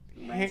 She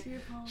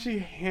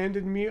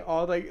handed me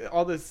all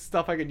this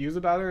stuff I could use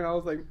about her, and I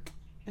was like,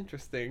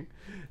 interesting.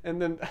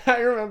 And then I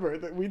remember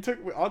that we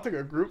all took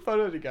a group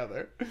photo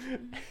together,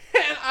 and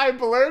I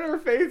blurred her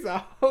face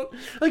out.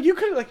 Like you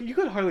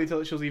could hardly tell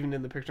that she was even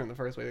in the picture in the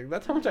first place. Like,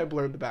 that's how much I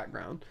blurred the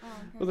background. Oh, okay.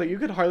 I was like, you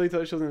could hardly tell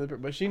that she was in the picture,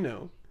 but she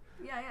knew.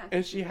 Yeah.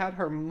 And she had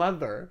her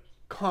mother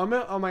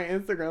comment on my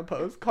Instagram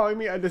post calling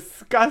me a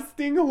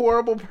disgusting,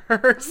 horrible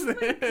person.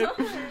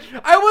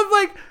 Oh I was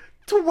like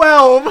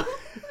 12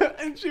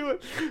 and she was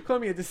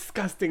calling me a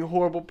disgusting,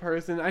 horrible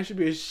person. I should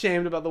be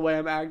ashamed about the way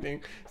I'm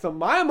acting. So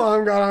my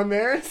mom got on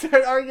there and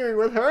started arguing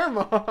with her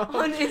mom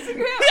on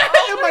Instagram.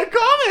 Yeah, in my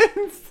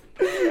comments.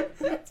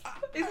 Is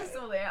it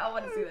still there? I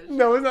want to see this.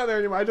 No, it's not there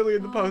anymore. I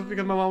deleted the post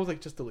because my mom was like,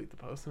 just delete the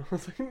post. And I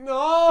was like,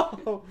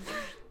 no.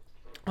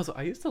 Also,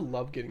 I used to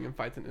love getting in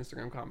fights in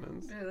Instagram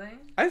comments. Really?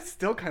 I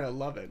still kind of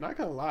love it. Not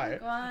gonna lie.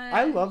 What?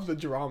 I love the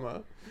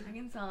drama. I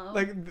can tell.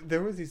 Like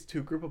there was these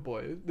two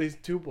boys.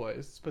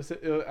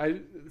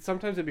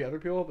 Sometimes it'd be other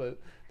people,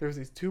 but there was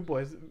these 2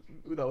 boys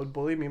that would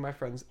bully me and my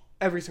friends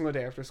every single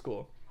day after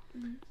school.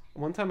 Mm-hmm.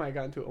 One time I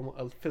got into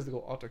a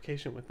physical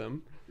altercation with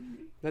them.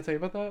 Did I tell you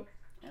about that?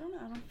 I don't know.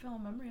 I don't feel a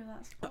memory of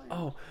that story.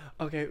 Oh,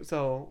 okay.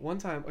 So one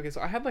time, so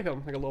I had like a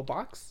little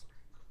box.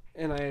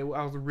 And I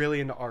was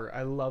really into art.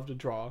 I love to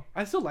draw.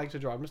 I still like to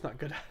draw. I'm just not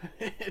good at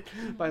it.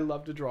 But I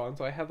love to draw. And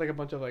so I had like a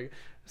bunch of like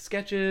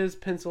sketches,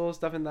 pencils,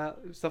 stuff like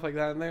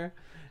that in there.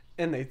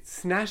 And they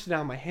snatched it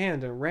out of my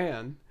hand and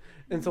ran.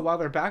 And so while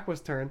their back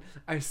was turned,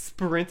 I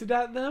sprinted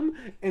at them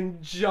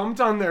and jumped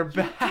on their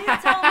back. You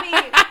didn't tell me.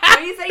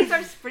 When you said you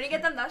started sprinting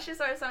at them, that shit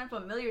started sounding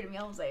familiar to me.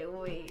 I was like,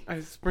 wait.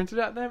 I sprinted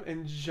at them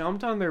and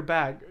jumped on their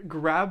back,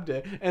 grabbed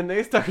it, and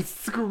they started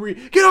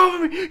screaming, "Get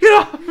off of me! Get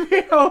off of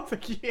me!" I was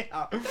like,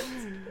 yeah.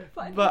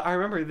 But I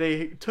remember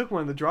they took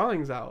one of the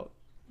drawings out.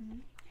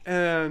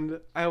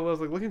 And I was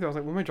like looking through, I was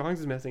like, well, my drawings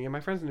is missing. And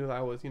my friends knew that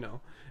I was, and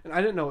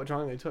I didn't know what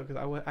drawing they took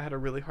because I had a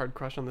really hard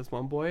crush on this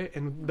one boy.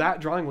 And that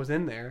drawing was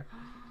in there.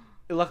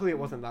 Luckily, it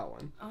wasn't that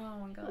one. Oh,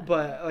 my God.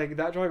 But, like,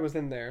 that drawing was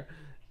in there.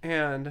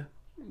 And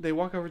they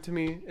walk over to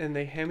me and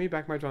they hand me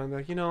back my drawing. They're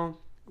like,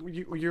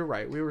 you're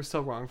right. We were so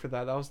wrong for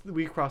that.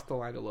 We crossed the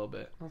line a little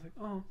bit. I was like,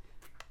 oh,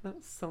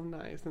 that's so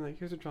nice. And like,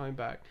 here's a drawing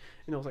back.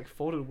 And it was like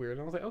folded weird.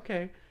 And I was like,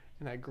 okay.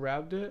 And I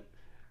grabbed it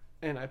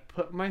and I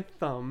put my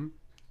thumb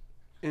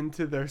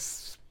into their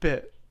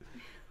spit.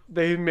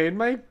 They made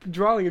my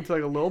drawing into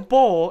like a little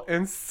bowl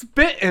and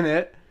spit in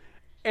it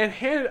and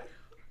handed.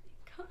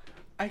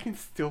 I can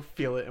still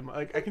feel it.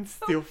 I can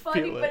still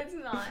feel it. But it's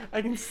not.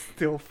 I can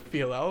still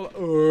feel it.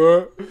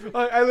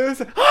 I literally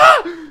said,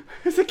 ah!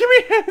 I said, give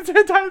me hand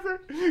sanitizer.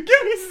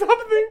 Give me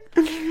something.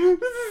 This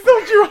is so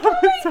traumatizing.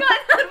 Oh my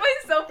God, that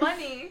was so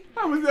funny.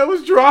 That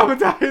was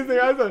traumatizing.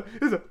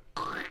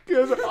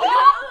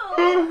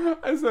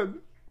 I said,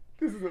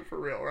 this isn't for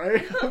real,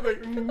 right? I was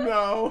like,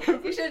 no.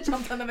 You should have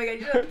jumped on them again.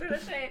 You should have threw the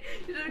shit.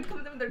 You should have come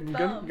to them with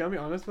their thumb. Gotta be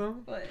honest though.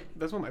 What?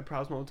 That's one of my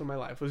proudest moments of my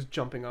life was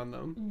jumping on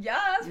them. Yeah,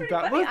 that's pretty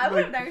funny. I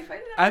would have never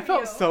fighted that. I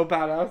felt so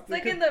badass. It's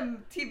like in the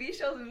TV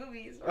shows and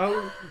movies. I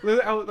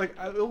was like,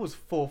 it was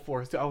full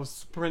force. Dude. I was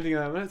sprinting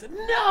at them and I said,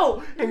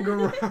 no! And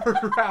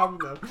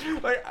grabbed them.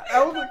 Like,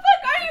 I was like,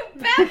 fuck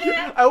are you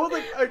back?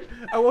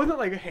 I wasn't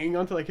like hanging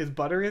onto like his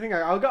butt or anything.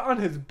 I got on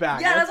his back.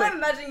 Yeah, that's what I'm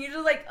imagining. You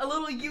just like a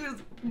little you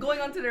is going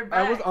onto their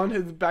back. I was on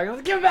his back. I was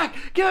like, give it back!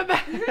 Give it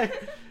back!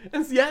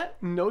 And so, yeah,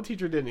 no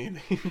teacher did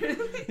anything.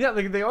 Yeah,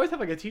 like they always have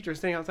like a teacher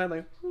staying outside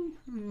like,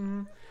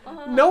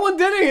 no one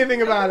did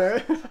anything about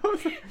it.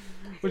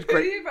 Which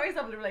great. You probably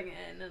stopped and like,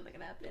 nothing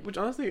gonna happen. Which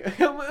honestly,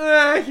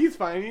 he's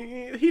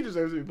fine. He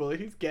deserves to be bullied.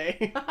 He's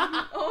gay.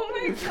 Oh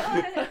my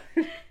God.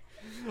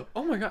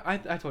 Oh my God.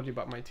 I told you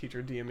about my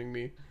teacher DMing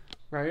me,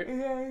 right?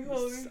 Yeah,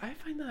 I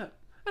find that,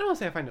 I don't want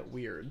to say I find it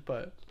weird,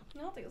 but. I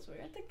don't think it's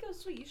weird. I think it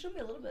was sweet. You showed me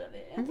a little bit of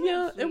it.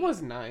 Yeah, it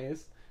was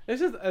nice. It's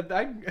just, I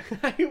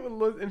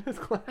was in his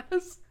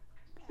class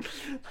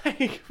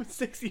like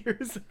 6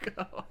 years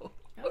ago.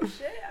 Oh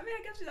shit. I mean,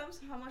 I guess that was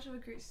how much of a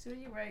great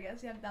student you were. I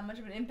guess you had that much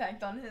of an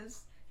impact on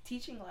his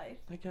teaching life.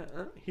 Like,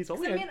 he's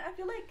only. I mean, I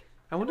feel like.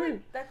 I wonder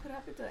like that could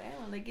happen to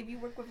anyone. Like if you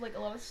work with like a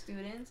lot of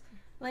students,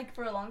 like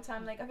for a long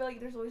time, like I feel like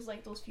there's always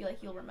like those few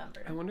like you'll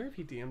remember. I wonder if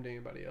he DM'd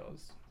anybody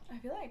else. I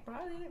feel like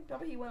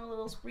probably he went on a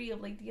little spree of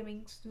like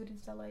DMing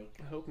students that like.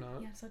 I hope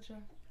not. Yeah, such a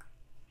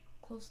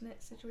close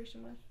knit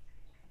situation with.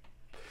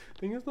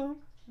 Thing is though,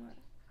 What?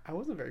 I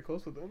wasn't very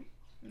close with him.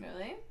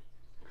 Really?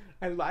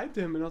 I lied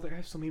to him and I was like, I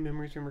have so many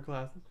memories from your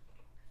class.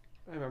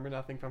 I remember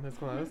nothing from his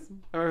class.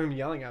 I remember him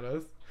yelling at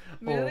us.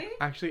 Really? Oh,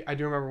 actually, I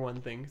do remember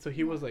one thing. So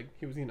he was,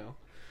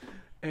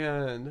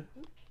 and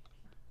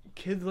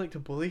kids like to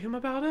bully him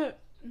about it.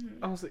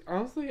 Honestly,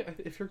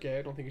 if you're gay,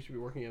 I don't think you should be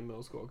working in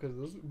middle school because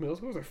those middle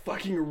schools are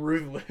fucking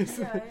ruthless.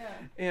 Yeah.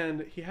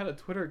 And he had a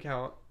Twitter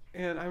account,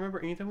 and I remember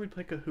anytime we'd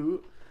play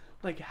Kahoot,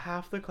 like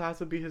half the class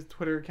would be his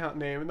Twitter account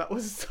name, and that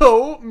was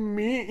so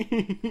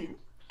mean.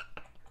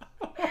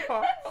 That's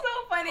so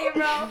funny,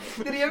 bro.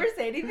 Did he ever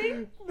say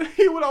anything?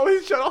 He would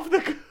always shut off the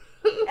Kahoot.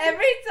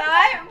 Every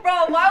time?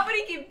 Bro, why would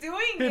he keep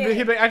doing it?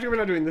 He'd be like, actually, we're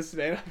not doing this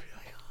today. And I'd be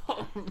like,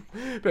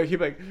 oh. But he'd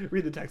be like,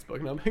 read the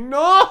textbook. And I'm like,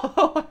 no.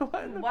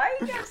 Why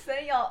are you guys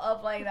setting y'all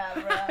up like that,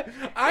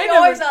 bro? I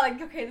always thought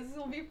like, okay, this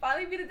will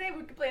finally be the day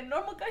we can play a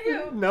normal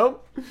Kahoot.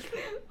 Nope.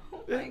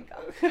 Oh my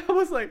god.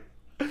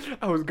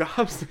 I was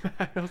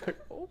gobsmacked. I was like,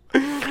 oh.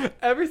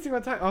 Every single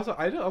time. Also,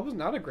 I was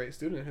not a great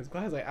student in his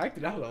class. I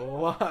acted out a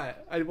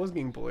lot. I was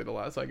getting bullied a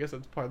lot, so I guess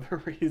that's part of the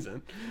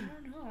reason.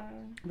 I don't know.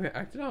 But I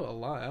acted out a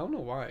lot. I don't know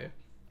why.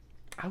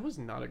 I was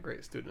not a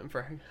great student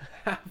for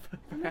half of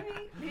that.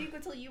 Maybe you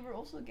could tell you were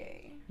also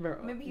gay.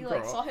 Bro, Maybe he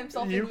like saw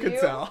himself in you. Could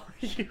tell.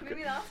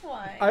 Maybe that's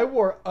why. I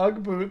wore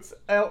Ugg boots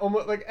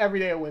almost like every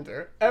day of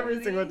winter. Every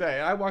Really? single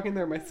day. I walk in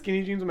there in my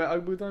skinny jeans with my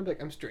Ugg boots on. I'd be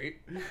like, I'm straight.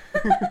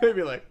 They'd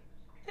be like...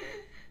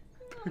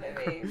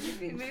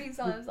 Maybe he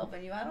saw himself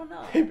in you. I don't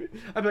know.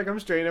 I'd be like, I'm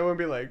straight. And I wouldn't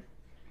be like...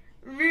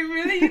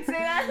 Really? You'd say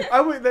that?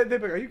 They'd be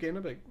like, are you gay? And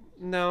I'd be like,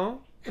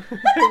 no. They'd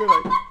be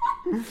like...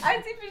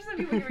 I'd see pictures of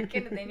you when you were a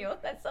kid, Nathaniel.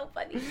 That's so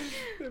funny.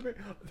 There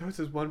was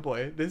this one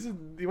boy. You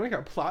want to hear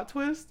a plot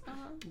twist?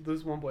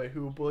 This one boy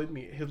who bullied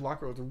me. His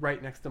locker was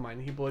right next to mine.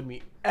 And he bullied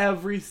me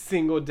every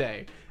single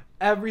day.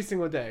 Every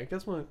single day.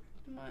 Guess what?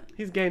 What?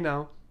 He's gay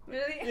now.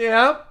 Really?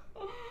 Yep.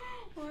 Oh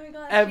my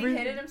god. He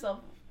hated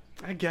himself.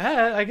 I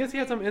guess he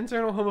had some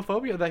internal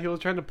homophobia that he was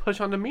trying to push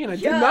onto me, and I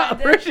did Yeah, not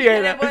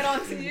appreciate it it. went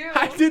on to you.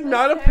 I did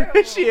not That's terrible.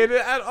 appreciate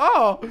it at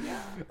all.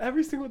 Yeah.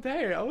 Every single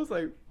day, I was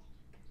like,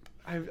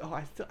 I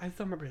still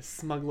remember his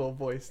smug little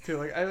voice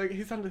too.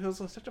 He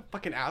was such a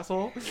fucking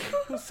asshole. He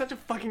was such a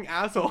fucking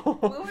asshole.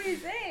 What would he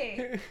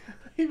say?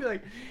 He'd be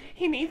like,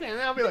 he needs it,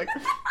 and I'll be like.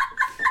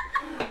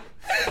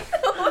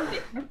 What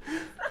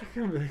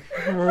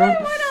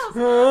else?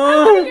 What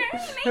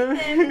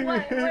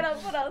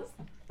else? What else?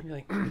 I'd be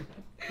like,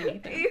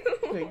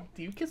 like,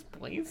 do you kiss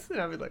boys?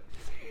 And I'd be like,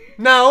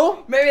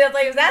 no. Maybe that's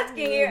why he was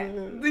asking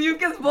you. Do you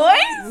kiss And boys?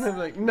 I'd be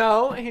like,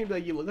 no. And he'd be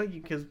like, you look like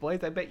you kiss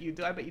boys. I bet you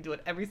do. I bet you do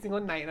it every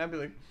single night. And I'd be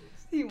like,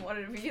 He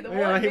wanted to be the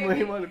yeah, one.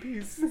 he wanted a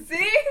piece.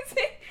 See?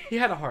 He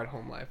had a hard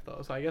home life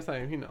though, so I guess but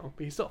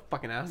he's still a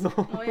fucking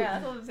asshole. Oh yeah, I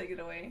told him to take it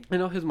away. I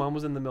know his mom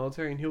was in the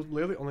military, and he was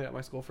literally only at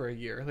my school for a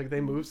year. Like, they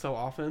moved so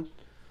often.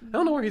 I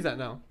don't know where he's at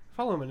now.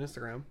 Follow him on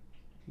Instagram.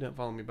 He didn't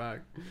follow me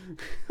back.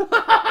 Bro,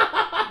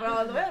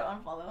 the way I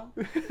unfollow.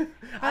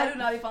 I do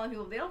not be following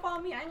people. If they don't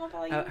follow me, I ain't gonna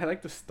follow you. I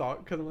like to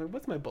stalk because I'm like,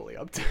 what's my bully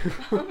up to?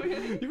 Oh,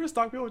 really? You ever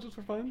stalk people just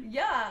for fun?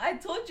 Yeah, I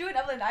told you and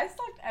Evelyn, I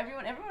stalked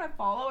everyone. Everyone I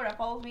follow or that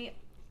follows me,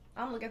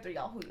 I'm looking through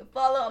y'all who you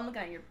follow. I'm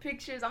looking at your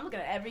pictures. I'm looking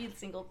at every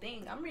single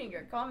thing. I'm reading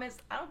your comments.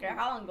 I don't care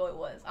how long ago it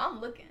was. I'm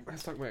looking. I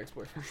stalk my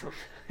ex-boyfriend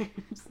sometimes.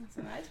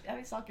 Listen, I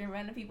be stalking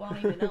random people I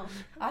don't even know.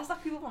 I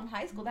stalk people from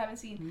high school that I haven't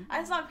seen.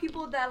 I stalk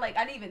people that like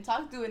I didn't even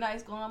talk to in high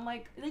school. And I'm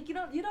like you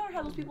never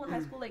had those people in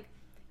high school like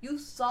you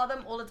saw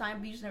them all the time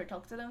but you just never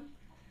talked to them.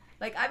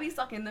 Like I be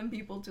stalking them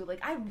people too.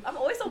 Like I'm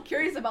always so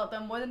curious about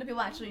them more than the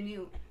people I actually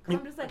knew. Cause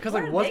I'm just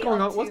like, what's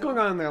going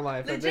on in their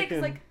life? Legit,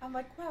 cause like I'm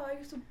like, wow, I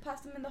used to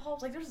pass them in the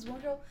halls. Like there's this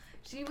one girl,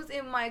 she was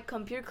in my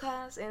computer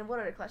class and what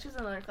other class? She was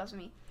in another class with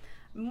me.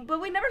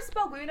 But we never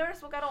spoke. We never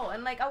spoke at all.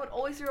 And like I would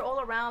always see her all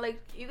around. Like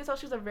you could tell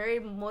she was a very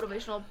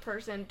motivational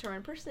person.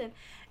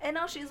 And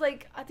now she's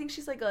like, I think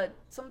she's like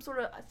some sort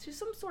of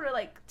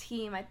like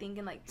team. I think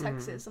in like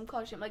Texas, some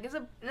college team. Like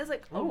it's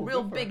like a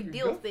real big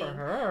deal thing.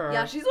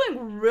 Yeah, she's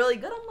doing really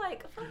good. I'm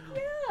like, fuck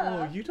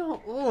yeah.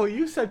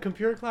 You said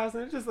computer class,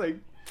 and it's just like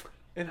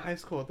in high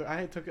school.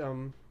 I took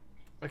a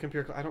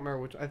computer class. I don't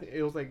remember which. I think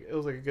it was like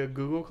a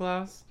Google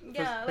class.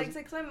 Yeah, like it's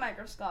like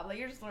Microsoft. Like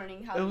you're just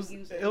learning how to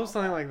use it. It was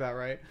something like that,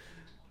 right?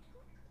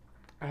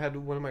 I had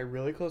one of my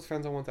really close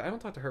friends on one side. I don't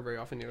talk to her very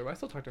often either, but I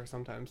still talk to her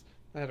sometimes.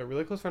 I had a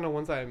really close friend on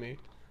one side of me.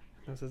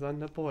 This is a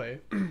boy.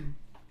 You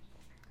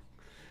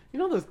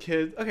know those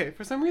kids? Okay,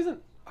 for some reason,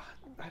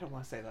 I don't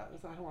want to say that.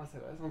 I don't want to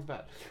say that. It sounds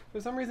bad. For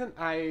some reason,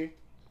 I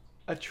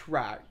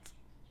attract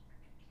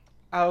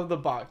out of the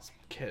box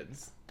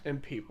kids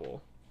and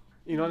people.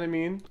 You know what I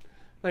mean?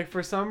 Like,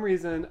 for some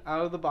reason,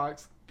 out of the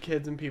box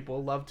kids and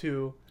people love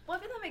to... Well,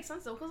 I feel that makes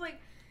sense, though, because, like,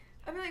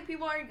 I feel like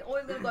people are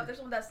always going to go after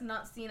someone that's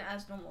not seen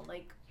as normal.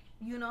 Like,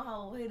 you know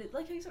how,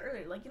 like you said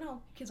earlier, like, you know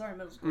how kids are in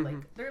middle school. Like,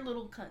 they're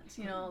little cunts,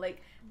 you know?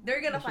 Like, they're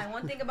going to find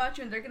one thing about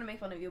you, and they're going to make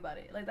fun of you about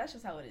it. Like, that's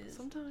just how it is.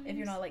 Sometimes. If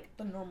you're not, like,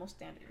 the normal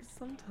standards.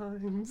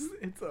 Sometimes.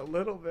 It's a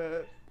little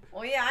bit...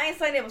 Well, yeah, I ain't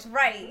saying it was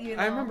right, you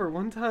know? I remember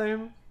one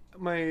time,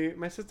 my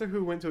sister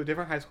who went to a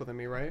different high school than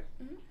me, right?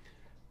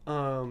 I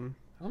don't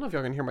know if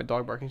y'all can hear my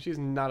dog barking. She's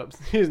not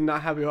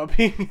happy about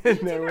being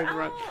in there with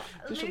Run.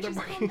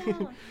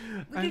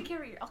 I'll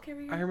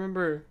carry you. I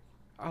remember,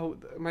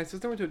 my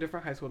sister went to a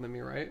different high school than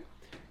me, right?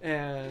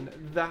 And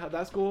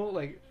that school,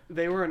 like,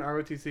 they were in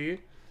ROTC,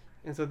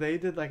 and so they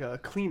did like a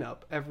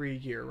cleanup every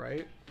year,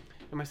 right?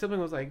 And my sibling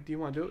was like, "Do you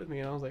want to do it with me?"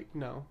 And I was like,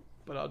 "No,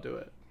 but I'll do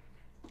it."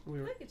 We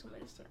I were, think you told me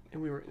this story.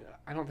 and we were.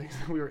 I don't think so.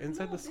 We were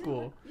inside No, the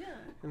school, Yeah.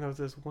 and there was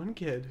this one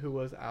kid who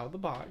was out of the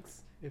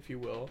box, if you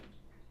will.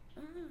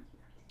 Uh-huh.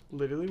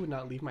 Literally would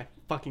not leave my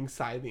fucking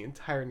side the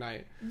entire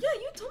night. Yeah,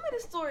 you told me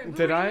this story. We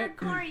Did were I? In your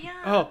car,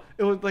 yeah. Oh,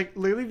 it was like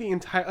literally the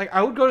entire. Like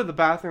I would go to the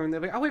bathroom and they'd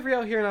be like, "I'll wait for you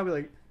out here," and I'll be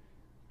like,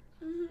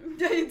 Mhm.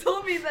 Yeah, you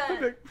told me I'd that.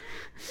 be like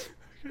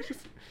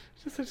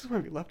I just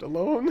want to be left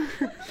alone.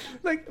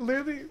 Like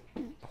literally,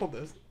 hold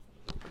this.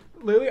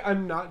 Literally,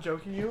 I'm not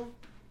joking you.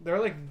 They're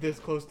like this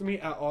close to me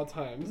at all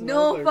times. And I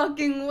No was like-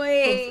 fucking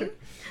way.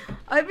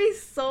 I'd be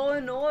so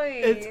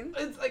annoyed.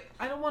 It's like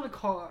I don't want to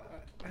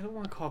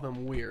call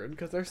them weird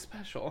because they're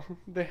special.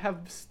 They have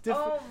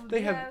Oh,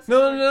 they yeah, have no.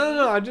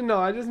 Sparky.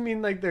 I just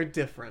mean like they're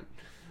different.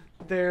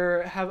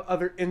 They have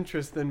other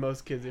interests than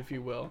most kids, if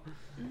you will.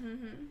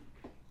 Mm-hmm.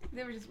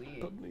 They were just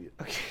weird.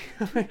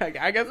 Okay,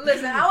 I guess.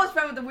 Listen, I was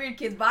friends with the weird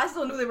kids, but I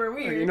still knew they were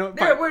weird. You know,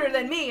 they were fine. weirder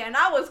than me, and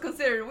I was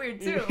considered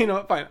weird too. You know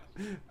what? Fine.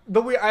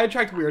 I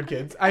attract weird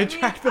kids. I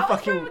attract the I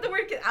was friends fucking. with the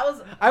weird kids. I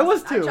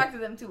was I too.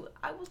 attracted them too.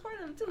 I was part of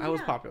them too. I was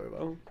yeah. popular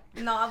though.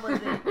 No, I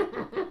wasn't.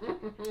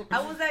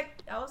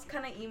 I was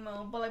kind of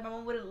emo, but like my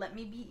mom wouldn't let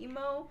me be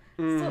emo.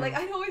 So like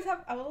I was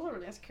also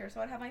really insecure. So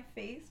I'd have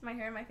my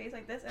hair in my face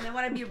like this, and then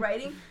when I'd be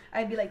writing,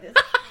 I'd be like this.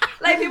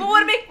 Like people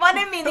would make fun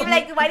of me. They'd be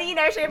like, "Why do you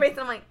never show your face?"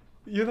 And I'm like,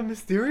 You're the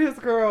mysterious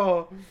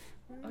girl.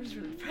 I was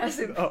really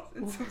depressing. Oh.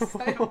 It's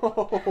suicidal.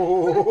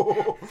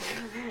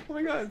 Oh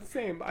my god,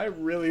 same. I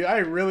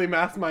really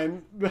masked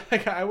mine.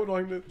 Like I would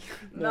want to.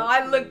 No,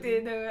 I looked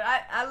it, dude.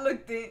 I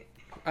looked it.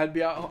 I'd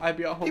be out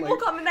home People like.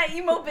 call me that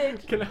emo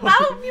bitch. Can I-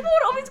 People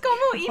would always call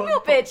me emo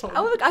bitch.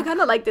 I kind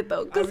of liked it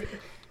though, I mean-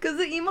 cause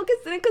the emo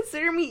kids didn't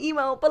consider me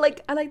emo, but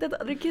like I like that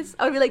the other kids,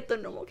 I would be like the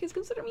normal kids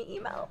consider me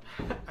emo.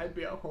 I'd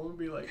be at home and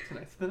be like,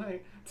 tonight's the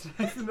night,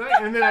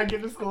 and then I'd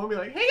get to school and be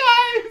like, hey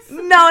guys.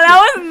 No,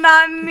 that was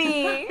not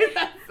me.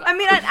 I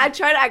mean, I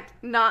try to act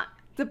not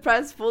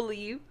depressed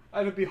fully,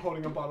 I'd be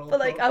holding a bottle. but of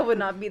like pills. I would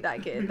not be that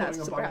Be kid that's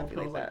holding a super bottle of happy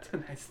like pills, that.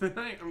 Tonight's the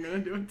night. I'm gonna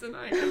do it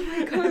tonight. Oh my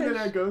And then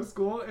gosh. I'd go to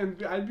school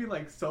and I'd be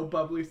like so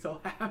bubbly, so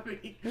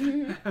happy.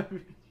 Happy.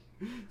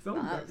 So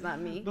No, that's not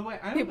me. The way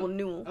People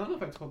knew. I don't know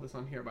if I told this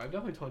on here, but I've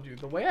definitely told you.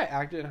 The way I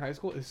acted in high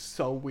school is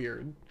so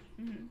weird.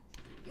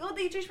 Yo,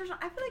 they change person.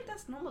 I feel like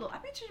that's normal though.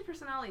 I've been changing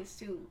personalities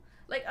too.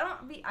 Like I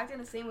don't be acting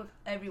the same with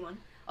everyone.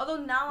 Although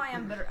now I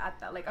am better at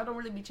that. Like I don't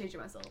really be changing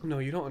myself. No,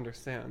 you don't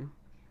understand.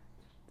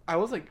 I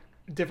was like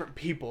different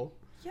people.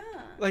 Yeah.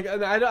 Like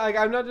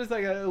I'm not just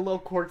like a little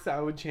quirks that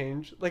I would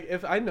change. Like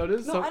if I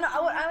noticed. No, I know.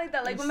 I like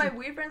that. Like when my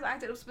weird friends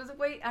acted a specific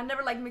way, I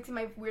never like mixing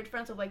my weird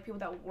friends with like people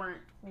that weren't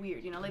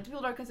weird. You know, like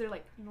people that are considered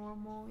like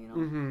normal. You know,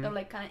 Mhm. they're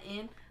like kind of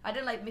in. I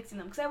didn't like mixing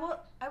them because I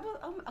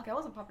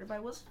wasn't popular, but I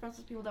was friends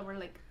with people that were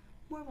like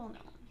more well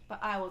known. But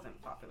I wasn't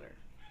popular,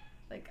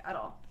 like at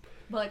all.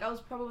 But like I was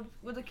probably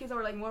with the kids that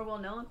were like more well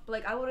known. But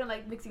like I wouldn't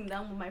like mixing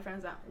them with my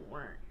friends that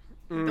weren't.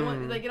 The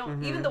one, like, you know,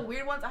 even the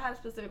weird ones, I had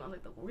specific ones,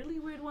 like the really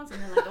weird ones, and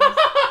then like those,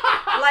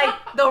 like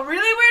the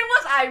really weird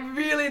ones, I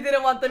really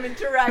didn't want them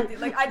interacting.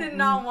 Like I did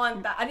not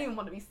want that. I didn't even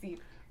want to be seen.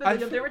 But,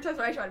 like, there were times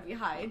where I tried to be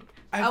hide.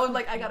 I was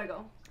like, I gotta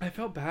go. I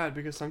felt bad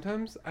because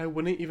sometimes I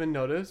wouldn't even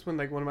notice when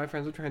like one of my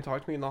friends would try and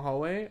talk to me in the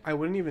hallway. I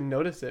wouldn't even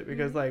notice it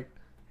because like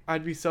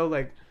I'd be so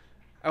like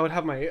I would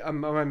have my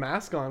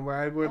mask on where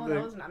I would Oh, like,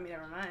 that was not me.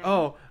 Never mind.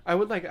 oh I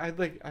would like I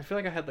feel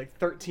like I had like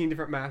 13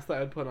 different masks that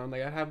I'd put on.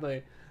 Like I'd have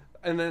like.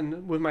 And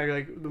then with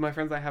my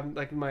friends I have,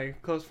 like my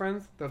close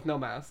friends, there's no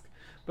mask.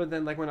 But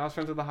then like when I was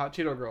friends with the Hot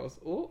Cheeto girls,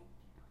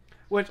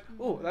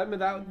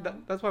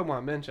 that's what I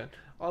want to mention.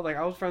 I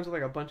was friends with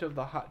like a bunch of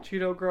the Hot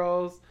Cheeto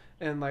girls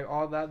and like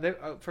all that. They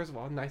first of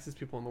all, nicest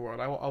people in the world.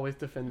 I will always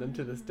defend them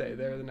to this day.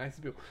 They're the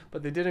nicest people.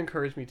 But they did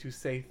encourage me to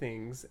say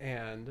things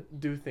and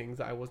do things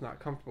that I was not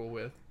comfortable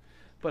with.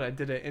 But I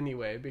did it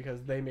anyway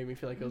because they made me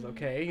feel like it was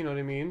okay. You know what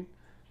I mean?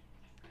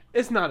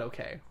 It's not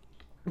okay.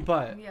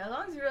 But yeah, as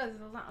long as you realize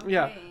it's not okay.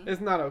 yeah,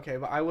 it's not okay,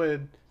 but I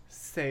would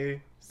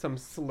say some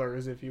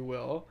slurs, if you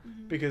will,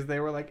 because they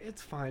were like,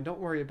 it's fine, don't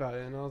worry about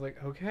it. And I was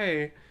like,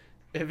 okay,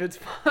 if it's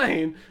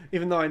fine,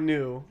 even though I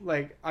knew,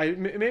 like,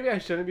 maybe I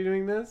shouldn't be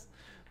doing this,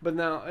 but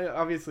now,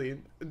 obviously,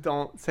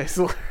 don't say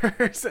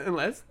slurs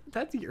unless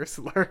that's your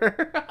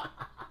slur.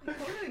 I'm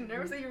really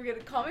nervous that you were gonna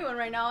call me one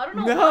right now. I don't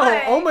know No,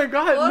 why. oh my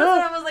God, All of a no.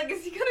 sudden I was like,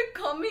 is he gonna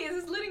call me?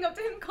 Is this leading up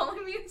to him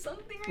calling me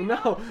something right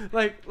now? No,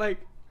 like,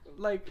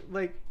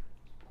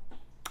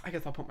 I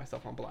guess I'll put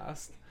myself on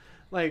blast.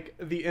 Like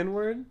the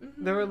N-word,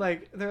 they were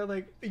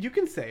like, you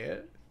can say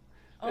it.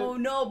 Oh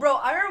no, bro!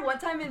 I remember one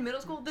time in middle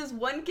school, this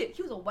one kid,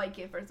 he was a white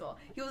kid first of all.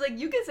 He was like,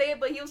 you can say it,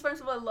 but he was friends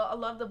with a lot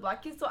of the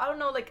black kids. So I don't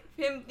know, like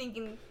him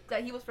thinking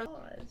that he was friends.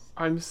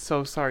 I'm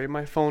so sorry,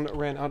 my phone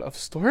ran out of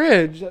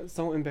storage. That's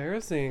so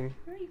embarrassing.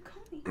 Where are you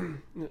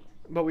calling?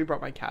 But we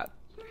brought my cat.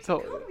 Where are you So.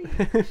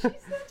 calling? She's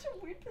such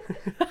a weird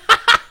person.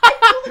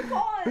 I feel the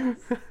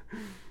claws.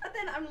 And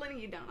then I'm letting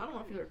you down. I don't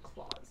want to feel her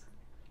claws.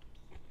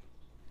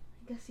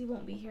 I guess he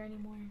won't be here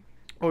anymore.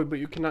 Oh, but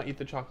you cannot eat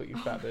the chocolate, you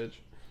fat bitch.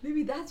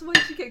 Maybe that's why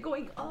she kept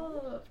going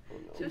up.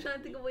 She was trying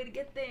to think of a way to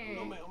get there.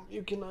 No, ma'am,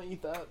 you cannot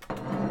eat that.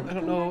 I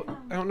don't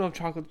know if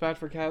chocolate's bad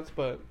for cats,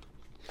 but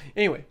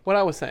anyway, what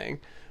I was saying.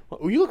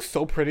 Well, you look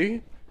so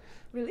pretty.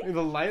 Really?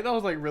 The light that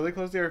was like really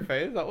close to your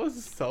face, that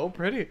was so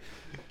pretty.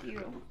 Thank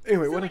you.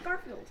 Anyway, Still what? like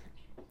Garfield.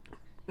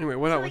 Anyway,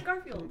 what Still I was. like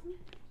Garfield.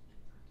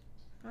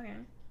 Okay.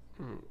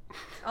 Mm.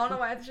 I don't know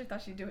why I actually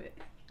thought she'd do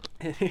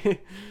it.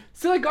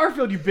 Still like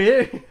Garfield, you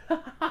bitch.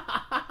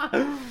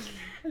 I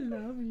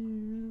love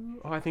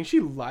you. Oh, I think she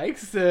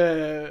likes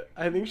it.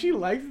 I think she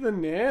likes the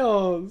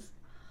nails.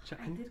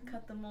 I did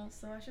cut them all,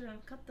 so I should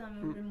have cut them.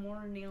 It would have been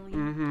more naily.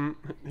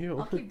 Mm-hmm. Ew.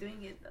 I'll keep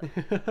doing it though.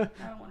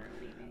 I don't want her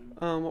leaving.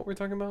 What were we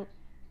talking about?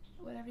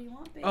 Whatever you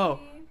want, baby. Oh,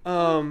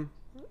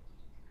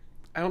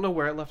 I don't know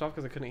where it left off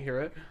because I couldn't hear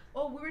it.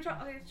 Oh, we were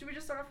talking. Okay, should we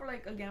just start off for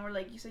like again? Where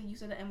like you said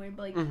the N word,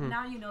 but like Mhm.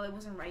 now you know it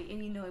wasn't right,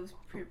 and you know it was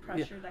peer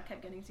pressure that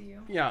kept getting to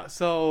you. Yeah.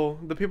 So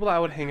the people that I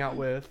would hang out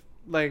with,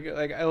 like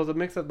it was a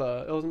mix of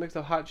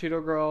hot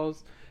Cheeto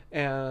girls,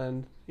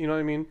 and you know what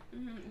I mean.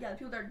 Mm-hmm. Yeah, the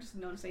people that are just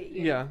known to say it.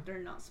 Yeah. They're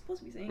not supposed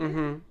to be saying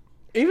Mm-hmm.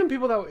 it. Even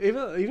people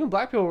that even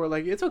black people were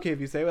like, it's okay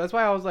if you say it. That's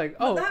why I was like,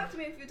 But oh. that happened to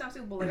me a few times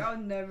too. But like I would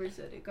never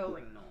said it. I was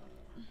like, no.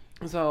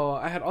 So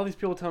I had all these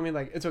people tell me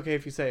like it's okay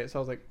if you say it. So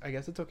I was like, I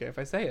guess it's okay if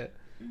I say it.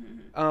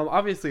 Mm-hmm.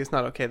 Obviously it's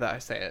not okay that I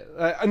say it.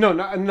 No,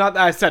 not that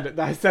I said it.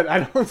 That I said it. I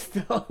don't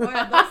still. Oh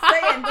yeah, don't say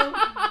it.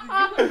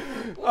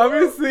 Don't.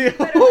 Obviously. Make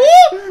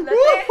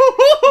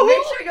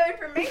sure your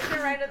information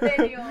right,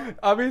 Nathaniel.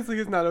 Obviously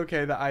it's not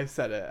okay that I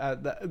said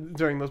it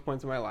during those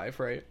points in my life,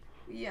 right?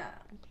 Yeah.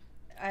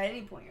 At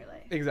any point in your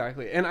life.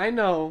 Exactly, and I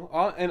know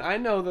that I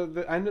know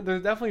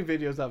there's definitely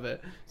videos of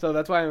it. So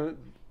that's why I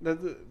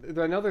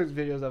know there's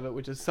videos of it,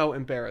 which is so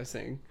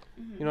embarrassing.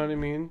 Mm-hmm. You know what I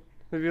mean?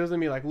 The videos of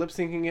me like lip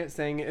syncing it,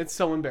 saying it. It's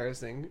so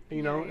embarrassing.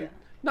 You know, Yeah.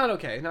 not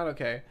okay.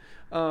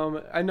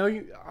 I know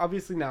you.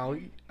 Obviously now,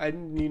 you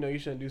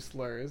shouldn't do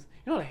slurs.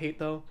 You know what I hate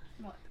though?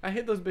 What? I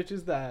hate those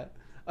bitches that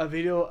a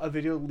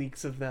video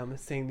leaks of them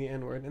saying the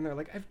N-word, and they're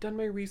like, I've done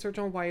my research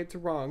on why it's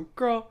wrong,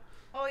 girl.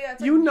 Oh yeah,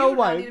 it's You like, know do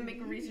why? not need to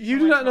make research You on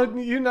do why not it's know. wrong.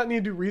 You do not need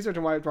to do research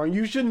on why it's wrong.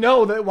 You should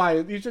know that why.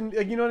 You should.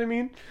 You know what I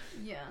mean?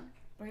 Yeah.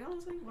 But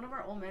honestly, one of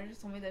our old managers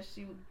told me that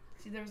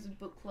there was a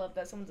book club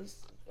that some of the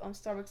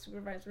Starbucks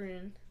supervisors were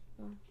in.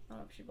 Well, I don't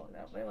know if she blocked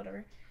out, but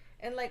whatever.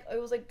 And like it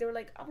was like they were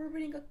like, "Oh, we're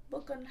reading a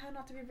book on how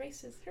not to be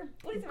racist." Her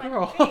booty's in my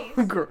Girl,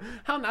 face. girl,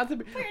 how not to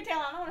be? Put your tail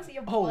on. I want to see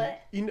your Oh,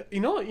 butt. you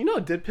know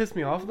what did piss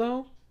me off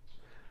though?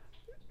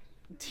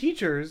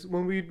 Teachers,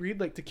 when we'd read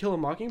like To Kill a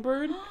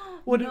Mockingbird,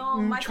 would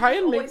my try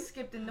teachers and make always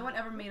skipped it. No one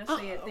ever made us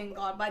say it. Thank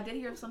God. But I did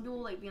hear some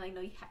people like being like,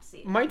 "No, you have to say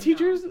it." my No.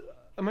 teachers.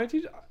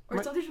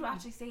 Or some teachers would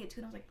actually say it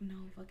too, and I was like, "No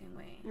fucking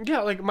way."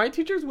 Yeah, like my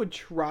teachers would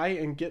try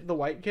and get the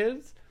white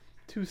kids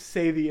to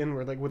say the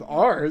N-word like with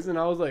ours, and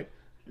I was like,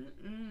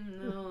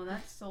 No,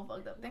 that's so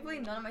fucked up. Thankfully,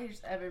 none of my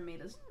teachers ever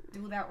made us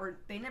do that, or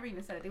they never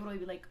even said it. They would always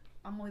be like,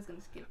 "I'm always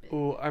gonna skip it."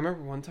 oh, I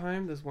remember one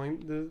time this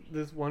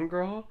one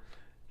girl,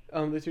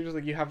 the teacher's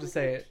like, you have to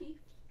say it.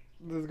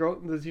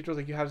 The teacher was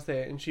like, you have to say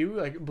it, and she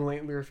like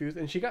blatantly refused,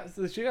 and she got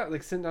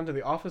like sent down to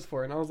the office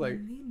for it, and I was like,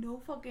 No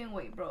fucking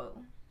way, bro.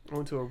 I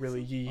went to a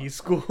really yee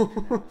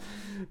school.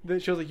 Then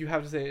she was like, you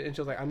have to say it, and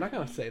she was like, I'm not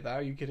gonna say that.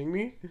 Are you kidding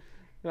me?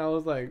 And I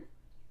was like,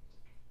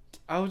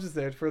 I was just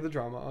there for the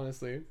drama,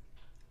 honestly.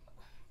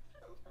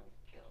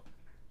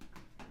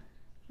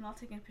 I'm not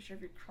taking a picture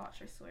of your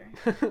crotch, I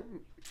swear.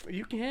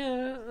 You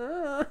can't.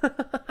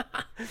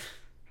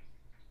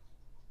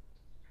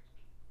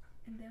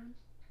 And then,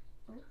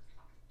 oh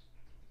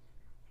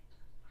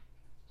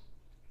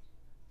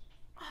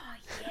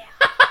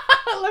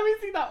yeah. Let me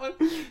see that one.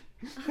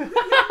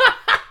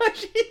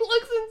 She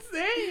looks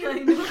insane. I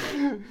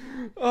know.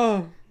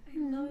 Oh. I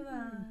love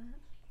that.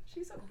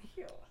 She's so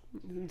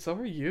cute. So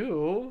are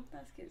you.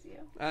 That's kids, you.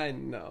 I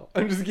know.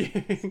 I'm just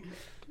kidding.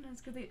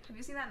 That's good. Have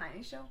you seen that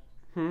 90s show?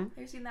 Hmm? Have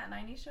you seen that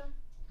 90s show?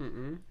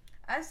 Mm-mm.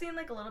 I've seen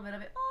like a little bit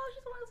of it. Oh,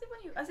 she's the one to sleep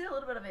on you. I've seen a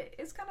little bit of it.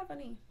 It's kind of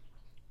funny.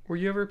 Were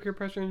you ever peer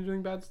pressured into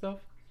doing bad stuff?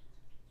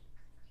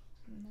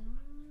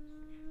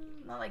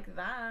 Not like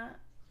that.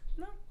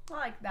 No, not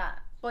like that.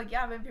 But like,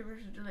 yeah, I've been peer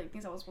pressured to do like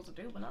things I was supposed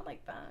to do, but not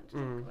like that. Just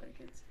like other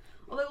kids.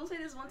 Although I will say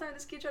this one time,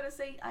 this kid tried to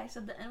say I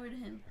said the N-word to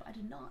him, but I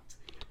did not.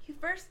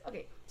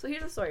 Okay, so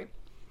here's the story.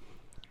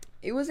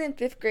 It was in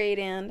 5th grade,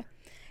 and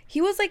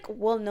he was like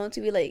well known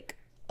to be like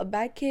a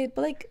bad kid,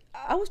 but like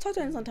I was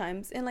talking to him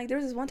sometimes, and like there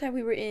was this one time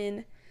we were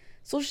in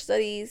social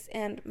studies,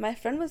 and my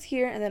friend was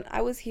here, and then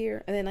I was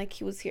here, and then like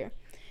he was here,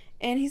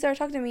 and he started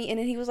talking to me, and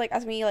then he was like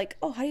asking me like,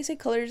 oh, how do you say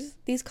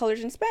these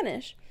colors in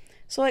Spanish?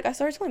 So like I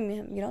started telling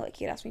him, you know, like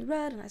he'd ask me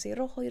red, and I say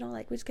rojo, you know,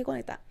 like we just kept going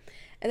like that.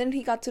 And then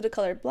he got to the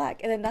color black,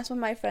 and then that's when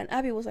my friend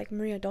Abby was like,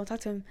 Maria, don't talk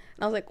to him.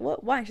 And I was like,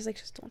 what? Why? She's like,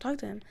 just don't talk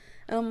to him.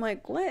 And I'm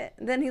like, what?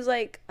 And then he's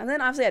like, and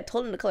then obviously I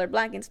told him the color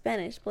black in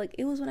Spanish, but like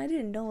it was when I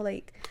didn't know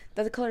like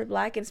that the color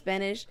black in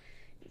Spanish,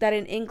 that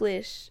in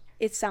English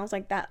it sounds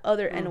like that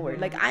other N-word.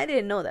 Like, I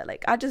didn't know that.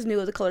 Like, I just knew it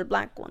was the color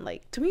black one.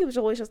 Like, to me, it was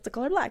always just the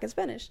color black in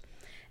Spanish.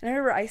 And I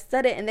remember I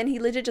said it, and then he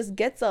legit just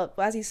gets up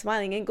as he's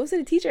smiling and goes to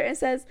the teacher and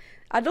says,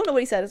 I don't know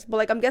what he says, but,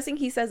 like, I'm guessing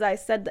he says I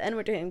said the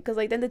N-word to him. Because,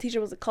 like, then the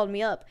teacher called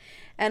me up,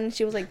 and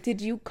she was like,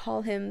 did you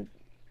call him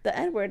the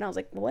N-word? And I was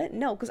like, what?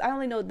 No, because I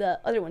only know the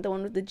other one, the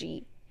one with the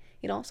G.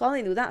 You know, so I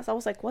only knew that. So I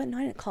was like, what? No,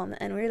 I didn't call him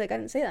the N-word. Like, I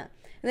didn't say that.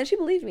 And then she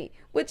believed me,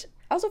 which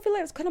I also feel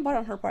like it's kind of bad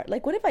on her part.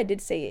 Like, what if I did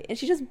say it and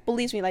she just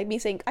believes me, like me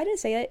saying I didn't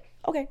say it?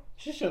 Okay.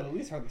 She should have at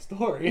least heard the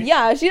story.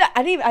 Yeah,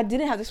 I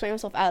didn't have to explain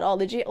myself at all.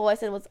 Legit, all I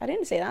said was I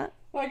didn't say that.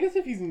 Well, I guess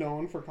if he's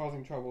known for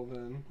causing trouble,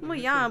 then. Well,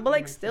 yeah, but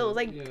like still,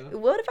 like,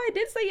 what if I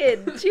did say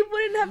it? She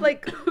wouldn't have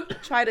like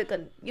tried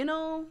to, you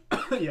know.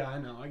 Yeah, I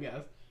know. I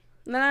guess.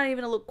 Not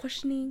even a little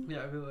questioning.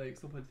 Yeah, I'd be like,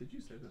 so what did you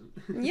say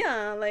then?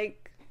 Yeah,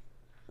 like,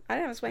 I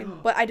didn't have to explain,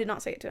 but I did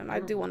not say it to him. I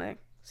do want to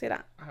say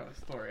that. I have a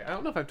story. I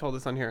don't know if I've told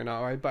this on here or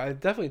not, right? But I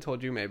definitely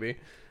told you maybe.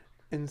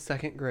 In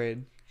 2nd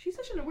grade. She's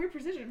such in a weird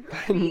position.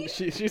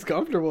 She's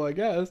comfortable, I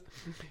guess.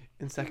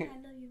 In I love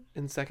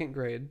you. 2nd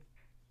grade,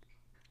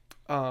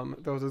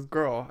 there was this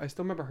girl. I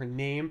still remember her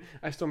name.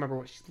 I still remember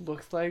what she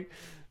looks like.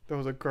 There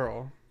was a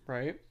girl,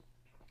 right?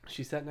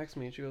 She sat next to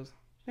me and she goes,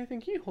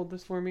 Nathan, can you hold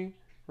this for me?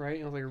 Right?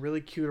 And it was like a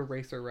really cute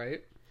eraser,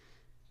 right?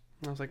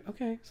 And I was like,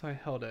 okay. So I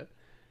held it.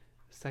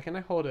 The second I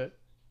hold it,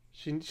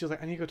 she was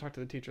like, I need to go talk to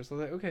the teacher. So I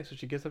was like, okay. So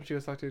she gets up, she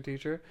goes talk to the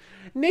teacher.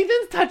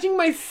 Nathan's touching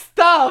my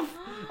stuff.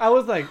 I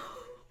was like,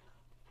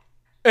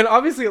 and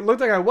obviously it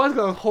looked like I was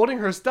because I was holding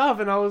her stuff,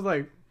 and I was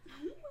like,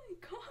 oh my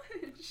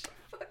gosh,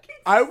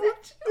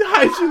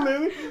 fucking she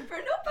literally, for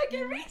no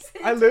fucking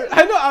reason. I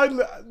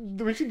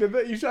know, when she did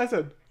that, I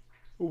said,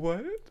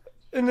 what?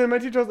 And then my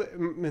teacher was like,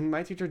 and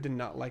my teacher did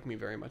not like me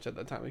very much at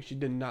that time. Like, she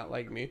did not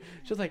like me.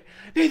 She was like,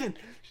 Nathan,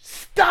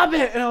 stop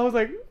it. And I was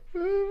like,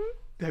 have you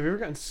ever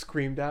gotten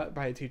screamed at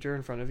by a teacher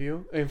in front of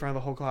you, in front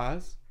of the whole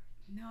class?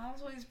 No, I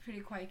was always a pretty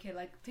quiet kid.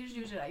 Like, teachers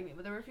usually like me,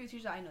 but there were a few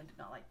teachers that I know did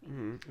not like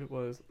me. It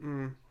was,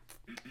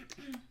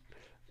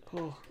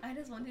 oh. I had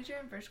this one teacher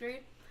in 1st grade.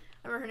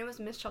 I remember her name was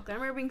Miss Chocolate. I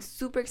remember being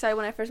super excited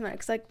when I first met her.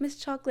 Because, like, Miss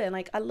Chocolate, and,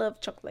 like, I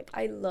love chocolate. Like,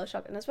 I love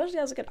chocolate. And especially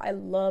as a kid, I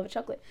love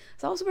chocolate.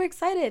 So I was super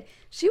excited.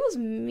 She was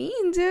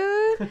mean,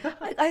 dude.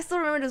 Like, I still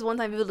remember this one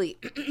time vividly.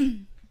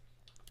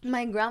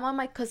 My grandma,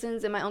 my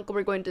cousins, and my uncle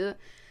were going to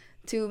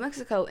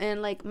Mexico.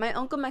 And, like, my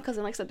uncle and my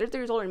cousin, like I said, they're 3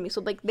 years older than me. So,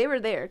 like, they were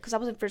there. Because I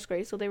was in 1st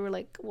grade. So they were,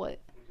 like, what?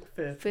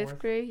 Fifth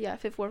grade. Yeah,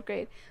 5th, 4th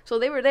grade. So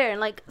they were there, and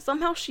like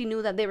somehow she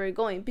knew that they were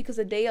going, because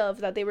the day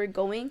of that they were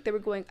going, I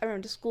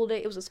remember the school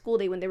day, it was a school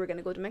day when they were going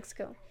to go to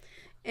Mexico.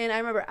 And I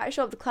remember I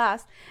show up to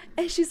class,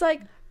 and she's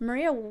like,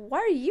 Maria, why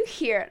are you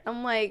here?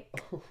 I'm like,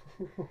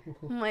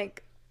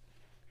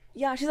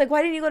 yeah. She's like,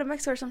 why didn't you go to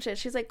Mexico or some shit?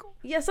 She's like,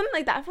 yeah, something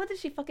like that. What did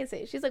she fucking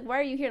say? She's like, why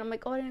are you here? And I'm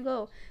like, oh, I didn't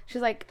go.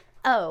 She's like,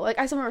 oh. Like,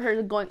 I still remember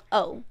her going,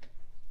 oh.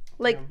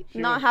 Like,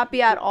 not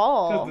happy at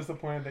all. She was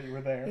disappointed that you were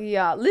there.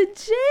 Yeah,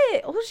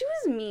 legit. Oh, she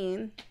was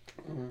mean.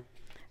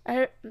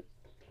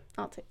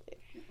 I'll take it.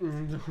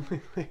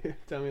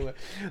 Tell me later.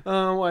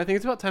 Well, I think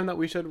it's about time that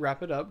we should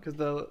wrap it up, because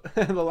the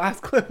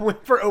last clip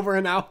went for over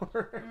an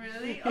hour.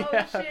 Really? Oh,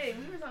 yeah. Shit.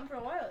 We were talking for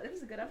a while. It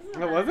was a good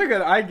episode. It was a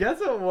good. I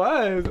guess it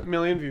was. 1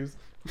 million views.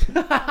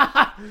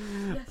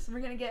 Yes, we're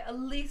going to get at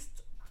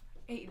least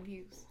 8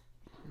 views.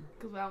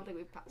 Because I don't think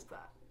we've passed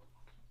that.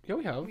 Yeah,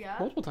 we have. Yeah?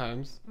 Multiple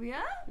times.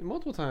 Yeah?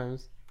 Multiple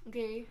times.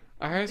 Okay.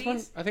 Our highest one,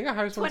 I think our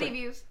highest one 20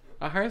 views.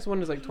 Our highest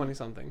one is like 20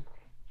 something.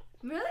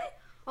 Really?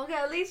 Okay,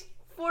 at least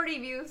 40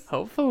 views.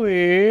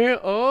 Hopefully.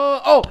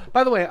 Oh,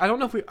 by the way, I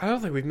don't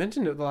think we've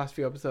mentioned it the last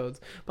few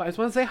episodes, but I just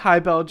want to say hi,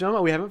 Belgium.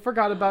 We haven't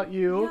forgot about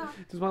you. Yeah.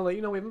 Just want to let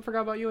you know we haven't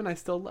forgot about you, and I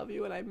still love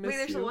you, and I miss you. Wait,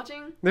 they're still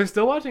watching? They're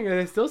still watching, and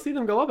I still see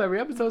them go up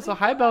every episode. So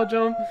hi,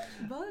 Belgium.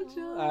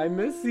 Belgium. I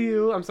miss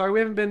you. I'm sorry we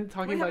haven't been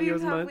talking about you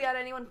as much. Have we had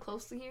anyone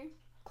close to here?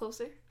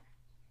 Closer?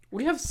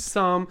 We have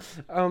some.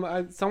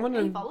 Someone.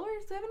 Any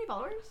followers? Do you have any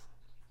followers?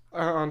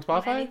 On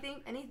Spotify?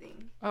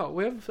 Anything. Oh,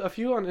 we have a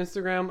few on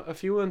Instagram, a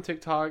few on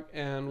TikTok,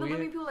 and no,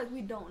 maybe people like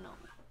we don't know.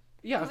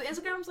 Yeah. Because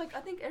Instagram's like, I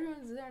think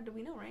everyone's there. Do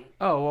we know, right?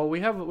 Oh well, we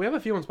have a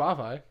few on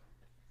Spotify.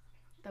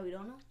 That we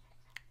don't know.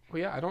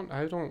 Well, yeah, I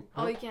don't.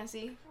 Oh, you can't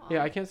see. Oh.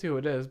 Yeah, I can't see who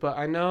it is, but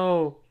I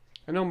know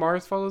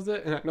Mars follows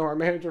it, and I know our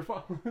manager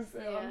follows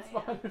it on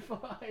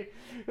Spotify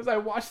because I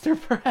watched her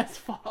press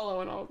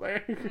follow, and I was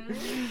like.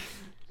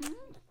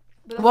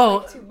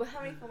 Well, but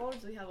how many followers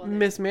do we have on there?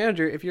 Miss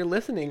Manager, if you're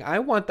listening, I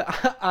want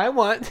I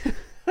want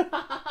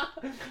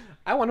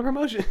a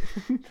promotion.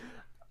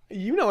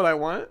 You know what I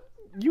want.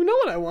 You know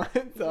what I want.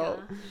 So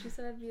yeah, she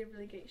said I'd be a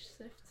really great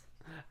shift.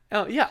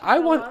 Oh yeah, I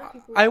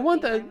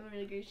want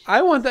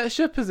that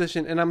shift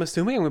position, and I'm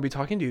assuming I'm going to be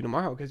talking to you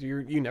tomorrow because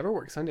you never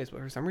work Sundays, but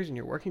for some reason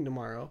you're working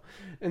tomorrow,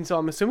 and so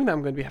I'm assuming that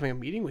I'm going to be having a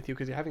meeting with you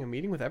because you're having a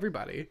meeting with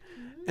everybody,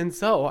 and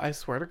so I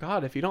swear to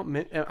God, if you don't,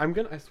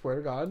 I swear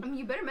to God. I mean,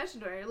 you better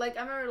mention to her. Like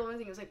I remember the only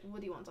thing was like,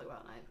 what do you want to talk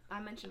about? And I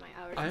mentioned my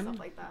hours and stuff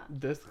like that.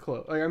 This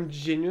close, like I'm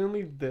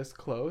genuinely this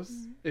close.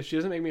 Mm-hmm. If she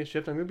doesn't make me a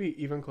shift, I'm going to be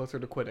even closer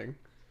to quitting,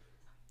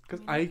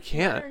 because I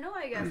can't. I don't know.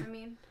 I guess. I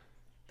mean,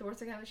 the worst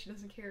thing happens, she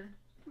doesn't care.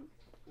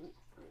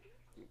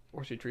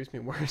 Or she treats me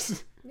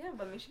worse. Yeah,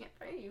 but I mean, she can't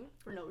fire you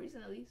for no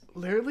reason, at least.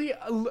 Literally,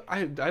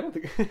 I don't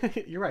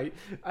think you're right.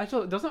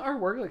 Actually, doesn't our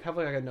work like have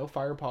like a no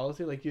fire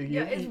policy? Like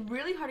Yeah, it's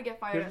really hard to get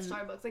fired at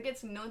Starbucks. Like,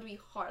 it's known to be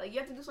hard. Like, you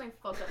have to do something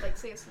fucked up, like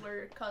say a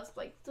slur, cuss,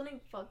 like something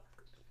fucked.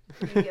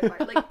 You get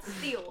fired. Like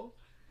steal.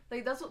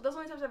 Like that's the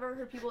only times I've ever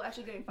heard people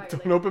actually getting fired.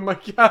 Don't like, open my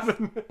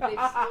cabin. they've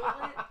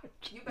stolen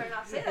it. You better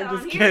not say that I'm on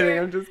just here. kidding.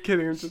 I'm just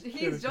kidding. I'm just He's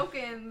kidding.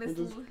 joking,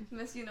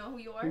 Miss. You know who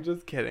you are. I'm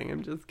just kidding.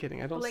 I'm just kidding.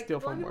 I don't But, like, steal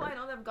the only from people work. I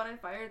know that have gotten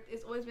fired,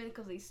 it's always been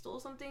because they stole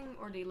something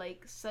or they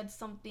like said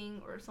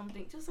something or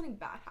something. Just something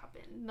bad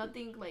happened.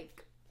 Nothing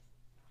like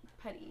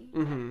petty.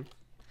 Mm-hmm.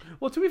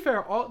 Well, to be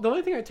fair, the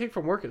only thing I take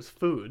from work is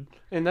food,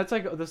 and that's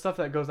like the stuff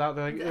that goes out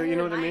there. Like, you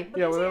know what I mean? But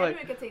Yeah, they where say they're like.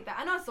 everyone can take that.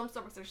 I know some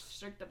Starbucks are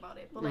strict about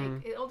it, but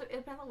like it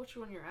depends on which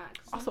one you're at.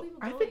 'Cause some Also, people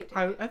I totally think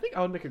take it. I think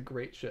I would make a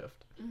great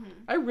shift. Mm-hmm.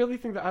 I really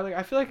think that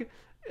I feel like.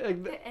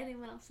 Did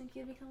anyone else think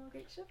you'd become a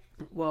great chef?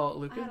 Well, I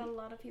Lucas. had a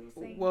lot of people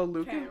saying. Well,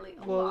 Lucas. Apparently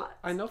a Well, lot.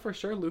 I know for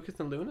sure Lucas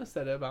and Luna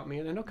said it about me,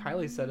 and I know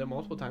Kylie said it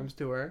multiple times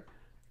to her.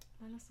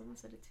 I know someone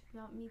said it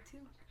about me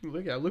too.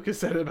 Look, yeah, Lucas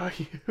said it about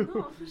you.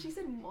 No, she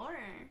said more.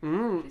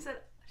 Mm.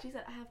 She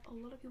said I have a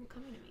lot of people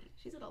coming to me.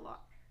 She said a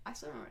lot. I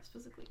still remember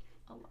specifically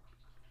a lot.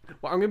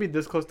 Well, I'm gonna be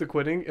this close to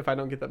quitting if I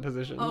don't get that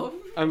position. Oh.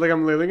 I'm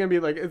literally gonna be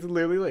like, it's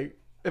literally like,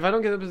 if I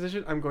don't get that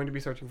position, I'm going to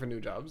be searching for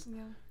new jobs.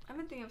 Yeah, I've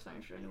been thinking of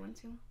starting for a new one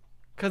too.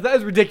 Cause that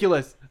is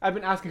ridiculous. I've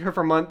been asking her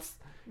for months,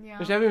 Yeah.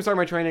 and she hasn't even started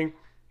my training.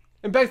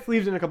 And Bex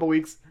leaves in a couple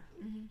weeks.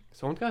 Mm-hmm.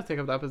 Someone's gotta take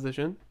up that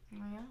position. Oh,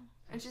 yeah.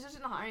 And she's just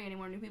not hiring any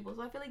more new people,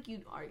 so I feel like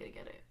you are gonna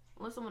get it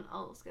unless someone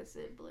else gets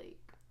it. But like,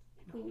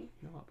 who?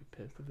 No, I'll be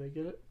pissed if they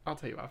get it. I'll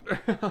tell you after.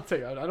 I'll tell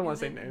you. I don't want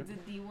to say names. The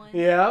D one.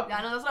 Yeah. Yeah,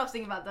 I know that's what I was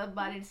thinking about. That,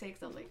 but I didn't say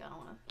because I was like, I don't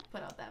want to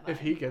put out that vibe. If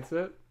he gets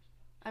it,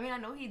 I mean, I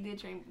know he did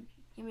train.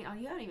 I mean,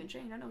 he hadn't even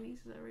trained. I know he's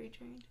already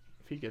trained.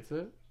 if he gets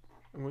it,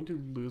 I'm going to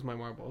lose my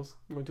marbles.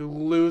 I'm going to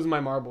lose my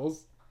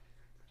marbles.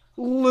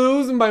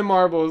 Lose my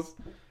marbles.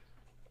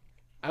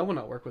 I will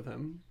not work with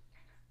him.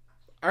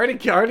 I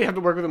already have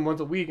to work with him once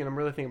a week, and I'm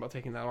really thinking about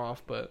taking that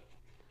off, but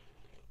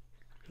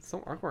it's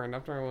so awkward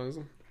after I was.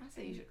 I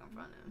say you should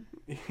confront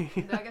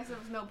him. I guess there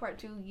was no part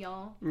 2,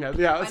 y'all.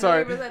 Yeah, I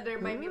sorry. know that there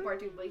might be a part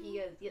 2, but he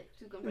has yet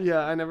to confront. Yeah,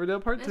 I never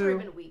did part It's already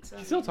 2. been weeks. So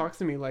He still talks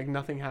to me like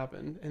nothing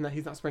happened, and that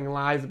he's not spreading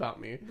lies about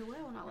me. The way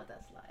I will not let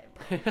that slide.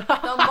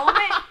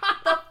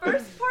 The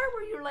first part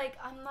where you're like,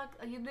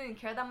 you didn't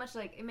care that much,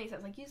 like, it makes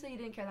sense. Like, you say you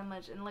didn't care that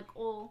much, and like,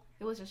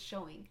 it was just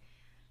showing.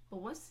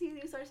 But once you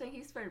start saying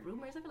he spread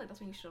rumors, I feel like that's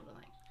when you should have been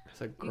like, I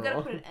said, you girl.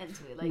 gotta put an end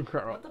to it. Like,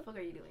 Girl. what the fuck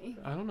are you doing?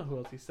 I don't know who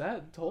else he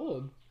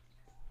told.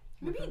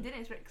 Maybe he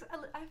didn't, because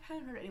I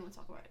haven't heard anyone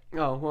talk about it.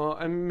 Oh,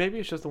 well, maybe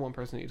it's just the one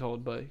person he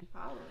told, but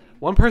Probably.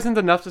 one person's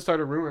enough to start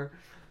a rumor.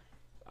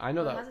 I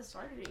know Well, it that. hasn't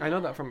started yet. I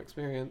know that from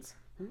experience.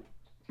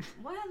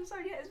 What hasn't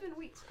started yet? It's been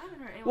weeks. I haven't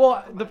heard anyone Well,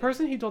 talk about the it.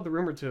 person he told the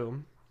rumor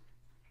to,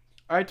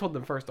 I told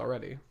them first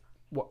already.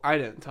 Well, I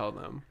didn't tell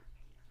them.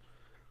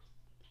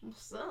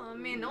 So, I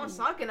mean, no one's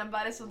talking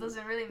about it, so it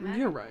doesn't really matter.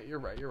 You're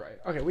right.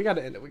 Okay, we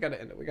gotta end it.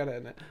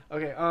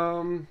 Okay,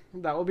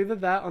 that will be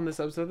that on this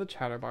episode of the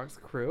Chatterbox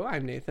Crew.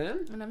 I'm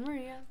Nathan. And I'm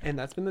Maria. And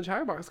that's been the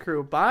Chatterbox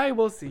Crew. Bye.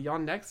 We'll see y'all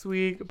next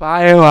week.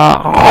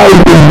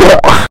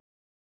 Bye.